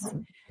wants.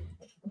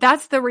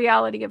 That's the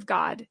reality of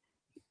God.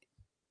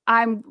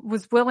 I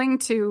was willing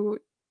to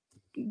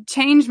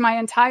change my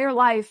entire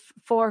life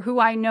for who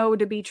I know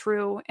to be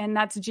true, and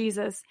that's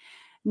Jesus.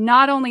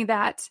 Not only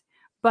that,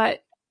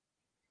 but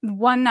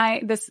one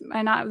night,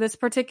 this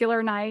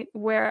particular night,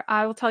 where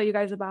I will tell you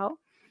guys about,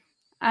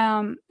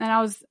 and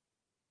I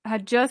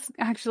had just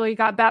actually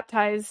got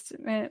baptized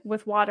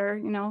with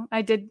water.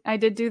 I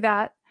did do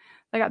that.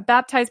 I got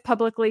baptized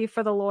publicly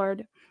for the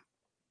Lord.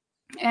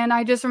 And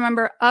I just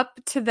remember, up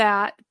to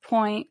that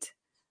point,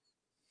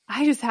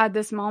 I just had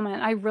this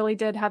moment. I really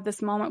did have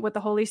this moment with the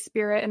Holy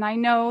Spirit. And I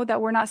know that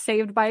we're not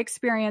saved by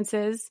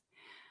experiences,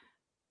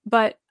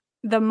 but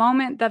the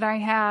moment that I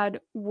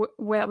had,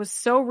 where it was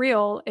so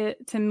real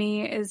to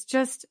me, is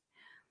just,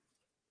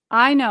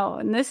 I know,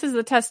 and this is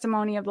the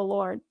testimony of the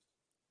Lord.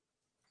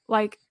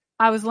 Like,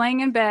 I was laying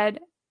in bed,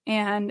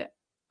 and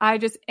I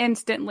just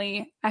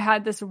I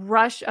had this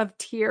rush of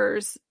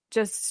tears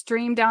just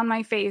stream down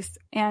my face.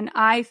 And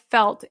I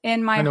felt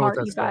in my heart,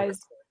 you guys.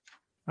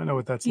 I know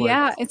what that's like.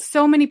 Yeah, it's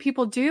so many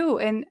people do.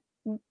 And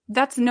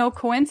that's no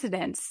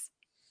coincidence,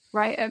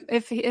 right?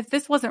 If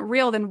this wasn't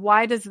real, then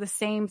why does the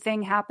same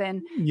thing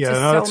happen?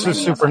 Yeah, that's a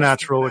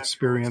supernatural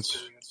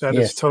experience. That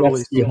is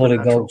totally that's the Holy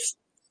Ghost.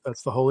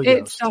 That's the Holy Ghost.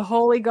 It's the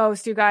Holy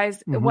Ghost, you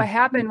guys. Mm-hmm. What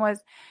happened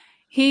was,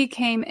 he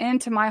came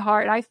into my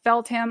heart. I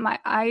felt him.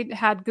 I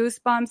had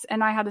goosebumps,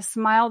 and I had a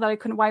smile that I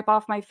couldn't wipe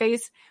off my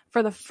face.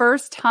 For the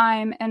first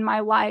time in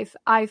my life,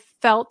 I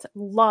felt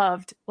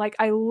loved. Like,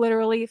 I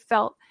literally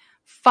felt,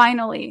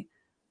 finally,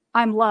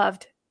 I'm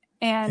loved.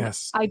 And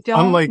yes. I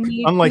don't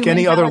unlike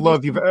any other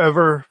love you've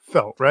ever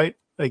felt, right?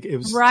 Like, it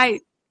was right.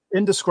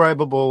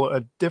 Indescribable,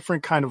 a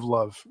different kind of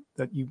love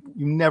that you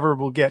never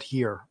will get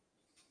here.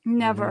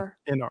 Never.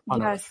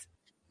 On yes. Earth.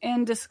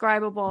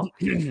 Indescribable.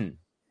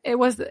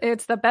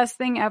 It's the best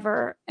thing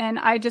ever. And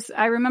I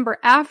remember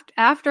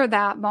after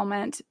that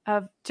moment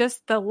of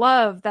just the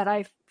love that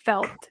I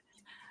felt,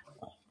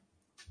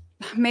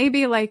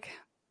 maybe like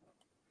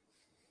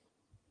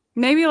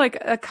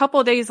a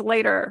couple days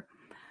later,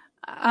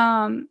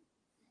 let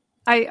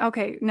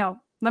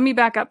me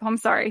back up. I'm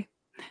sorry.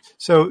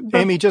 So,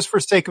 Amy, just for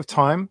sake of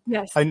time,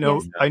 yes, I know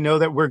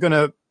that we're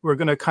gonna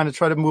kind of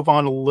try to move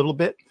on a little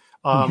bit.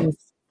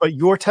 But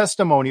your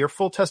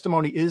full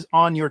testimony is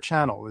on your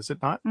channel, is it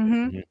not?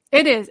 Mm-hmm.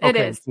 It is. It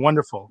is.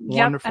 Wonderful.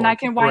 Yep. Wonderful. And I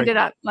can wind it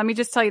up. Let me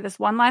just tell you this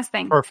one last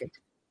thing. Perfect.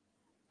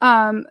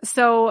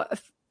 So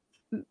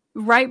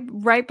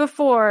right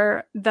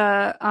before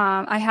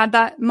I had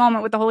that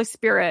moment with the Holy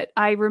Spirit,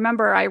 I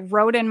remember I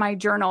wrote in my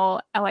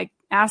journal, like,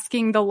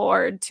 asking the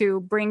Lord to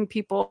bring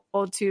people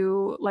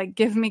to, like,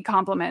 give me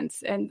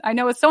compliments. And I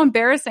know it's so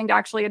embarrassing to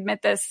actually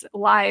admit this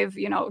live,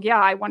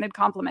 I wanted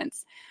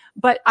compliments,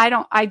 but I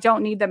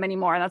don't need them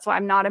anymore. And that's why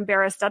I'm not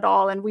embarrassed at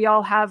all. And we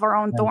all have our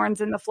own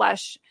thorns in the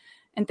flesh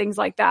and things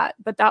like that.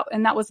 But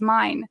that was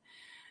mine.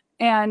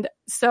 And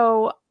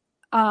so,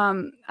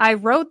 I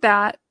wrote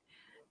that,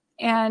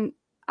 and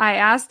I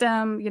asked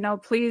him,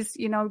 please,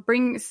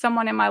 bring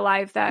someone in my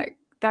life that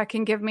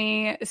can give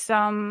me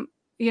some,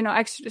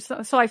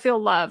 extra, so I feel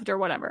loved or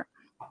whatever.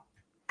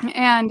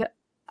 And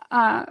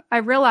I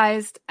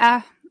realized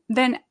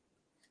then,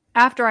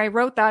 after I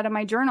wrote that in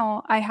my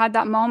journal, I had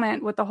that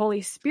moment with the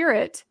Holy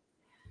Spirit.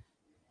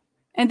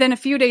 And then a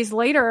few days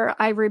later,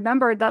 I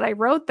remembered that I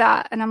wrote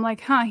that, and I'm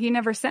like, he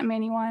never sent me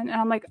anyone. And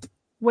I'm like,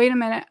 wait a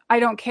minute, I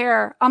don't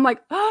care. I'm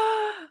like,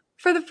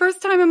 for the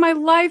first time in my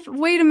life,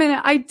 wait a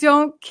minute, I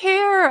don't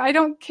care. I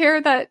don't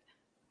care that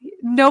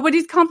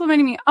nobody's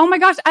complimenting me. Oh my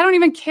gosh, I don't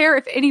even care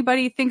if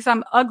anybody thinks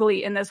I'm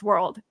ugly in this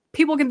world.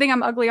 People can think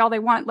I'm ugly all they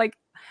want. Like,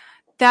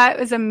 that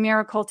is a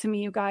miracle to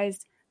me, you guys.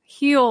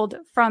 Healed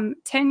from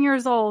 10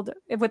 years old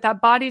with that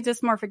body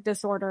dysmorphic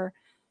disorder.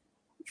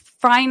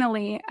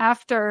 Finally,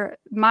 after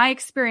my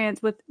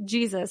experience with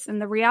Jesus and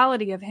the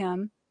reality of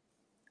him,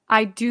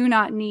 I do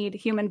not need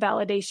human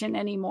validation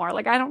anymore.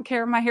 Like, I don't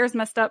care if my hair's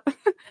messed up.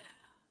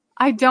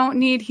 I don't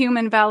need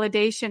human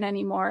validation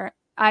anymore.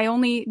 I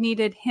only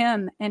needed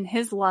him and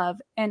his love.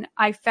 And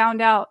I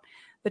found out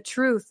the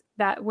truth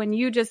that when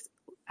you just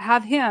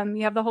have him,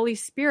 you have the Holy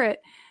Spirit,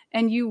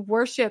 and you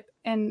worship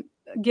and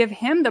give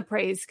him the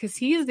praise, because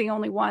he is the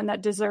only one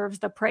that deserves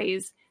the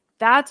praise.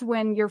 That's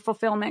when your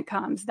fulfillment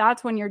comes.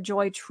 That's when your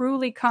joy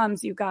truly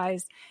comes, you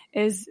guys,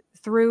 is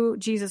through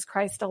Jesus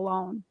Christ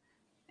alone.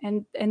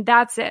 And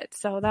that's it.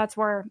 So that's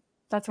where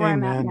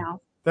I'm at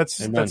now.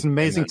 That's Amen. an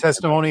amazing Amen.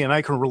 testimony, and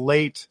I can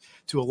relate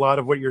to a lot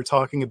of what you're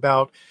talking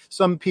about.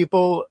 Some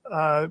people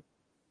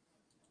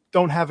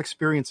don't have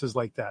experiences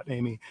like that,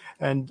 Amy.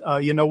 And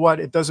you know what?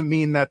 It doesn't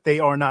mean that they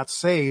are not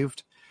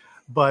saved,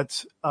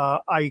 but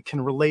I can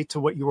relate to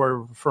what you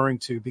are referring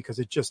to, because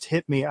it just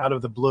hit me out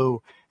of the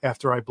blue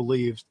after I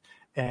believed.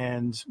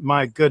 And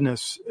my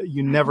goodness,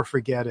 you never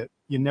forget it.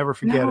 You never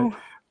forget it.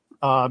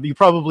 You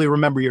probably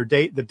remember the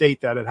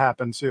date that it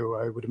happened too,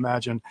 I would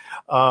imagine.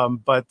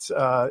 But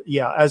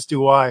yeah, as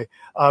do I.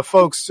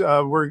 Folks,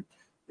 we're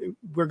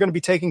going to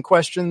be taking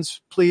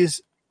questions.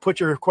 Please put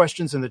your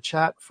questions in the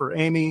chat for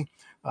Amy,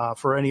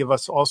 for any of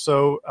us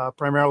also,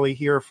 primarily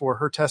here for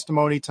her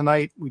testimony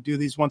tonight. We do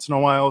these once in a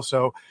while.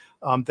 So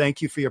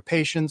thank you for your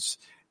patience.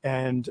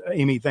 And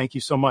Amy, thank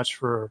you so much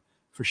for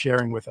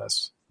sharing with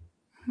us.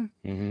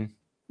 Mm-hmm.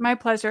 My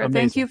pleasure. Amazing.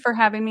 Thank you for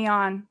having me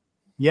on.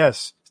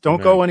 Yes. Don't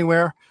Amen. go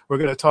anywhere. We're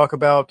going to talk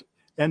about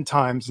end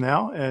times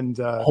now, and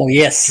Oh,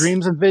 yes.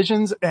 dreams and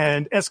visions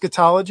and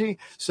eschatology.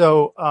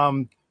 So,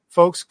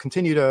 folks,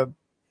 continue to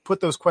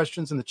put those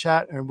questions in the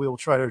chat, and we will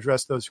try to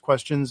address those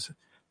questions.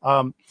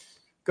 Go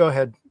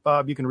ahead,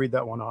 Bob. You can read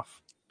that one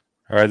off.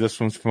 All right, this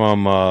one's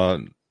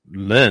from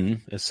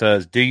Lynn. It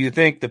says, do you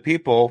think the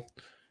people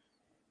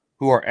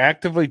who are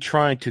actively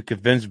trying to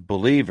convince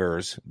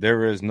believers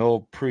there is no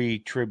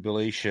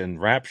pre-tribulation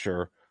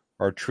rapture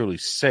are truly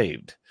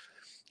saved?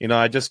 You know,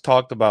 I just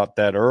talked about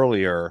that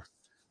earlier,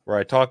 where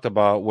I talked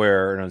about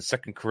where in 2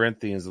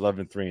 Corinthians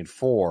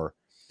 11:3-4,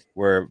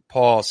 where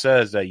Paul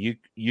says that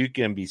you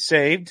can be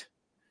saved,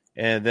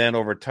 and then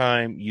over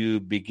time you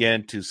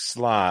begin to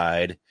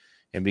slide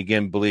and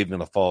begin believing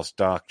in a false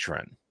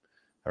doctrine.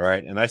 All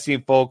right. And I've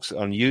seen folks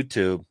on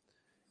YouTube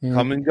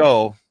come and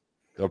go.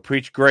 They'll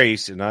preach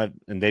grace, and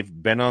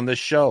they've been on this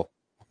show,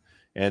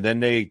 and then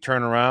they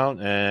turn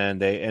around and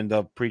they end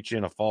up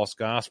preaching a false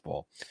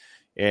gospel.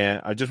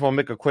 And I just want to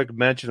make a quick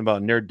mention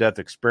about near-death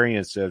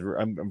experiences.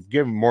 I'm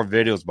giving more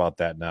videos about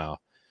that now.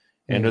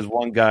 And there's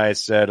one guy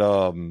said,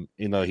 you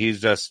know,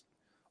 he's just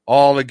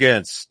all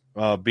against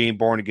being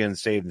born again,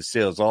 saved, and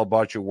sealed. It's all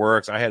about your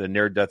works. I had a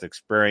near-death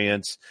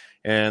experience,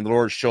 and the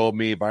Lord showed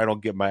me if I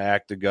don't get my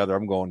act together,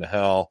 I'm going to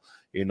hell.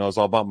 You know, it's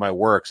all about my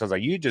works. I was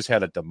like, you just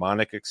had a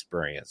demonic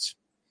experience.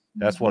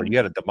 That's what you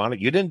had, a demonic.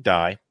 You didn't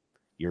die.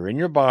 You're in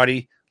your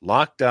body,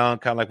 locked down,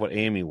 kind of like what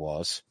Amy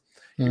was.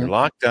 You're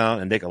locked down,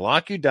 and they can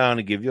lock you down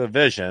and give you a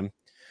vision.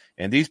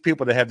 And these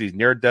people that have these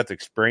near-death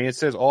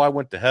experiences, oh, I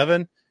went to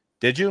heaven.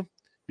 Did you?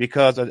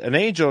 Because an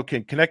angel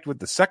can connect with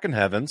the second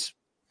heavens.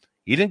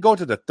 You didn't go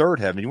to the third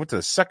heaven. You went to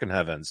the second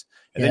heavens.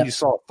 And then you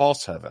saw a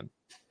false heaven.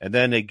 And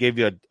then they gave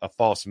you a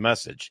false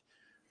message.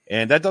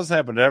 And that doesn't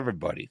happen to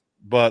everybody.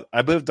 But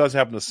I believe it does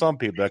happen to some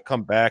people that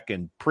come back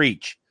and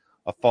preach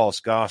a false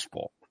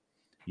gospel.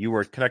 You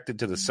were connected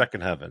to the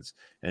second heavens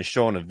and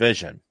shown a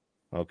vision.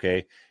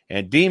 Okay.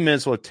 And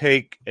demons will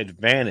take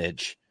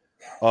advantage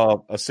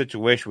of a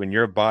situation when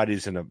your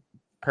body's in a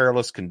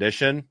perilous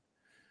condition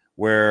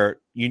where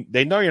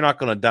they know you're not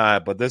going to die,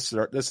 but this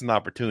is an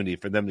opportunity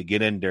for them to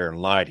get in there and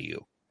lie to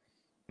you.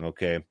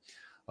 Okay.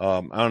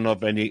 I don't know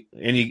if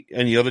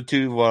any other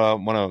two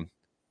want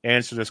to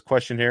answer this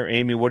question here.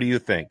 Amy, what do you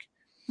think?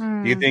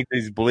 Do you think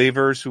these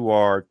believers who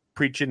are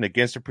preaching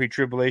against the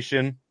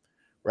pre-tribulation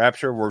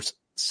rapture were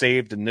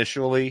saved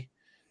initially,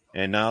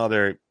 and now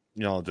they're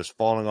just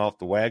falling off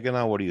the wagon?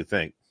 What do you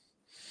think?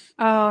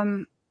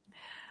 I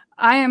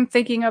am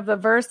thinking of the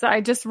verse that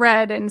I just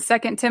read in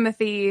 2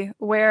 Timothy,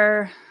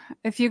 where,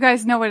 if you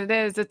guys know what it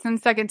is, it's in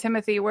 2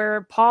 Timothy,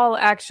 where Paul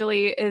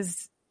actually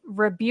is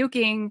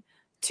rebuking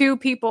two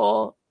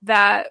people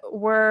that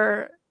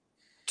were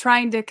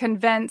trying to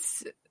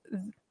convince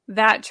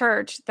that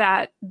church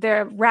that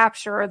the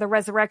rapture or the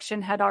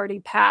resurrection had already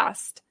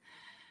passed.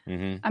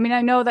 I mean,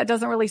 I know that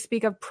doesn't really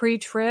speak of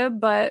pre-trib,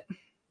 but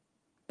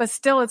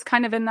still it's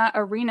kind of in that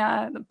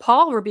arena.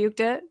 Paul rebuked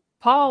it.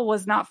 Paul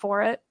was not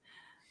for it.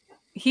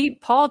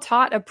 Paul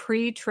taught a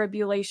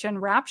pre-tribulation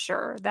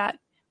rapture, that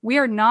we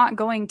are not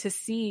going to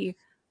see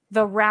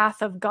the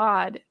wrath of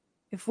God.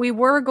 If we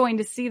were going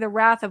to see the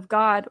wrath of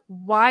God,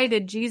 why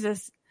did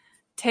Jesus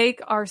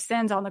take our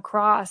sins on the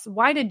cross?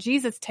 Why did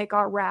Jesus take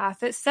our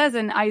wrath? It says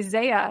in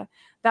Isaiah,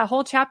 that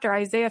whole chapter,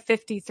 Isaiah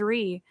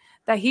 53,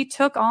 that he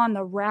took on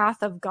the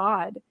wrath of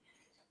God.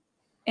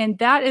 And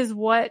that is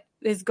what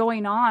is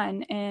going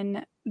on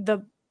in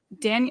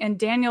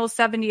Daniel's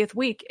 70th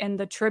week, in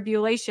the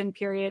tribulation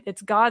period.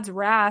 It's God's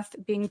wrath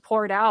being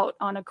poured out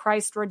on a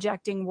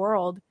Christ-rejecting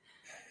world.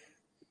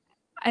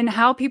 And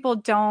how people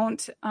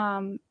don't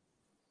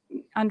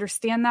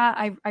understand that,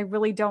 I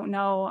really don't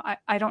know.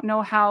 I don't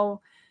know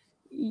how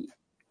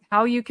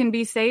you can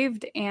be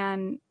saved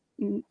and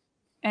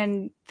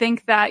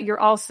think that you're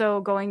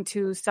also going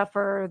to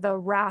suffer the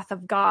wrath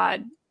of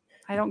God.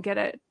 I don't get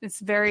it. It's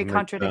very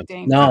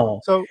contradicting.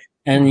 No. So,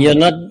 and you're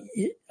not.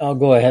 I'll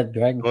go ahead,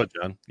 Greg. Go ahead,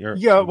 John.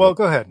 Well,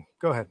 go ahead.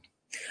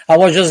 I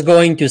was just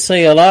going to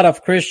say a lot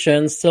of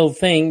Christians still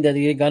think that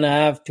you're going to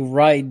have to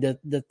ride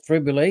the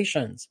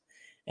tribulations.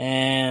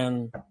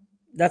 And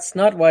that's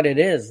not what it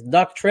is.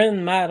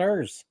 Doctrine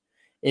matters.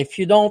 If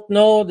you don't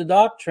know the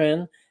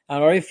doctrine,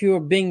 or if you're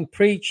being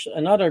preached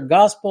another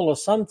gospel or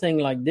something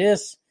like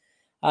this,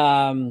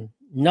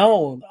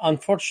 no,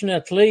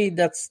 unfortunately,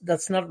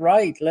 that's not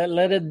right.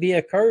 Let it be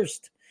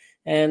accursed.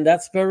 And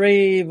that's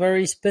very,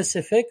 very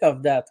specific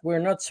of that. We're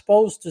not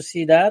supposed to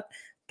see that.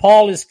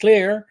 Paul is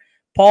clear.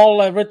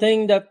 Paul,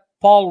 everything that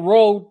Paul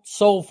wrote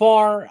so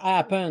far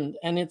happened,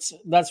 and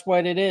that's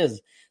what it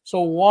is.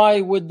 So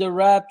why would the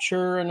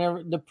rapture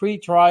and the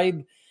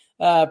pre-trib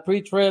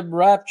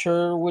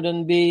rapture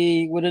wouldn't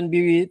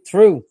be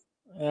true?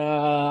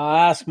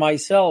 I ask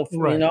myself,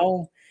 right.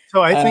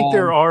 So I think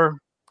there are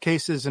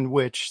cases in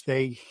which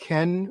they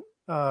can,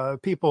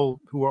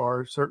 people who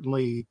are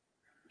certainly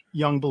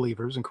young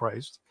believers in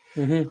Christ,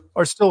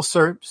 are still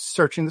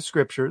searching the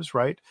scriptures,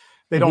 right?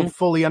 They don't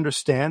fully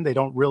understand. They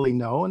don't really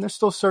know, and they're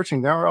still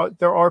searching.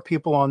 There are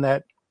people on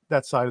that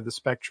side of the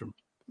spectrum.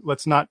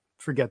 Let's not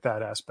forget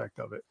that aspect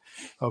of it.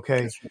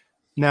 Okay.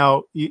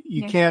 Now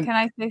you can't, Can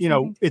I say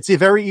something? it's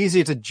very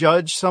easy to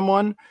judge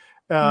someone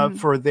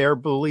for their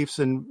beliefs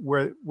and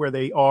where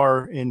they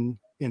are in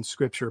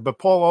scripture. But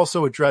Paul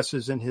also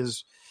addresses in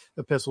his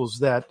epistles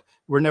that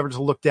we're never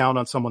to look down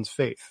on someone's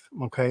faith.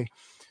 Okay.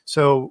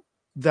 So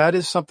that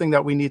is something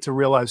that we need to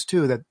realize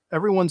too, that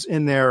everyone's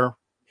in their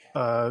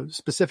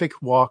specific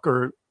walk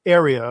or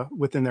area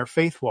within their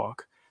faith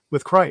walk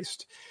with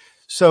Christ.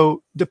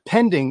 So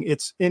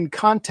it's in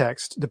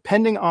context,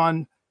 depending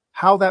on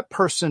how that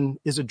person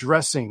is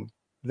addressing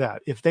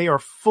that. If they are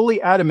fully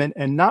adamant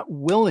and not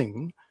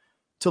willing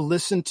to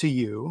listen to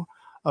you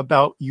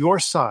about your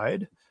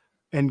side,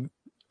 and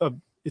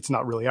it's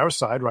not really our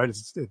side, right?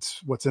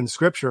 It's what's in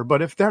scripture.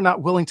 But if they're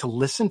not willing to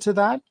listen to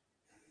that,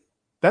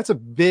 that's a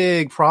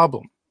big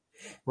problem,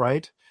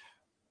 right?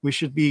 We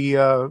should be,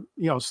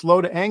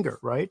 slow to anger,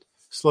 right?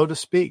 Slow to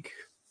speak,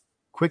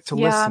 quick to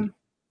listen.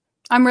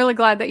 I'm really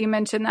glad that you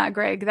mentioned that,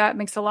 Greg. That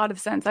makes a lot of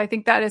sense. I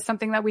think that is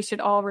something that we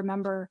should all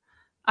remember.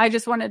 I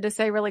just wanted to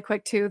say really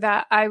quick too,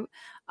 that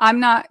I'm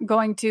not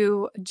going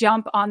to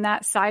jump on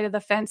that side of the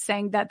fence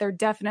saying that they're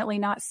definitely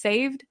not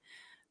saved,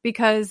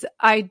 because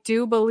I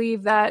do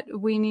believe that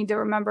we need to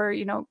remember,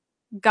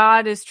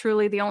 God is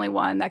truly the only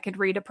one that could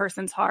read a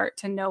person's heart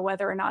to know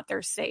whether or not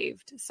they're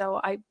saved.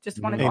 So I just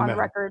want to go on the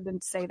record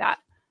and say that.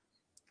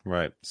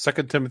 Right. 2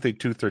 Timothy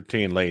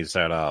 2:13 lays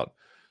that out.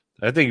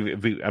 I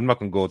think I'm not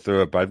going to go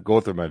through it, but I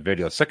go through my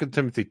video. 2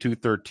 Timothy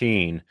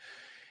 2:13,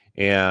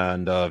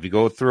 and if you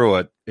go through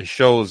it, it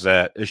shows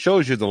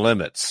you the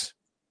limits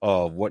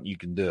of what you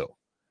can do.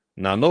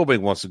 Now, nobody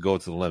wants to go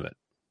to the limit,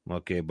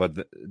 okay, but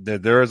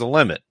there is a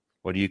limit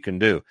what you can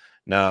do.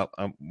 Now,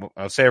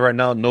 I'll say right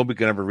now, nobody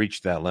can ever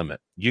reach that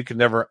limit. You can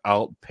never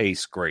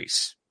outpace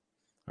grace.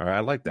 All right, I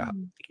like that.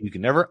 You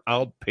can never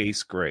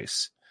outpace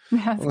grace.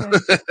 That's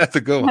good. That's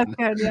a good one.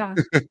 That's good, yeah.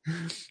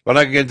 But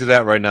I can get into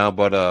that right now.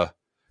 But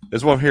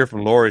this one here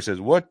from Lori says,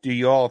 "What do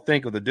you all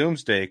think of the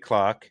doomsday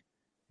clock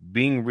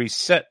being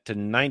reset to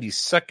 90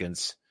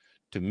 seconds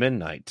to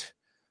midnight?"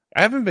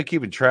 I haven't been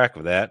keeping track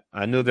of that.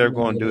 I knew they were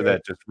going to do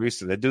that just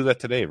recently. They do that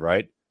today,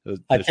 right?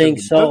 I think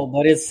so,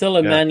 but it's still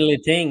a manly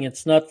thing.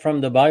 It's not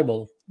from the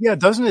Bible. Yeah,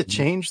 doesn't it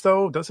change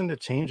though? Doesn't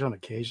it change on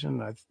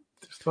occasion? I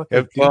thought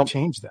they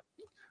change that.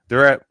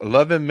 They're at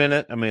 11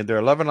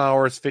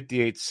 hours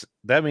 58.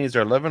 That means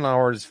they're 11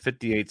 hours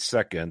 58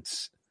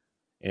 seconds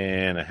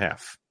and a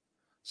half.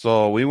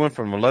 So we went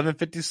from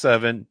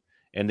 11:57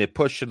 and they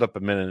pushed it up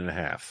a minute and a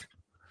half.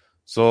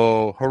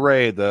 So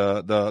hooray,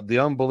 the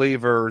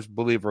unbelievers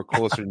believe we're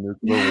closer to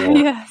nuclear war.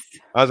 Yes.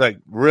 I was like,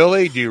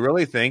 really? Do you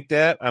really think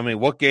that? I mean,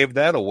 what gave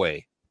that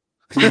away?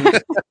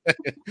 I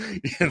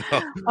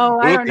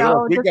don't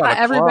know. Just that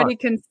everybody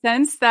can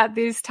sense that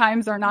these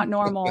times are not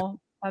normal.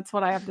 That's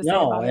what I have to say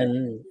about it.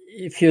 And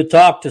if you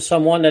talk to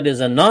someone that is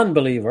a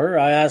non-believer,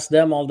 I ask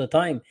them all the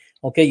time,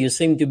 okay, you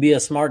seem to be a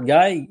smart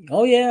guy.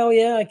 Oh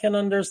yeah, I can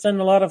understand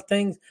a lot of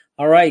things.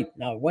 All right,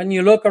 now when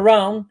you look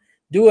around,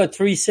 do a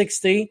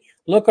 360,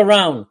 look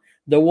around.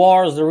 The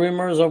wars, the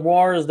rumors of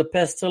wars, the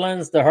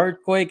pestilence, the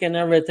earthquake and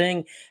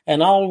everything,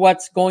 and all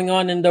what's going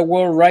on in the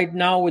world right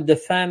now with the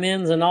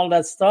famines and all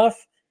that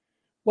stuff.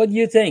 What do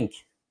you think?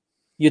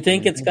 You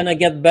think it's going to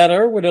get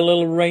better with a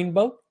little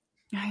rainbow?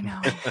 I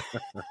know.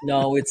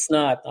 No, it's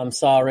not. I'm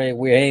sorry.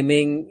 We're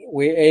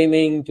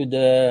aiming to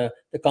the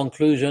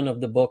conclusion of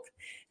the book,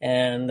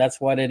 and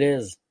that's what it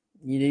is.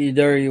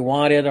 Either you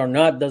want it or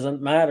not, doesn't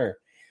matter.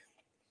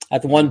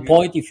 At one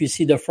point, if you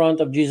see the front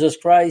of Jesus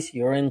Christ,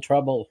 you're in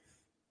trouble.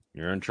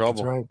 You're in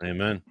trouble. That's right.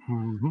 Amen.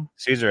 Mm-hmm.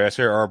 Caesar, asks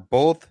here, are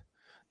both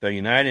the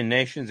United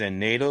Nations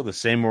and NATO the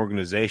same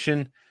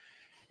organization?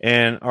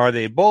 And are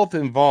they both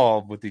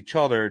involved with each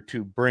other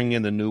to bring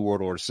in the New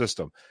World Order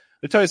system?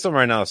 I'll tell you something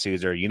right now,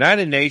 Caesar.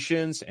 United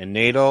Nations and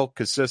NATO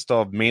consist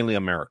of mainly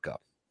America.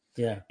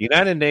 Yeah.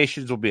 United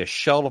Nations will be a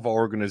shell of an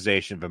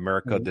organization if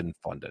America didn't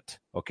fund it.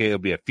 Okay, it'll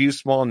be a few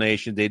small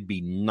nations. They'd be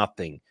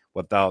nothing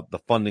without the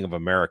funding of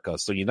America.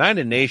 So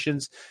United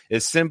Nations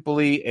is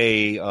simply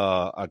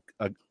a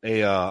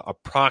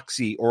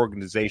proxy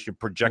organization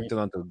projected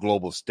onto the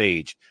global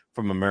stage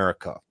from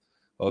America.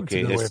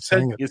 Okay, That's a good way of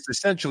saying it. It's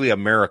essentially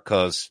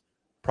America's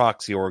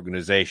proxy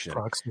organization.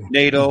 Proxy.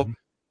 NATO,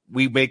 Mm-hmm.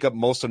 we make up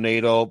most of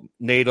NATO.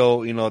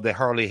 NATO, they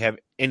hardly have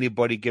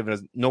anybody giving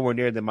us nowhere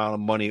near the amount of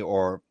money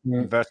or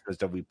investments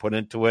that we put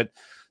into it.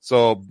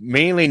 So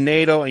mainly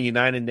NATO and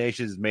United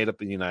Nations is made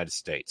up in the United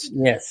States.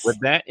 Yes. With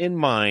that in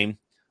mind,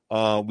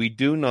 we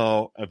do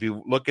know, if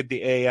you look at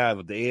the AI,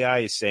 what the AI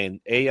is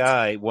saying,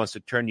 AI wants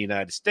to turn the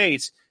United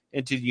States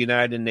into the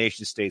United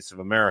Nations States of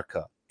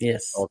America.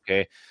 Yes.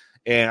 Okay.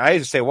 And I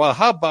used to say, well,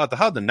 how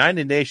the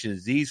United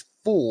Nations, these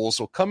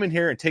fools will come in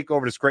here and take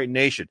over this great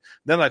nation.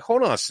 Then like,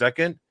 hold on a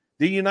second.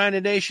 The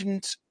United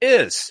Nations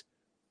is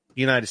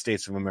the United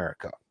States of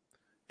America.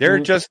 They're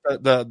just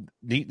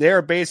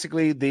they're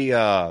basically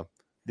the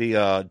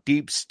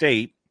deep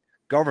state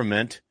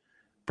government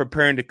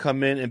preparing to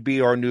come in and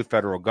be our new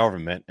federal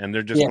government, and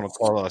they're just going to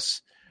call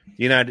us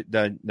the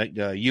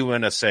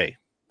UNSA.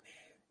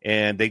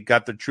 And they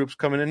got the troops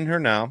coming in here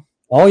now.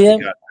 Oh yeah,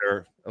 they got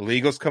their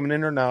illegals coming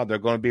in here now. They're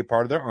going to be a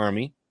part of their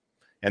army,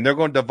 and they're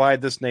going to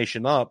divide this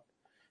nation up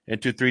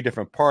into 3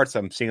 different parts.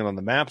 I'm seeing it on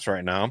the maps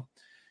right now.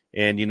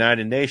 And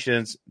United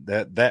Nations,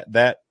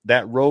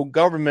 that rogue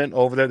government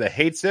over there that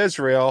hates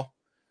Israel,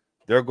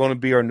 they're going to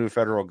be our new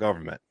federal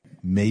government.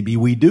 Maybe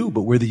we do,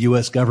 but we're the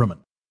U.S.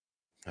 government.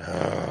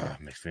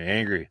 Makes me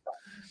angry.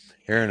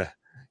 What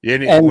do you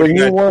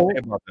guys say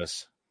about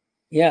this?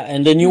 Yeah,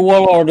 and the New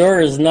World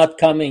Order is not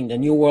coming. The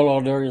New World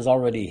Order is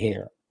already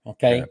here.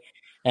 Okay, yeah.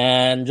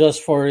 And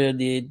just for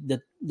the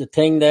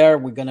thing there,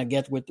 we're gonna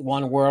get with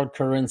one world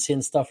currency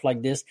and stuff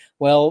like this.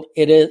 Well,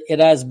 it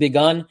has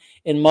begun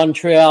in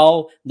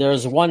Montreal.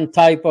 There's one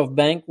type of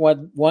bank,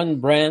 one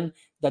brand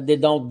that they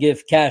don't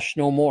give cash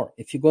no more.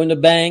 If you go in the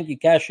bank, you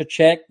cash a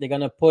check, they're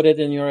gonna put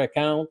it in your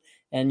account,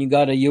 and you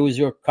gotta use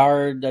your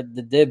card, the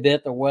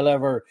debit or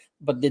whatever.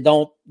 But they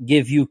don't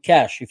give you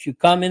cash. If you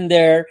come in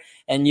there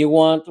and you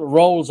want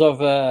rolls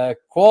of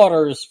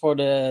quarters for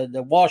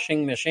the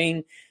washing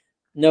machine,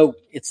 no,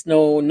 it's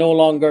no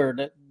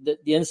longer.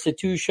 The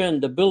institution,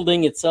 the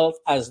building itself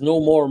has no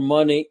more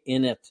money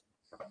in it.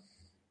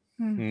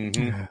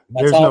 Mm-hmm.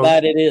 That's how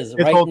bad it is.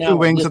 It's right all now, 2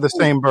 wings of the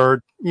same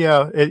bird.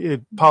 Yeah,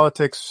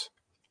 politics,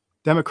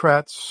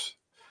 Democrats,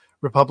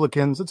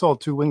 Republicans, it's all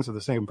 2 wings of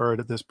the same bird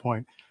at this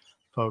point,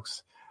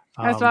 folks.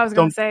 That's what I was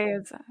going to say.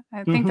 Is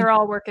I think they're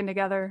all working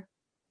together.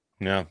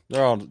 Yeah,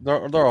 they're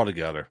all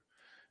together,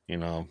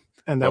 and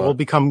that will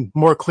become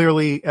more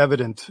clearly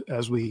evident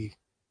as we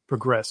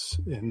progress.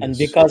 And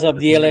because of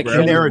the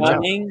election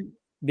coming,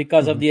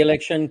 of the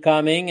election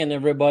coming, and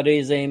everybody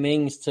is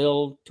aiming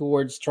still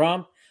towards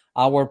Trump,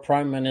 our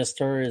prime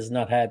minister is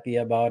not happy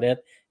about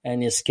it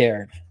and is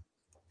scared.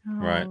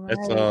 Right.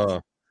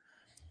 It's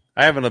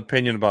I have an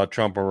opinion about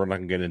Trump, but we're not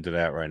going to get into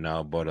that right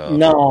now. But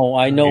no,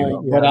 I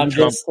know, but I'm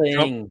just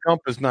saying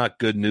Trump is not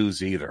good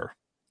news either.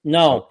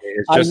 No,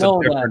 it's just a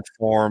different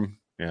form.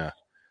 Yeah.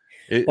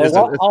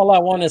 All I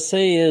want to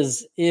say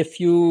is, if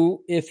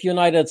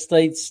United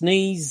States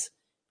sneeze,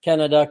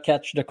 Canada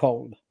catch the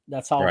cold.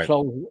 That's how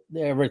close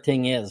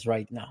everything is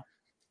right now.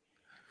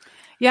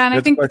 Yeah, and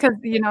I think because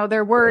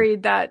they're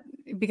worried that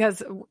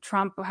because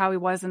Trump, how he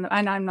was, and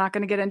I'm not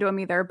going to get into him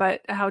either,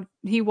 but how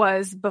he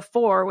was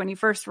before when he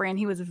first ran,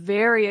 he was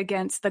very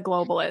against the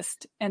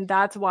globalist, and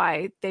that's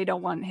why they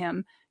don't want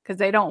him, because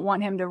they don't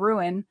want him to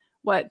ruin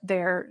what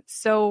they're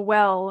so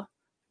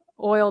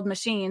well-oiled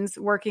machines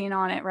working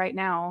on it right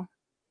now.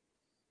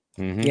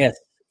 Mm-hmm. Yes,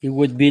 it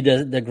would be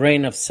the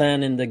grain of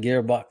sand in the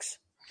gearbox.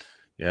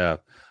 Yeah.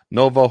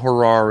 Novo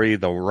Harari,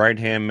 the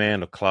right-hand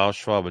man of Klaus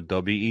Schwab at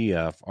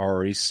WEF,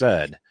 already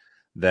said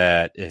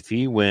that if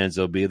he wins,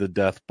 it'll be the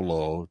death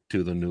blow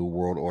to the New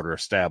World Order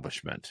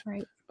establishment.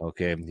 Right.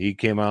 Okay. He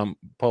came out in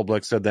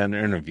public, said that in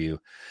an interview.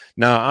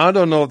 Now, I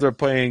don't know if they're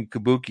playing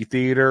kabuki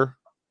theater.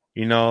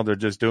 They're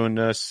just doing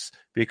this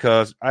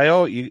because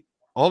all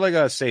I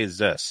got to say is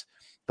this.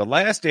 The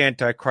last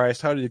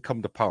Antichrist, how did he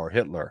come to power?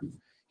 Hitler.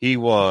 He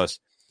was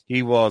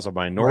a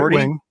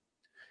minority.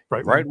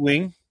 Right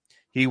wing.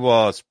 He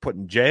was put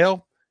in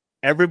jail.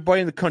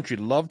 Everybody in the country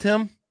loved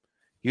him.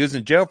 He was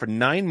in jail for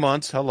 9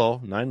 months.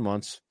 9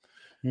 months.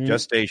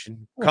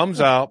 Gestation.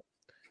 Comes out,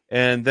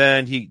 and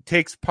then he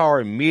takes power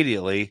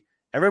immediately,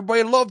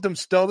 Everybody loved him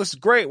still. This is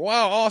great.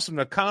 Wow, awesome.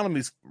 The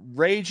economy's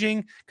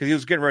raging because he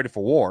was getting ready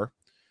for war.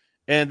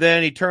 And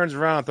then he turns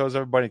around and throws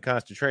everybody in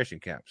concentration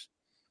camps.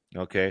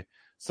 Okay.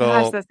 So,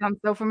 Gosh, that sounds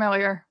so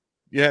familiar.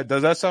 yeah,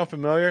 does that sound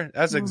familiar?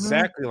 That's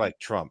exactly like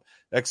Trump,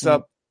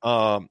 except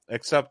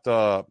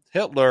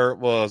Hitler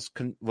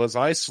was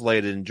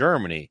isolated in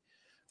Germany,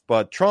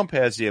 but Trump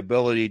has the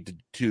ability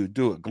to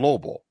do it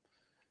global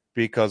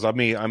because I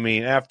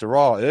mean, after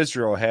all,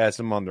 Israel has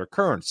him on their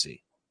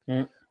currency.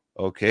 Mm.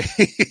 Okay,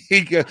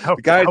 How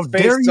the guy's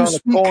face dare is you on the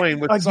speak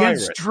coin with against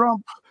Cyrus.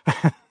 Trump?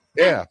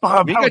 Yeah,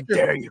 Bob, how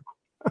dare you?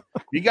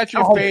 You got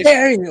your How face.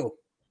 dare you?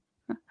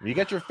 You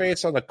got your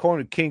face on the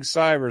coin of King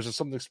Cyrus. There's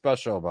something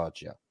special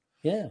about you.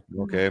 Yeah.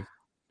 Okay.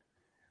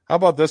 How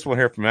about this one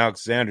here from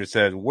Alexander? It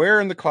said,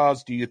 where in the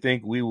clouds do you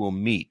think we will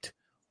meet?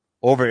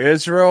 Over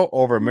Israel?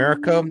 Over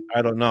America?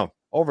 I don't know.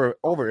 Over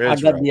I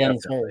Israel. got the Definitely.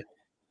 answer.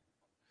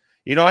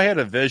 I had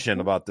a vision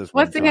about this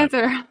one What's the time.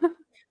 answer?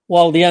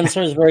 Well, the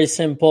answer is very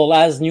simple.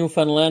 As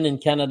Newfoundland in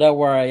Canada,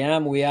 where I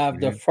am, we have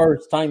the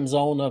first time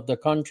zone of the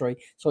country,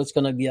 so it's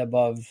going to be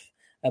above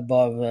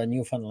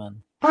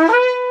Newfoundland.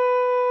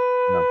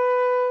 No.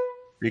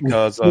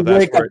 Because we that's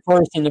wake up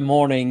first in the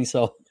morning.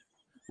 So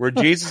where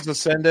Jesus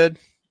ascended,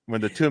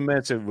 when the 2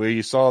 minutes where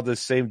you saw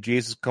this same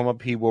Jesus come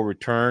up, he will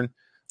return.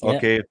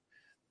 Okay. Yeah.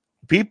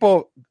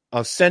 People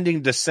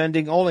ascending,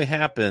 descending only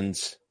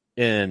happens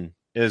in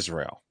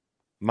Israel.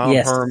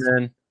 Mount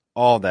Hermon,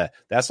 all that.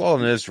 That's all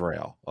in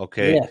Israel.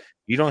 Okay. Yeah.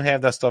 You don't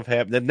have that stuff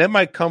happen. That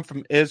might come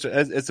from Israel.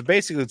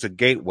 It's a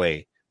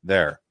gateway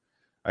there.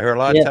 I heard a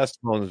lot of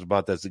testimonies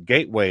about this. A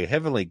gateway,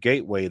 heavenly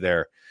gateway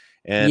there.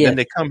 And then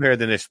they come here,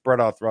 then they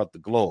spread out throughout the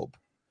globe.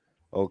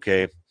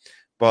 Okay.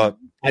 But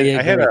I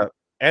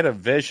had a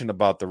vision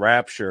about the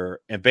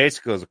rapture, and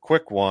basically it was a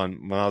quick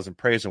one when I was in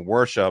praise and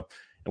worship.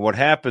 And what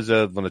happens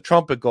is when the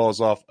trumpet goes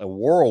off, a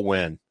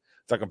whirlwind,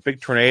 it's like a big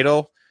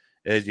tornado.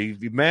 As you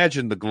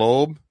imagine the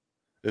globe,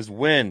 this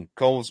wind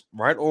goes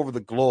right over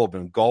the globe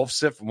and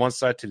engulfs it from one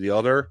side to the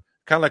other,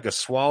 kind of like it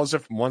swallows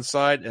it from one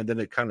side, and then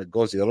it kind of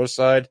goes the other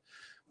side.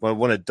 But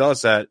when it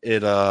does that,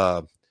 it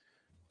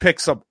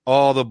picks up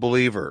all the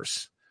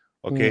believers.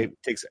 Okay,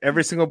 it takes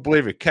every single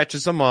believer,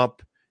 catches them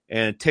up,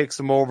 and takes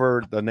them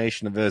over the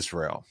nation of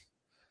Israel.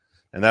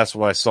 And that's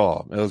what I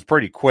saw. It was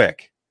pretty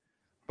quick.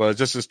 But it's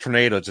just this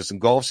tornado just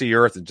engulfs the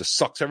earth and just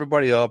sucks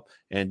everybody up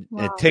and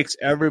it takes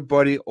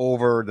everybody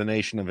over the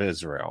nation of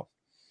Israel.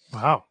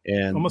 Wow.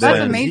 And that's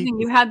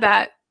amazing. You had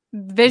that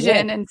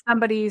vision and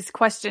somebody's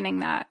questioning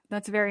that.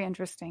 That's very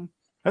interesting.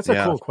 That's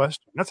a cool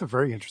question. That's a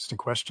very interesting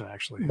question,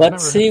 actually. But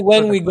see,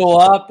 when we go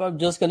up, I'm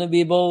just going to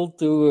be able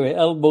to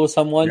elbow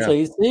someone.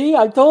 Say, see,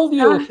 I told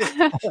you.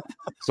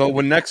 So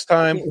next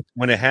time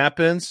when it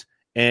happens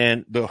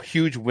and the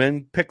huge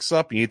wind picks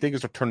up and you think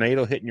it's a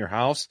tornado hitting your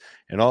house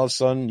and all of a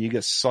sudden you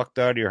get sucked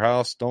out of your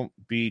house, don't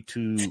be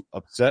too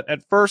upset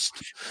at first.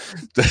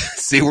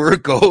 See where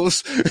it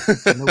goes.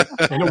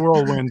 In a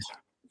whirlwind.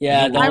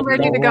 Yeah, I'm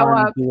ready to go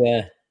up.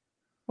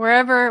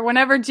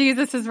 Whenever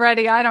Jesus is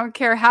ready, I don't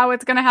care how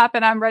it's going to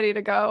happen. I'm ready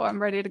to go. I'm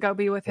ready to go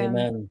be with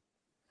him.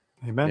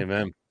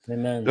 Amen.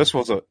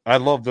 I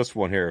love this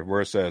one here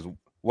where it says,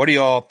 what are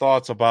y'all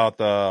thoughts about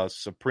the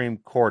Supreme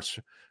Court's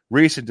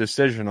recent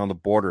decision on the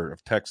border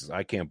of Texas?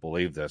 I can't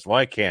believe this. Well,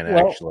 I can't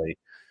actually.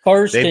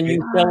 First, can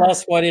you tell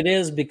us what it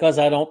is? Because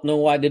I don't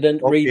know. I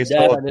didn't read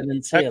that. I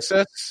didn't see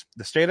it.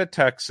 The state of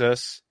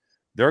Texas,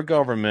 their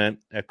government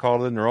had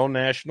called in their own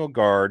National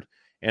Guard,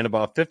 and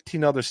about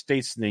 15 other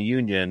states in the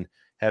union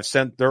have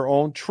sent their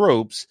own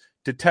troops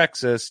to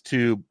Texas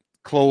to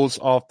close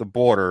off the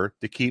border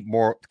to keep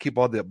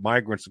all the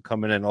migrants from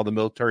coming in, all the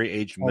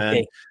military-aged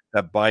men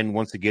that Biden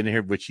wants to get in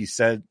here, which he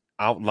said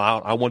out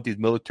loud, I want these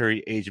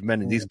military-aged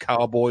men, and these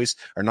cowboys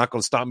are not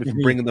going to stop me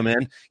from bringing them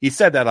in. He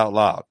said that out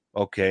loud.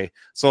 Okay,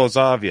 so it's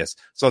obvious.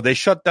 So they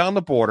shut down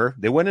the border.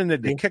 They went in there,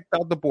 they kicked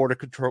out the border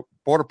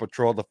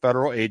patrol, the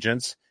federal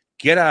agents.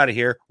 Get out of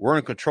here. We're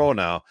in control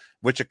now,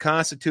 which the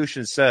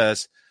Constitution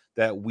says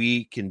that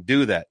we can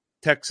do that.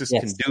 Texas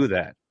can do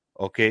that.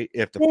 Okay,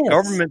 if the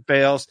government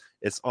fails,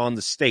 it's on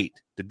the state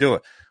to do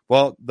it.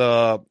 Well,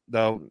 the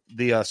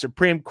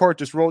Supreme Court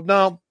just ruled,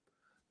 no,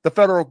 the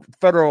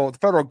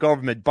federal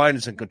government,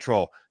 Biden's in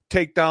control.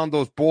 Take down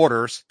those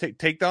borders,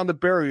 take down the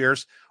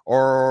barriers,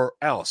 or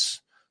else.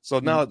 So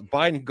now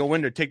Biden go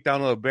in there, take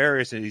down all the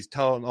barriers, and he's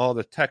telling all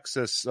the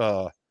Texan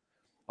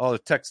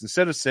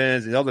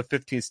citizens and the other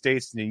 15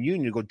 states in the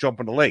union to go jump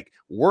in the lake.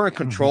 We're in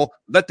control.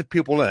 Let the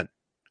people in,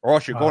 or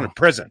else you're going to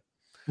prison.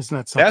 Isn't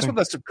that something? That's what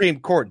the Supreme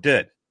Court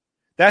did.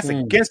 That's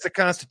against the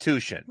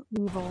Constitution.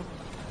 Evil.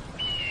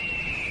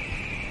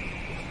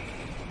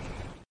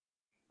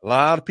 A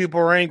lot of people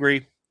are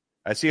angry.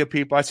 I see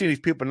these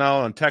people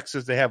now in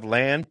Texas. They have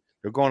land.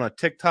 They're going on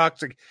TikTok.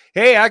 It's like,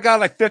 hey, I got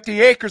like 50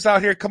 acres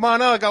out here. Come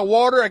on out. I got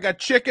water. I got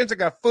chickens. I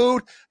got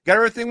food. Got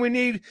everything we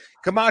need.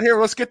 Come out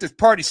here. Let's get this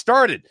party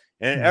started.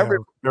 And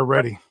they're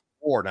ready.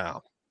 War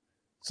now.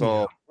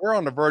 So we're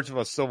on the verge of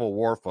a civil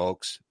war,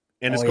 folks.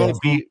 And it's going to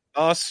be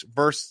us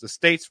versus the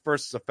states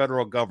versus the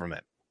federal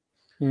government.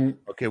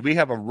 Okay, we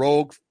have a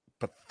rogue,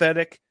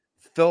 pathetic,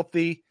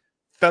 filthy,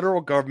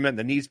 federal government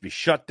that needs to be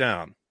shut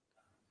down.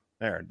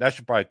 There, that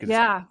should probably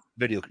get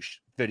video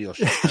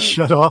shut down.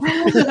 Shut off,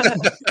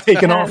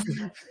 taken off.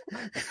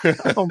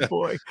 Oh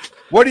boy!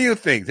 What do you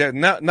think?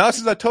 Now,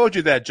 since I told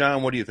you that,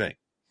 John, what do you think?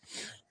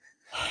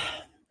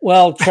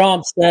 Well,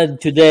 Trump said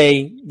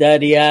today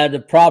that he had a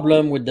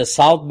problem with the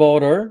south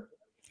border,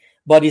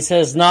 but he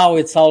says now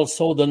it's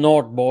also the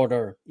north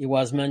border. He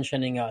was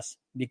mentioning us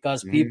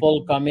because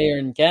people come here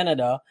in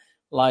Canada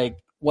like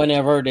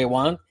whenever they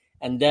want,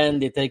 and then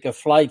they take a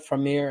flight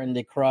from here and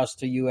they cross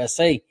to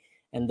USA,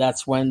 and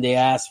that's when they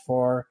ask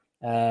for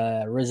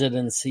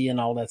residency and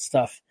all that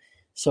stuff.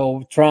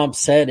 So Trump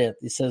said it.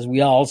 He says we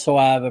also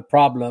have a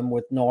problem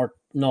with north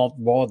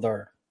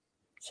border.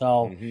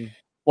 So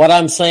what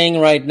I'm saying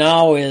right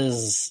now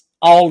is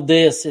all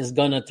this is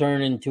going to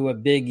turn into a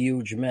big,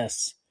 huge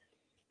mess.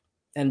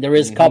 And there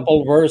is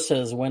couple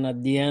verses when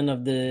at the end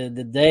of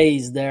the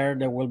days they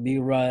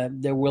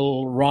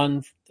will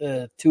run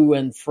to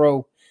and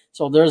fro.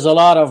 So there's a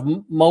lot of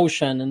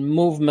motion and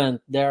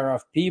movement there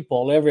of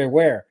people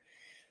everywhere.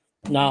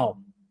 Now,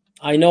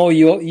 I know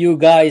you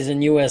guys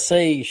in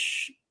USA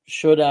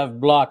should have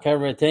blocked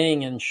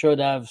everything and should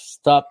have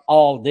stopped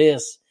all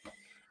this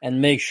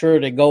and make sure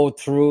to go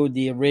through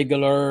the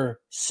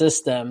regular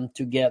system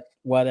to get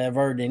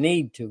whatever they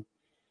need to.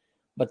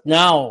 But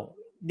now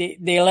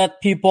they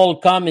let people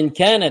come in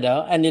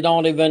Canada and they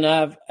don't even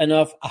have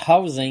enough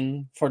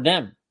housing for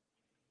them.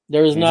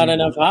 There is not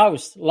enough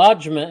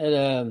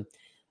lodgement,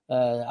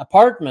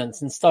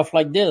 apartments and stuff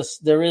like this.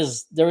 There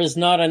is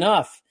not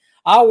enough.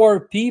 Our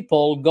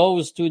people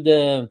goes to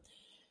the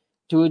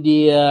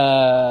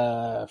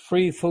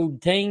free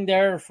food thing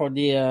there for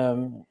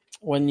the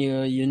when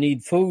you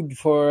need food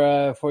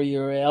for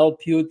your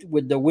help you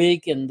with the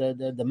week and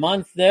the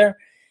month there,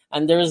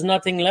 and there is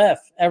nothing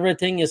left.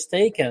 Everything is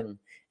taken,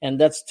 and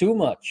that's too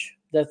much.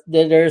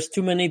 There's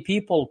too many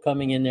people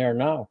coming in there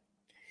now.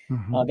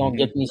 Don't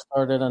get me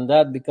started on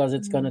that because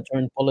it's going to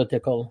turn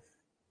political.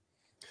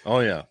 Oh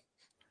yeah,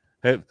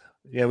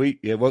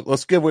 well,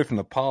 let's get away from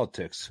the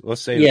politics.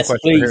 Let's say yes, the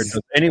question please. here: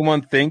 does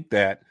anyone think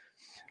that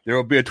there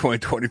will be a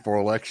 2024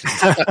 election?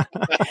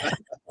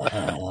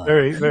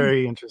 Very,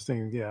 very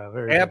interesting. Yeah,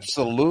 very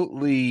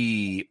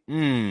absolutely.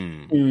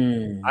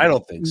 I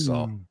don't think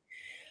so.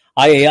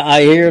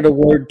 I hear the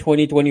word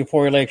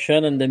 2024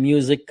 election and the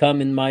music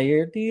come in my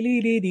ear.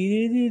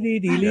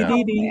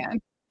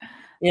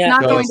 It's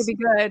not going to be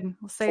good.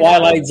 We'll say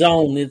Twilight that.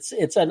 Zone.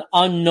 It's an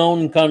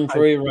unknown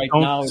country right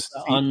now. It's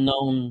an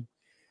unknown.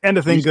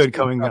 Anything good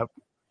coming up.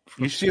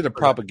 You see the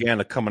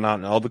propaganda coming out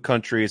in all the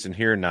countries and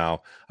here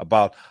now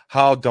about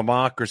how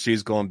democracy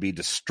is going to be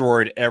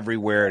destroyed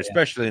everywhere,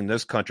 especially in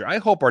this country. I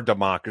hope our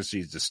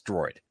democracy is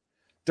destroyed.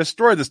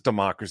 Destroy this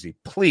democracy,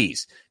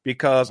 please,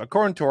 because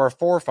according to our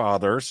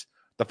forefathers,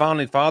 the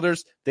founding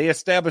fathers, they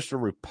established a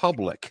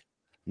republic,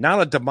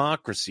 not a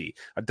democracy.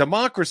 A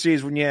democracy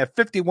is when you have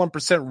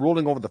 51%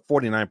 ruling over the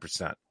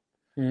 49%.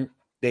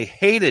 They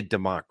hated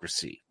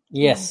democracy.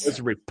 Yes. It's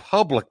a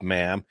republic,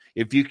 ma'am,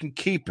 if you can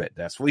keep it.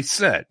 That's what he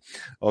said.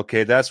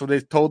 Okay, that's what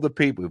they told the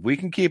people. If we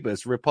can keep it,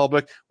 it's a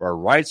republic where our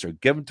rights are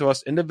given to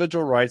us,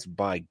 individual rights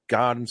by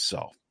God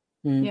himself.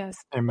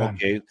 Yes. Amen.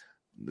 Okay,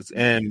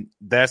 and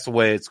that's the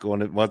way it's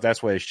going to, well,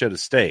 that's the way it should have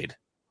stayed.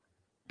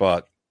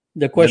 But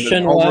the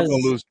question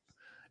was,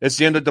 it's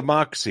the end of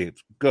democracy.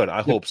 Good,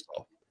 I hope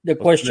so. The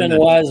question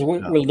was,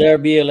 will there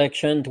be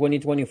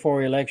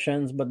 2024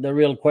 elections? But the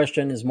real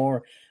question is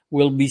more,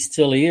 will be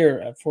still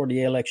here for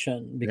the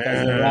election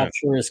because the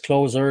rapture is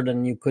closer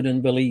than you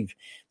couldn't believe.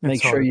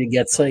 Make sure you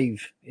get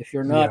saved. If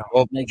you're not,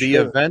 make sure. The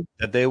event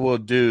that they will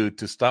do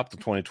to stop the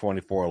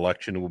 2024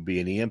 election will be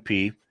an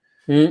EMP.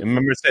 And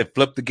remember, I said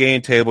flip the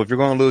game table. If you're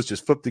going to lose,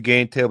 just flip the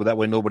game table. That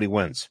way, nobody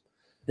wins.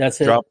 That's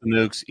Drop the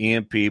nukes,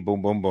 EMP,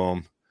 boom, boom,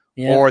 boom.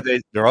 Yeah. Or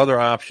their other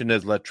option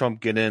is let Trump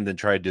get in, then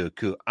try to do a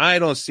coup. I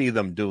don't see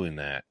them doing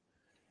that.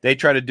 They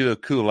tried to do a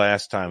coup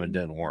last time and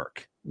didn't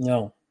work.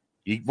 No.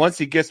 Once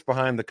he gets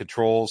behind the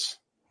controls,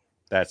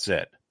 that's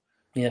it.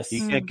 Yes. He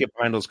can't get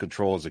behind those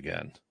controls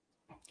again.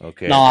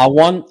 Okay. Now, I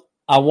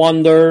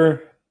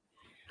wonder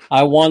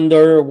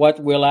what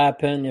will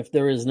happen if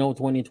there is no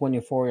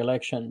 2024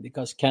 election,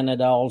 because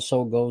Canada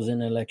also goes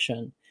in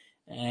election,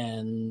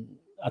 and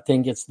I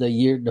think it's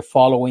the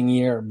following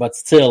year. But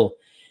still,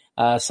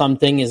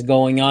 something is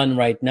going on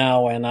right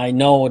now, and I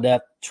know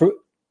that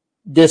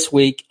this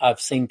week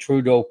I've seen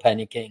Trudeau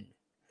panicking.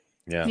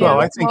 Yeah. Well,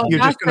 I think you're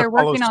just going to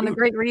follow working on the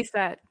Great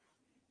Reset.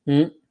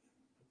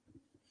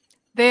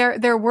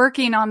 They're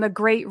working on the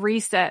Great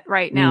Reset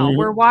right now.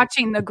 We're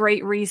watching the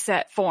Great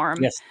Reset form.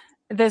 Yes.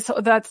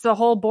 That's the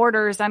whole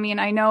borders. I mean,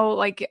 I know,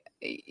 like,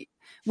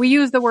 we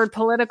use the word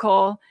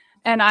political,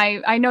 and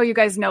I know you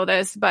guys know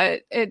this,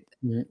 but it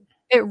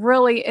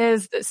really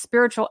is the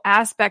spiritual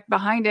aspect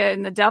behind it,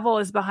 and the devil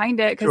is behind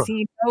it because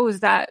he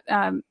knows that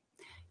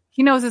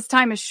he knows his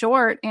time is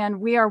short,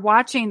 and we are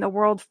watching the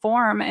world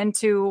form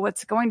into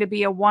what's going to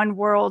be a one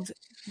world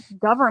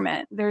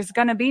government. There's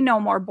going to be no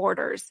more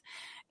borders,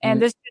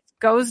 and this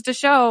goes to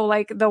show,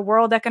 like the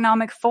World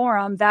Economic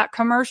Forum, that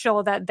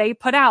commercial that they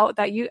put out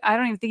that I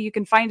don't even think you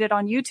can find it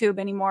on YouTube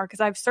anymore because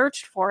I've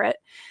searched for it,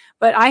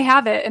 but I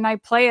have it and I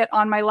play it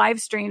on my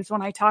live streams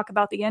when I talk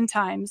about the end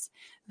times.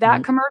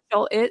 That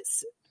commercial,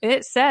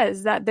 it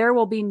says that there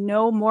will be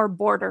no more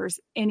borders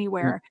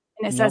anywhere.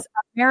 And it says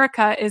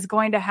America is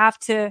going to have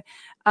to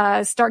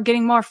start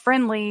getting more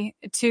friendly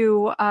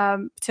to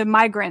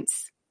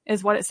migrants,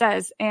 is what it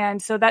says.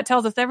 And so that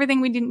tells us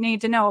everything we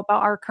need to know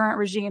about our current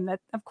regime. That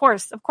of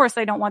course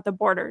they don't want the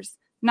borders.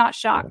 Not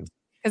shocked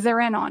because they're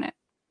in on it.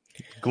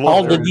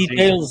 All the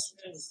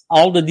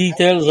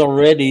details are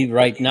ready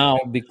right now,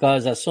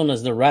 because as soon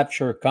as the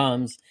rapture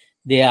comes,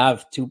 they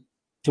have to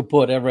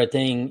put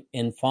everything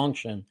in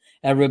function.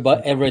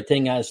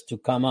 Everything has to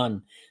come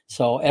on.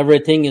 So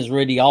everything is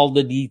ready. All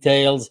the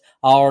details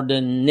are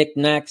the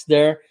knickknacks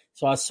there.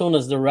 So as soon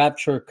as the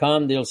rapture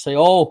comes, they'll say,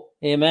 "Oh,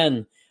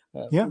 amen."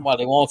 Well,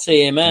 they won't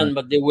say amen,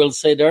 but they will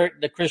say,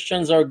 "The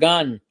Christians are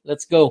gone.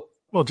 Let's go."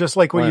 Well, just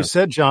like what you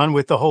said, John,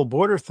 with the whole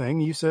border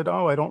thing, you said,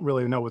 "Oh, I don't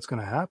really know what's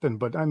going to happen,"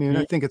 but I mean,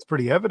 I think it's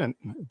pretty evident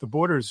the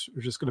borders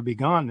are just going to be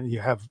gone.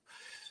 You have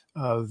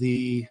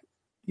you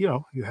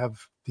have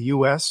the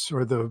U.S.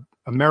 or the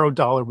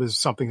Ameridollar was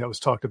something that was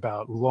talked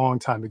about a long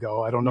time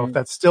ago. I don't know if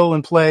that's still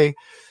in play,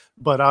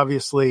 but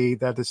obviously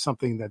that is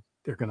something that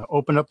they're going to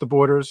open up the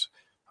borders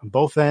on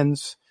both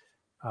ends,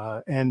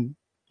 and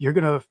you're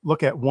going to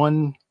look at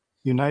one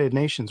United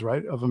Nations,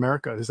 right, of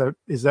America.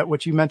 Is that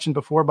what you mentioned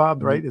before,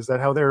 Bob? Right? Is that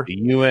how they're the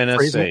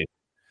UNSA?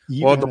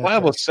 Well, the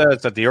Bible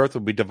says that the earth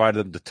will be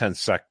divided into 10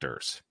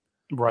 sectors,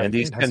 right? And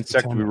these 10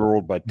 sectors will be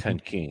ruled by 10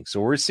 kings.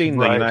 So we're seeing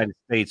the United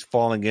States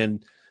falling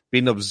in,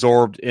 being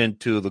absorbed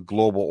into the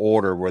global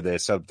order where they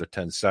set up their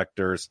 10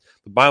 sectors.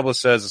 The Bible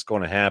says it's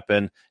going to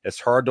happen. It's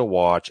hard to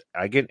watch.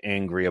 I get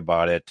angry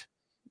about it.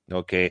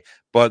 Okay,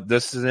 but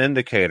this is an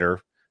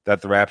indicator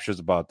that the rapture is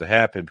about to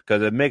happen,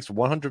 because it makes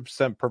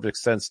 100% perfect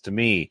sense to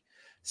me.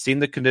 Seeing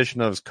the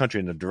condition of this country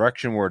and the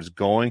direction where it's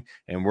going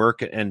and where it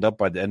could end up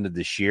by the end of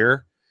this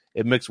year,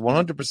 it makes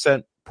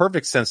 100%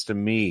 perfect sense to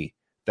me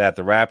that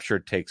the rapture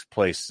takes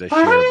place this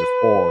year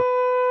before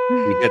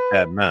we hit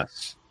that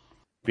mess,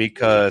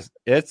 because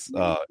it's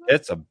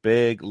a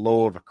big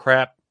load of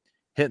crap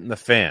hitting the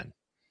fan.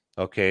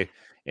 Okay,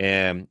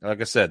 and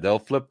like I said, they'll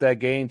flip that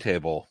game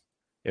table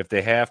if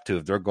they have to,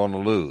 if they're going to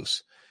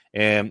lose.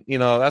 And that's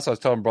what I was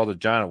telling Brother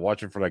John,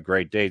 watching for that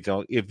great day.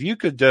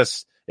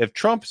 If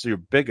Trump's your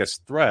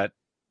biggest threat,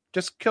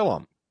 just kill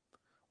him.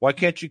 Why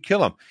can't you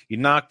kill him? You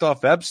knocked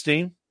off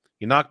Epstein.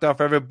 You knocked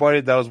off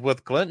everybody that was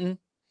with Clinton.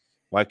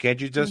 Why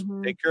can't you just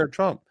take care of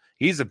Trump?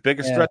 He's the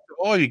biggest threat to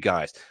all you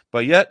guys.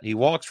 But yet he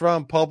walks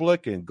around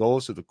public and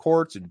goes to the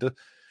courts and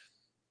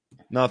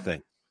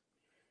nothing.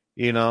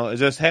 It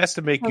just has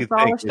to make you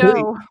think.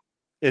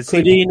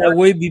 Could he in a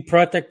way be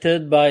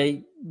protected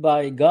by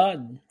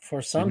God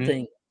for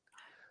something?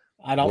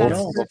 I don't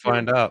know. We'll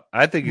find out.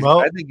 I think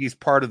he's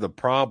part of the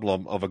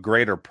problem of a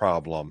greater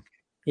problem.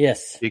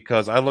 Yes.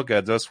 Because I look at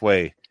it this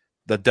way.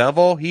 The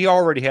devil, he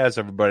already has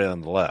everybody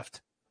on the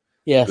left.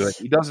 Yes. Good.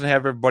 He doesn't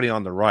have everybody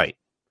on the right.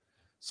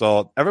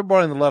 So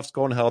everybody on the left's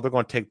going to hell. They're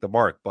going to take the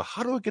mark. But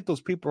how do we get those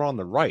people on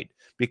the right?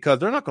 Because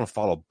they're not going to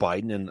follow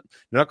Biden, and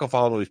they're not going to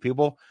follow these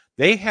people.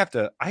 They have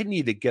to. I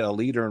need to get a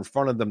leader in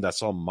front of them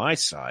that's on my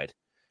side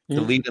to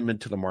lead them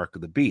into the mark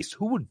of the beast.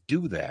 Who would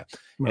do that?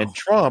 No. And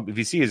Trump, if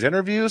you see his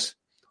interviews,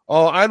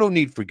 I don't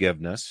need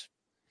forgiveness.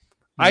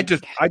 I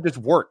just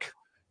work.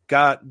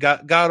 God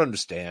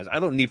understands. I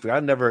don't need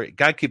forgiveness.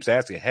 God keeps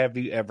asking, have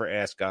you ever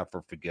asked God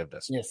for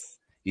forgiveness? Yes.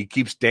 He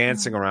keeps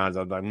dancing around.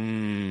 I'm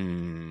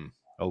like,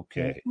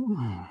 okay.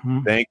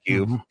 Thank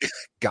you.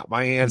 Got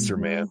my answer,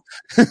 man.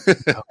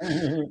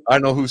 I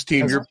know whose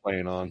team you're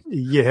playing on.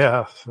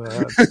 Yeah.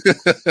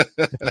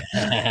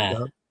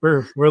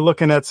 We're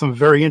looking at some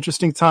very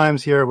interesting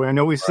times here. I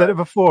know we said it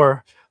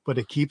before, but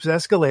it keeps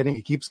escalating.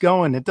 It keeps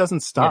going. It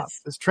doesn't stop.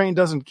 Yes. This train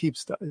doesn't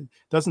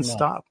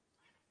stop.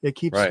 It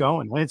keeps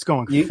going, and it's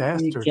going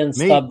faster. You can't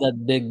stop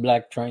that big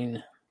black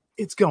train.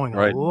 It's going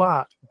a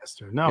lot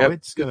faster. No,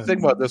 it's going to think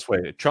about it this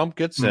way. Trump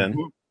gets in,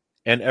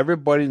 and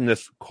everybody in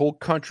this whole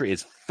country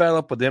is fed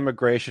up with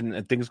immigration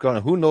and things going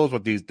on. Who knows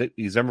what these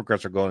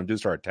immigrants are going to do,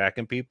 start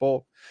attacking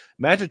people.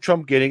 Imagine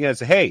Trump getting in and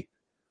say, hey,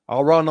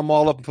 I'll round them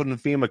all up and put them in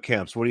FEMA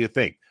camps. What do you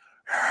think?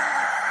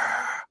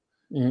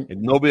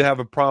 And nobody have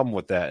a problem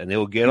with that. And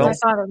they'll get them. I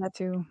thought of that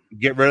too.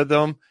 Get rid of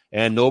them.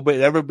 And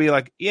nobody ever be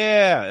like,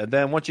 yeah. And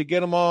then once you get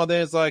them all,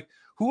 then it's like,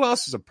 who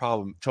else is a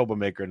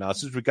troublemaker now?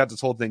 Since we got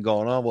this whole thing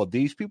going on, well,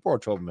 these people are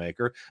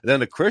troublemaker. And then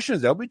the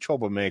Christians, they'll be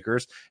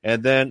troublemakers.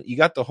 And then you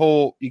got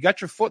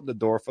your foot in the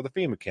door for the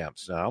FEMA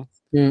camps now.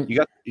 You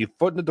got your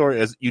foot in the door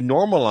as you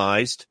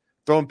normalized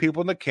throwing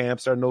people in the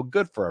camps that are no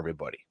good for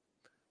everybody.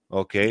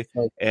 Okay.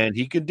 And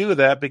he can do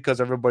that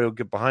because everybody will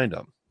get behind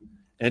him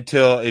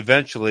until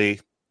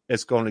eventually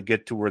it's going to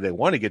get to where they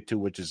want to get to,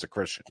 which is the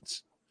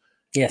Christians.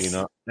 Yes.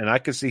 And I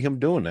could see him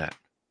doing that.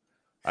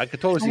 I could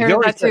totally see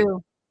that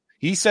too.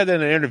 He said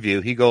in an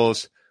interview, he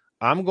goes,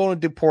 I'm going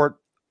to deport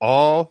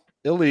all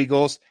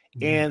illegals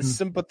and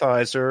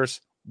sympathizers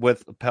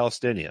with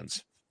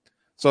Palestinians.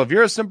 So if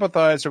you're a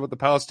sympathizer with the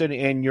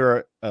Palestinian and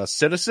you're a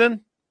citizen in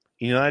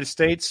the United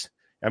States,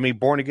 I mean,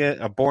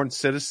 a born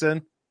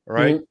citizen,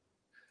 right? Mhm.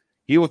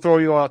 He will throw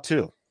you out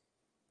too.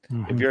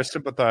 Mhm. If you're a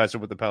sympathizer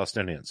with the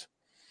Palestinians.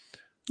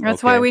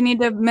 That's Okay. why we need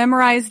to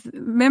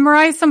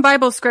memorize some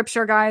Bible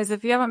scripture, guys.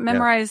 If you haven't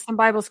memorized some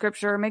Bible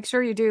scripture, make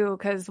sure you do,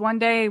 because one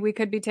day we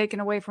could be taken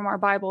away from our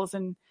Bibles,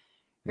 and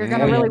you're going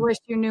to Oh, yeah. really wish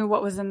you knew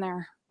what was in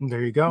there.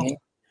 There you go. Yeah.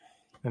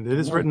 And it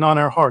is Amen. written on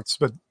our hearts.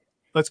 But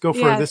let's go for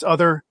Yes. this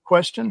other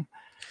question.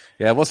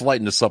 Yeah, let's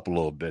lighten this up a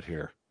little bit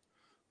here.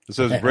 This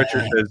says,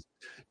 Richard says,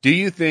 do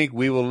you think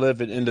we will live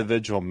in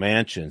individual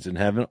mansions in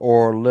heaven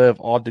or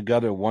live all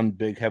together in one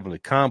big heavenly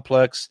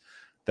complex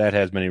that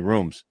has many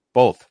rooms?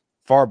 Both.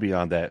 Far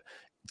beyond that.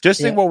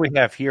 Just think Yeah. what we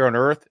have here on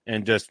earth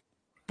and just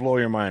blow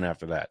your mind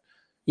after that.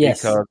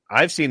 Yes. Because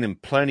I've seen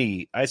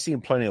plenty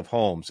of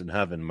homes in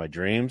heaven in my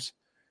dreams.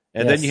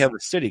 And then you Yes. have a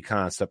city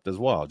concept as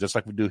well, just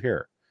like we do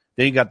here.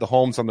 Then you got the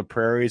homes on the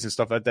prairies and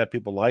stuff like that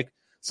people like.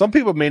 Some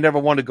people may never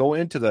want to go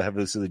into the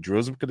heavenly city of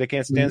Jerusalem because they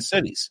can't stand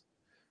cities.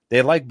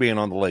 They like being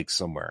on the lake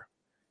somewhere,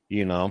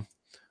 you know.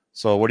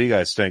 So what do you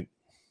guys think?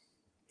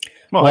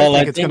 Well, Well, I I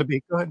think it's going to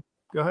think- be.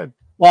 Go ahead.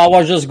 Well, I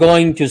was just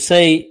going to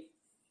say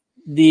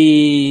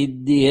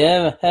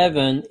the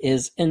heaven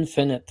is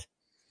infinite.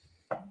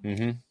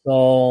 Mm-hmm.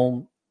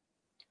 So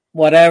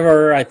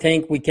whatever, I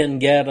think we can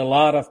get a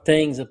lot of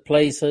things at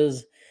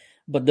places,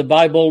 but the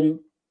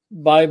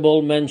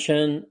Bible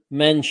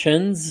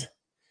mentions.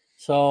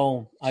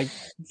 So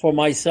for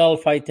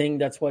myself, I think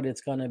that's what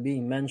it's going to be,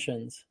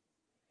 mentions.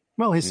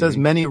 Well, he says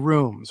many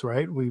rooms,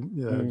 right?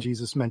 Mm.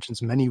 Jesus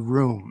mentions many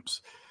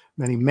rooms.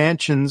 Many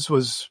mansions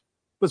was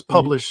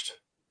published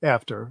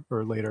after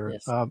or later.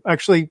 Yes.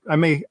 Actually, I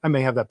may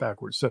have that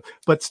backwards. So,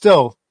 but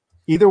still,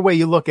 either way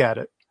you look at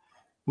it,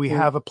 we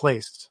have a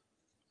place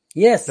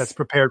Yes. that's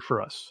prepared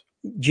for us,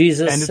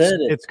 Jesus and said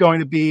it. it's going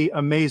to be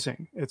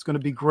amazing. It's going to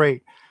be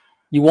great.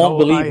 You won't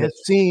No eye believe has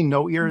it. seen,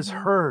 no ear has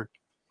heard,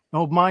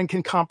 no mind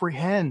can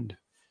comprehend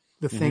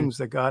the Mm-hmm. things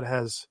that God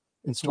has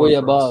in It's store way for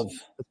above. us,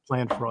 that's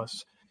planned for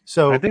us.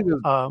 So I think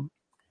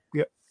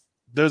yeah,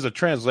 there's a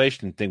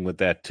translation thing with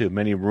that too.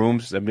 Many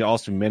rooms, I mean,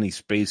 also many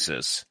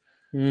spaces.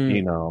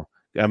 You know,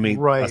 I mean,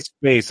 a right.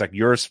 space like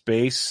your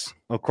space.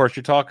 Of course,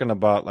 you're talking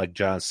about, like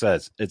John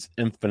says, it's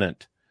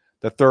infinite.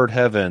 The third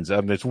heavens,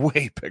 I mean, it's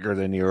way bigger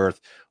than the Earth,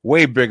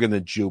 way bigger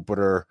than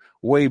Jupiter,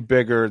 way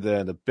bigger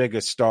than the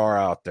biggest star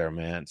out there,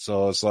 man.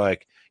 So it's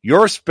like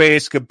your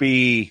space could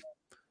be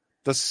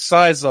the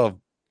size of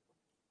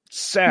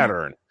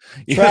Saturn.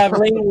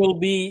 Traveling will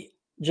be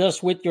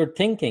just with your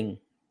thinking.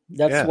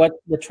 That's Yeah. what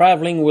the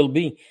traveling will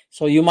be.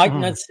 So you might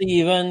Mhm. not see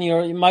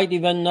you might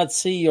even not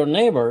see your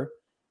neighbor,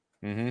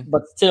 Mm-hmm.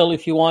 but still,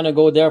 if you want to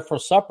go there for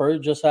supper,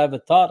 just have a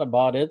thought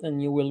about it,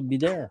 and you will be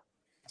there.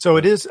 So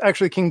it is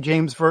actually King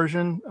James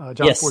Version,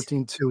 John Yes.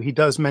 14:2. He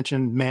does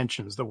mention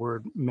mansions, the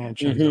word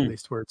mansions, at Mhm.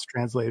 least where it's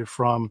translated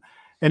from.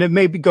 And it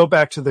may go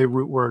back to the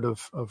root word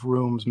of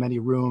rooms, many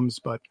rooms,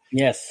 but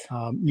Yes.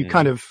 you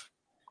kind of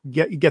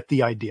get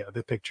the idea,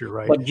 the picture,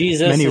 right? But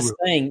Jesus Many is rooms.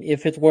 saying,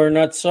 if it were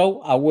not so,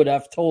 I would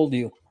have told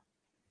you.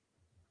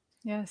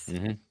 Yes.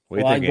 Mm-hmm. What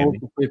do So you I think, go Amy?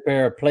 to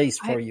prepare a place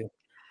for you.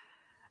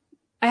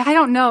 I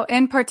don't know.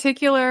 In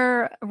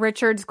particular,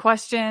 Richard's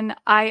question,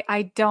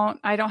 I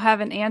don't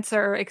have an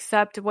answer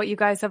except what you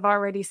guys have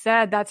already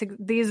said.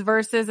 These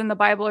verses in the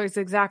Bible is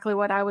exactly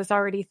what I was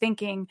already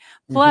thinking.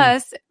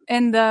 Plus,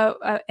 in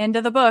the end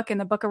of the book, in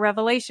the book of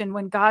Revelation,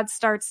 when God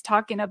starts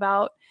talking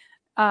about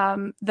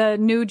the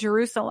new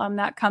Jerusalem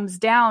that comes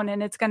down,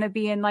 and it's going to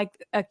be in like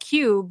a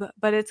cube,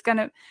 but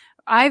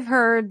I've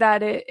heard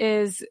that it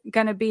is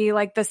going to be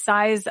like the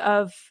size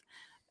of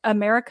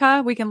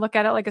America. We can look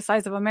at it like a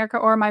size of America,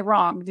 or am I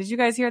wrong? Did you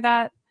guys hear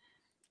that?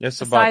 It's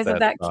The about size of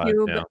that size,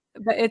 cube, yeah.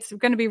 but it's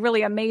going to be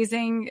really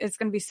amazing. It's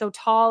going to be so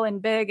tall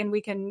and big, and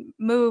we can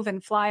move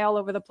and fly all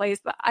over the place.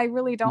 But I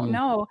really don't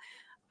know.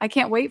 I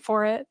can't wait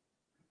for it.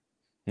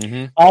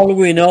 Mm-hmm. All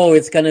we know,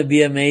 it's going to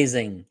be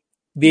amazing,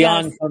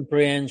 beyond Yes.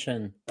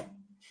 comprehension.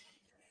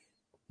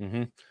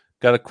 Mm-hmm.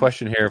 Got a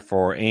question here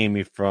for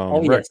Amy from Oh,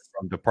 Rick yes.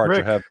 from Departure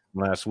Rick. Heaven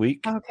last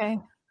week. Okay.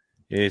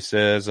 It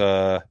says,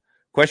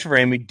 question for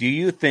Amy, do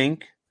you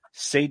think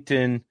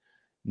Satan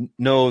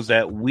knows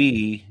that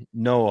we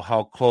know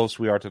how close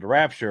we are to the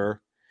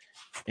rapture?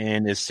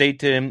 And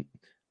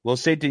will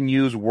Satan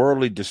use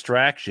worldly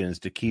distractions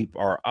to keep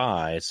our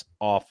eyes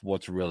off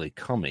what's really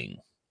coming?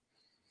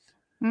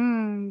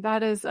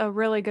 That is a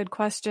really good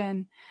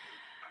question.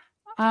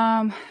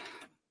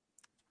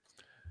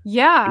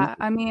 Yeah,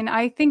 I mean,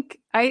 I think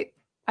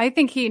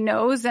he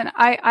knows, and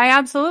I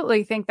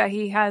absolutely think that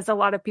he has a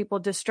lot of people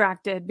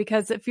distracted,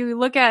 because if you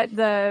look at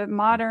the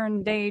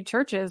modern day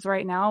churches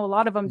right now, a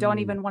lot of them don't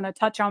even want to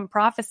touch on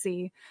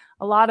prophecy.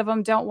 A lot of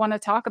them don't want to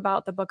talk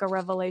about the book of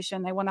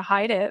Revelation. They want to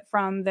hide it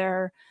from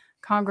their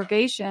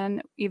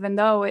congregation, even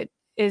though it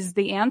is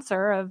the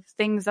answer of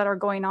things that are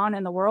going on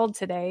in the world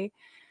today.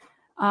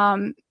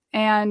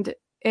 And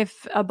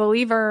if a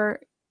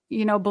believer,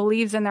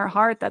 believes in their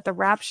heart that the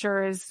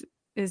rapture is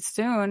is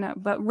soon.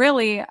 But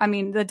really, I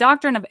mean, the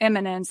doctrine of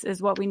imminence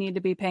is what we need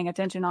to be paying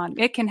attention on.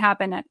 It can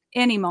happen at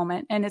any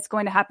moment, and it's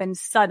going to happen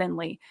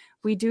suddenly.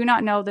 We do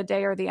not know the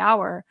day or the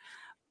hour,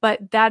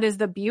 but that is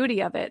the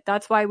beauty of it.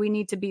 That's why we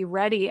need to be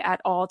ready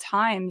at all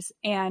times.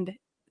 And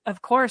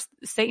of course,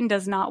 Satan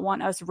does not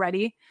want us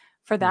ready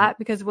for that,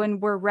 because when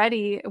we're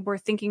ready, we're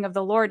thinking of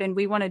the Lord, and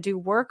we want to do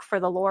work for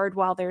the Lord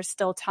while there's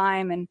still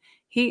time. And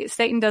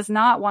Satan does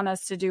not want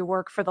us to do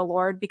work for the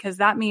Lord, because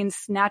that means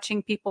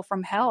snatching people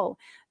from hell.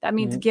 That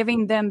means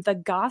giving them the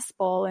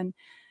gospel.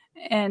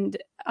 And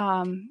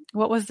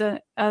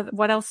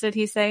what else did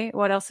he say?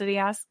 What else did he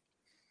ask?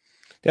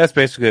 That's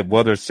basically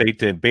whether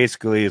Satan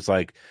basically is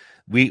like,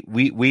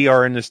 we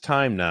are in this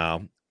time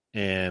now,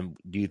 and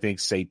do you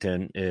think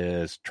Satan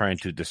is trying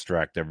to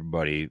distract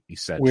everybody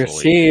essentially? We're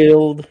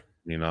sealed.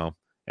 You know,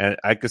 and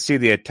I could see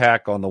the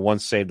attack on the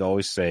once saved,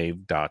 always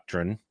saved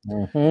doctrine,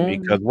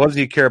 because what does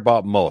he care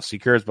about most? He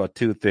cares about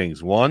two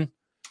things. One,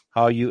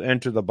 how you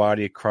enter the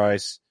body of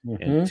Christ,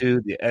 and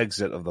two, the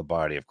exit of the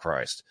body of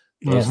Christ.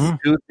 Those are the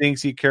two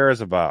things he cares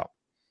about.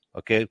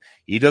 Okay.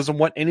 He doesn't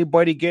want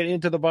anybody getting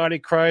into the body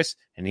of Christ,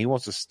 and he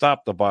wants to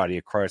stop the body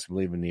of Christ from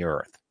leaving the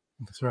earth.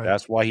 That's right.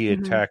 That's why he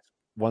attacked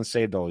once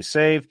saved, always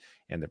saved,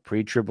 and the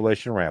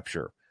pre-tribulation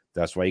rapture.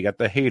 That's why you got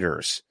the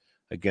haters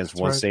against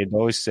once saved,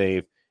 always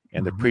saved,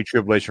 and the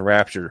pre-tribulation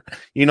rapture.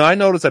 You know, I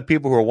noticed that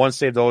people who are once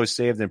saved, always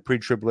saved, and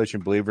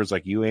pre-tribulation believers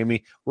like you,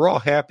 Amy, we're all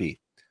happy.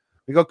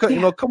 We go, you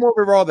know, come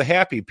over where all the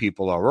happy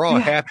people are. We're all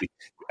happy.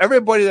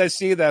 Everybody that I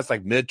see that's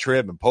like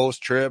mid-trib and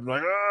post-trib,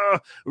 like,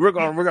 we're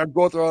gonna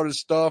go through all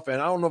this stuff,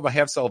 and I don't know if I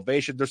have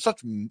salvation. They're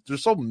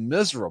so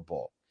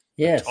miserable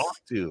to talk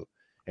to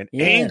and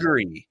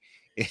angry.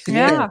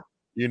 Yeah.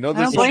 You know,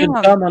 this should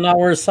come on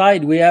our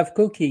side. We have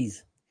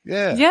cookies.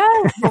 Yes.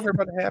 Over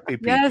about happy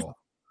people.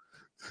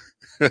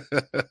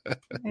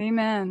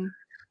 Amen.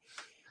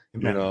 You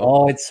know?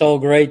 Oh, it's so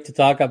great to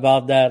talk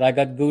about that. I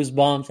got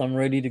goosebumps. I'm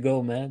ready to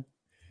go, man.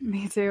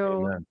 Me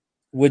too. Amen.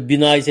 Would be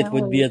nice. It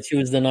would be a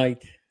Tuesday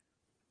night.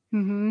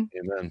 Amen.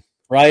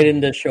 Right in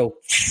the show.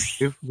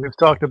 We've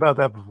talked about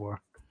that before.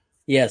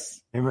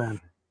 Yes. Amen.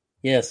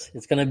 Yes,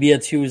 it's going to be a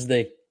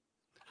Tuesday.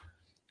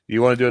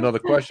 You want to do another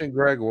question,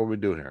 Greg, or what are we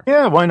doing here?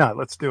 Yeah, why not?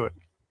 Let's do it.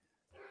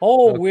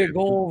 Oh, we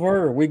go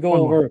over.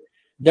 More.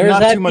 There's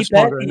not Happy too much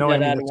Pappy longer. I know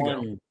that I had need to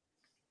one. go.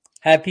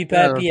 Happy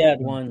Pappy had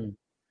one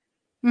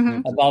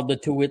Mm-hmm. about the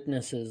two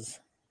witnesses.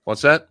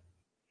 What's that?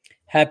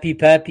 Happy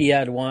Pappy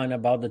had one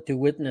about the two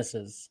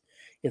witnesses.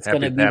 It's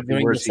going to be Pappy,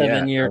 during the where's he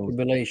at? 7-year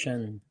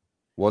tribulation.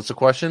 What's the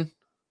question?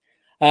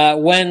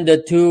 When the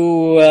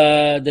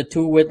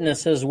two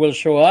witnesses will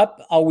show up,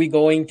 are we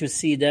going to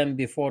see them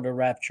before the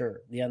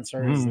rapture? The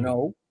answer is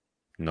no.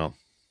 No.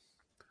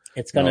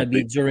 It's going to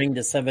be during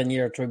the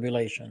 7-year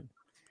tribulation.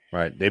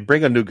 Right. They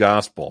bring a new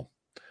gospel.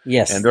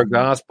 Yes. And their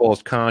gospel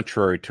is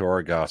contrary to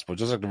our gospel.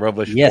 Just like the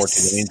Revelation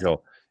 14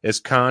 angel is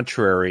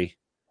contrary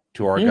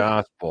to our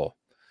gospel.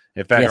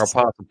 In fact, our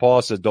Apostle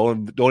Paul says,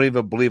 don't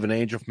even believe an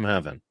angel from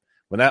heaven.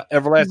 When that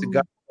everlasting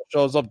gospel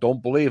shows up,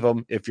 don't believe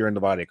him if you're in the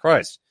body of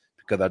Christ,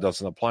 because that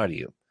doesn't apply to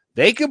you.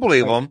 They can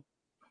believe him,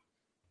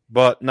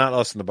 but not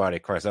us in the body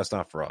of Christ. That's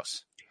not for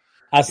us.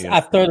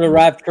 After the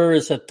rapture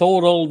is a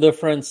total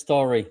different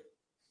story.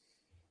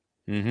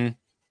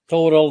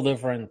 Total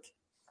different.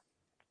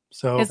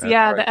 So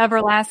the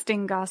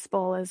everlasting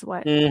gospel is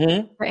what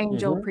the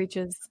angel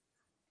preaches.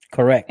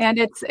 Correct. And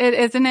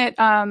isn't it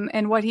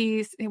and what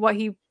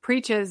he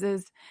preaches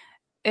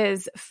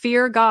is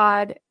fear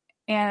God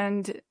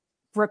and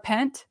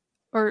repent,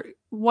 or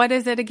what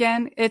is it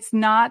again? It's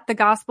not the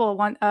gospel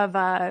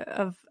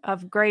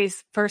of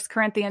grace, 1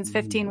 Corinthians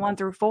 15,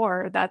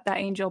 1-4 that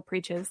angel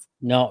preaches.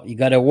 No, you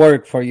got to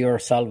work for your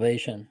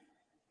salvation.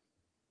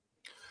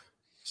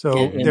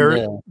 So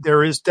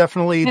there is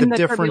definitely the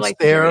difference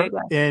there.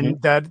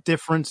 And that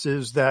difference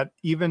is that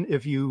even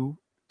if you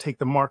take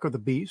the mark of the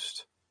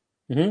beast,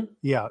 you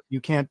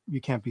can't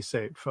be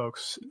saved,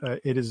 folks.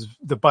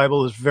 The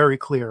Bible is very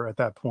clear at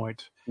that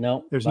point.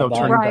 No, there's no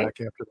turning back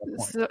after that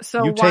point.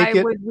 So why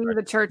would we,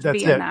 the church,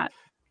 be in that?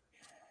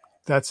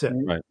 That's it.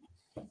 Right.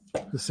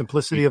 The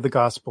simplicity of the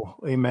gospel.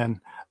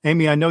 Amen.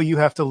 Amy, I know you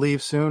have to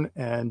leave soon,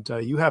 and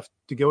you have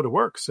to go to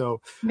work.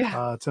 So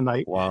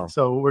tonight,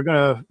 so we're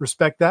going to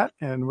respect that,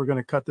 and we're going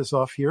to cut this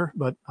off here.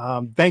 But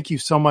thank you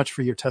so much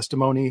for your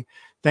testimony.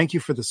 Thank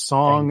you for the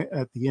song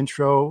at the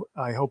intro.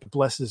 I hope it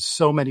blesses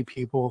so many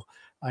people.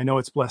 I know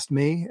it's blessed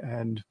me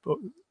and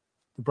the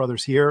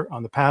brothers here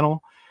on the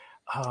panel.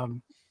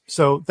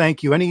 So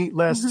thank you. Any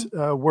last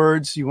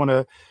words you want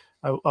to?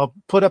 I'll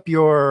put up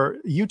your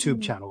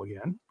YouTube channel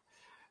again.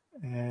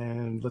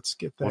 And let's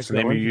get that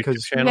going.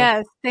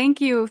 Yes,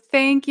 thank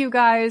you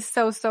guys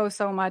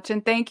so much,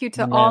 and thank you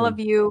to all of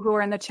you who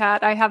are in the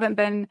chat. I haven't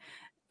been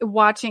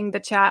watching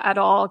the chat at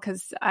all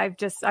because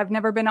I've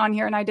never been on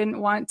here, and I didn't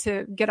want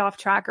to get off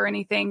track or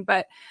anything.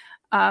 But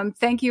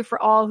thank you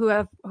for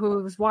all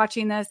who's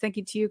watching this. Thank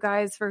you to you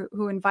guys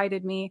who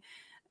invited me.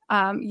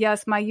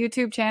 Yes, my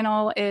YouTube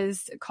channel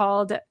is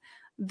called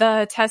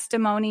The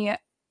Testimony.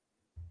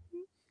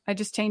 I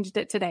just changed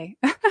it today.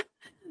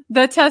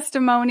 The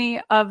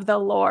Testimony of the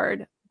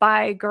Lord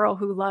by Girl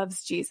Who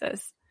Loves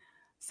Jesus.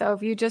 So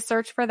if you just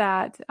search for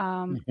that,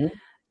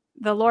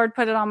 the Lord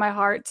put it on my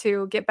heart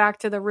to get back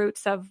to the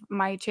roots of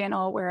my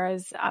channel.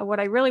 Whereas what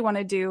I really want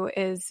to do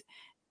is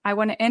I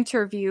want to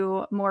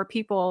interview more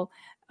people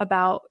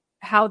about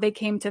how they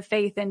came to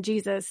faith in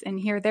Jesus and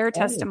hear their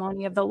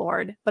testimony of the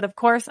Lord. But of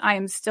course, I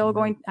am still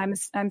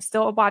I'm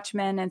still a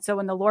watchman. And so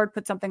when the Lord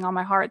put something on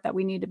my heart that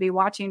we need to be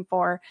watching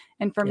for,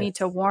 and for me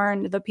to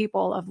warn the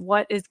people of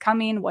what is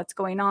coming, what's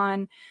going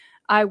on,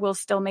 I will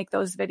still make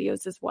those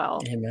videos as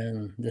well.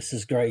 Amen. This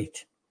is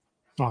great.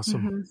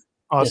 Awesome. Mm-hmm.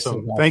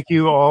 Awesome. Thank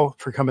you all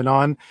for coming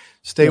on.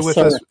 Stay with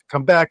us.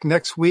 Come back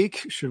next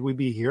week, should we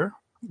be here,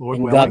 Lord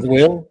willing. God's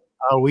will.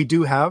 We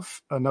do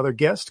have another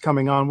guest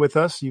coming on with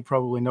us. You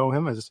probably know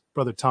him as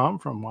Brother Tom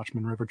from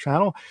Watchman River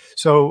Channel.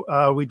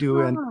 So we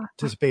do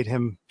anticipate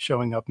him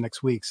showing up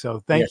next week.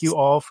 So thank you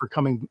all for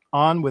coming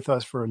on with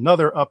us for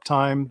another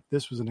Uptime.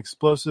 This was an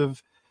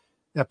explosive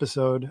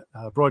episode,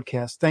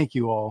 broadcast. Thank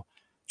you all.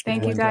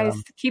 Thank you, guys.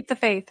 Keep the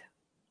faith.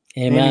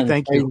 Amen. Amy,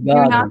 thank you. Do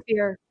not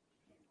fear.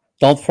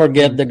 Don't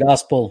forget the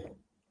gospel.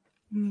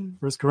 1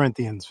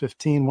 Corinthians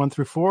 15,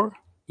 1-4.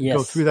 Yes.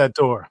 Go through that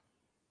door.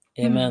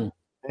 Amen.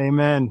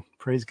 Amen.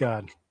 Praise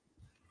God.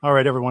 All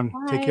right, everyone.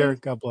 Bye. Take care.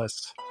 God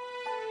bless.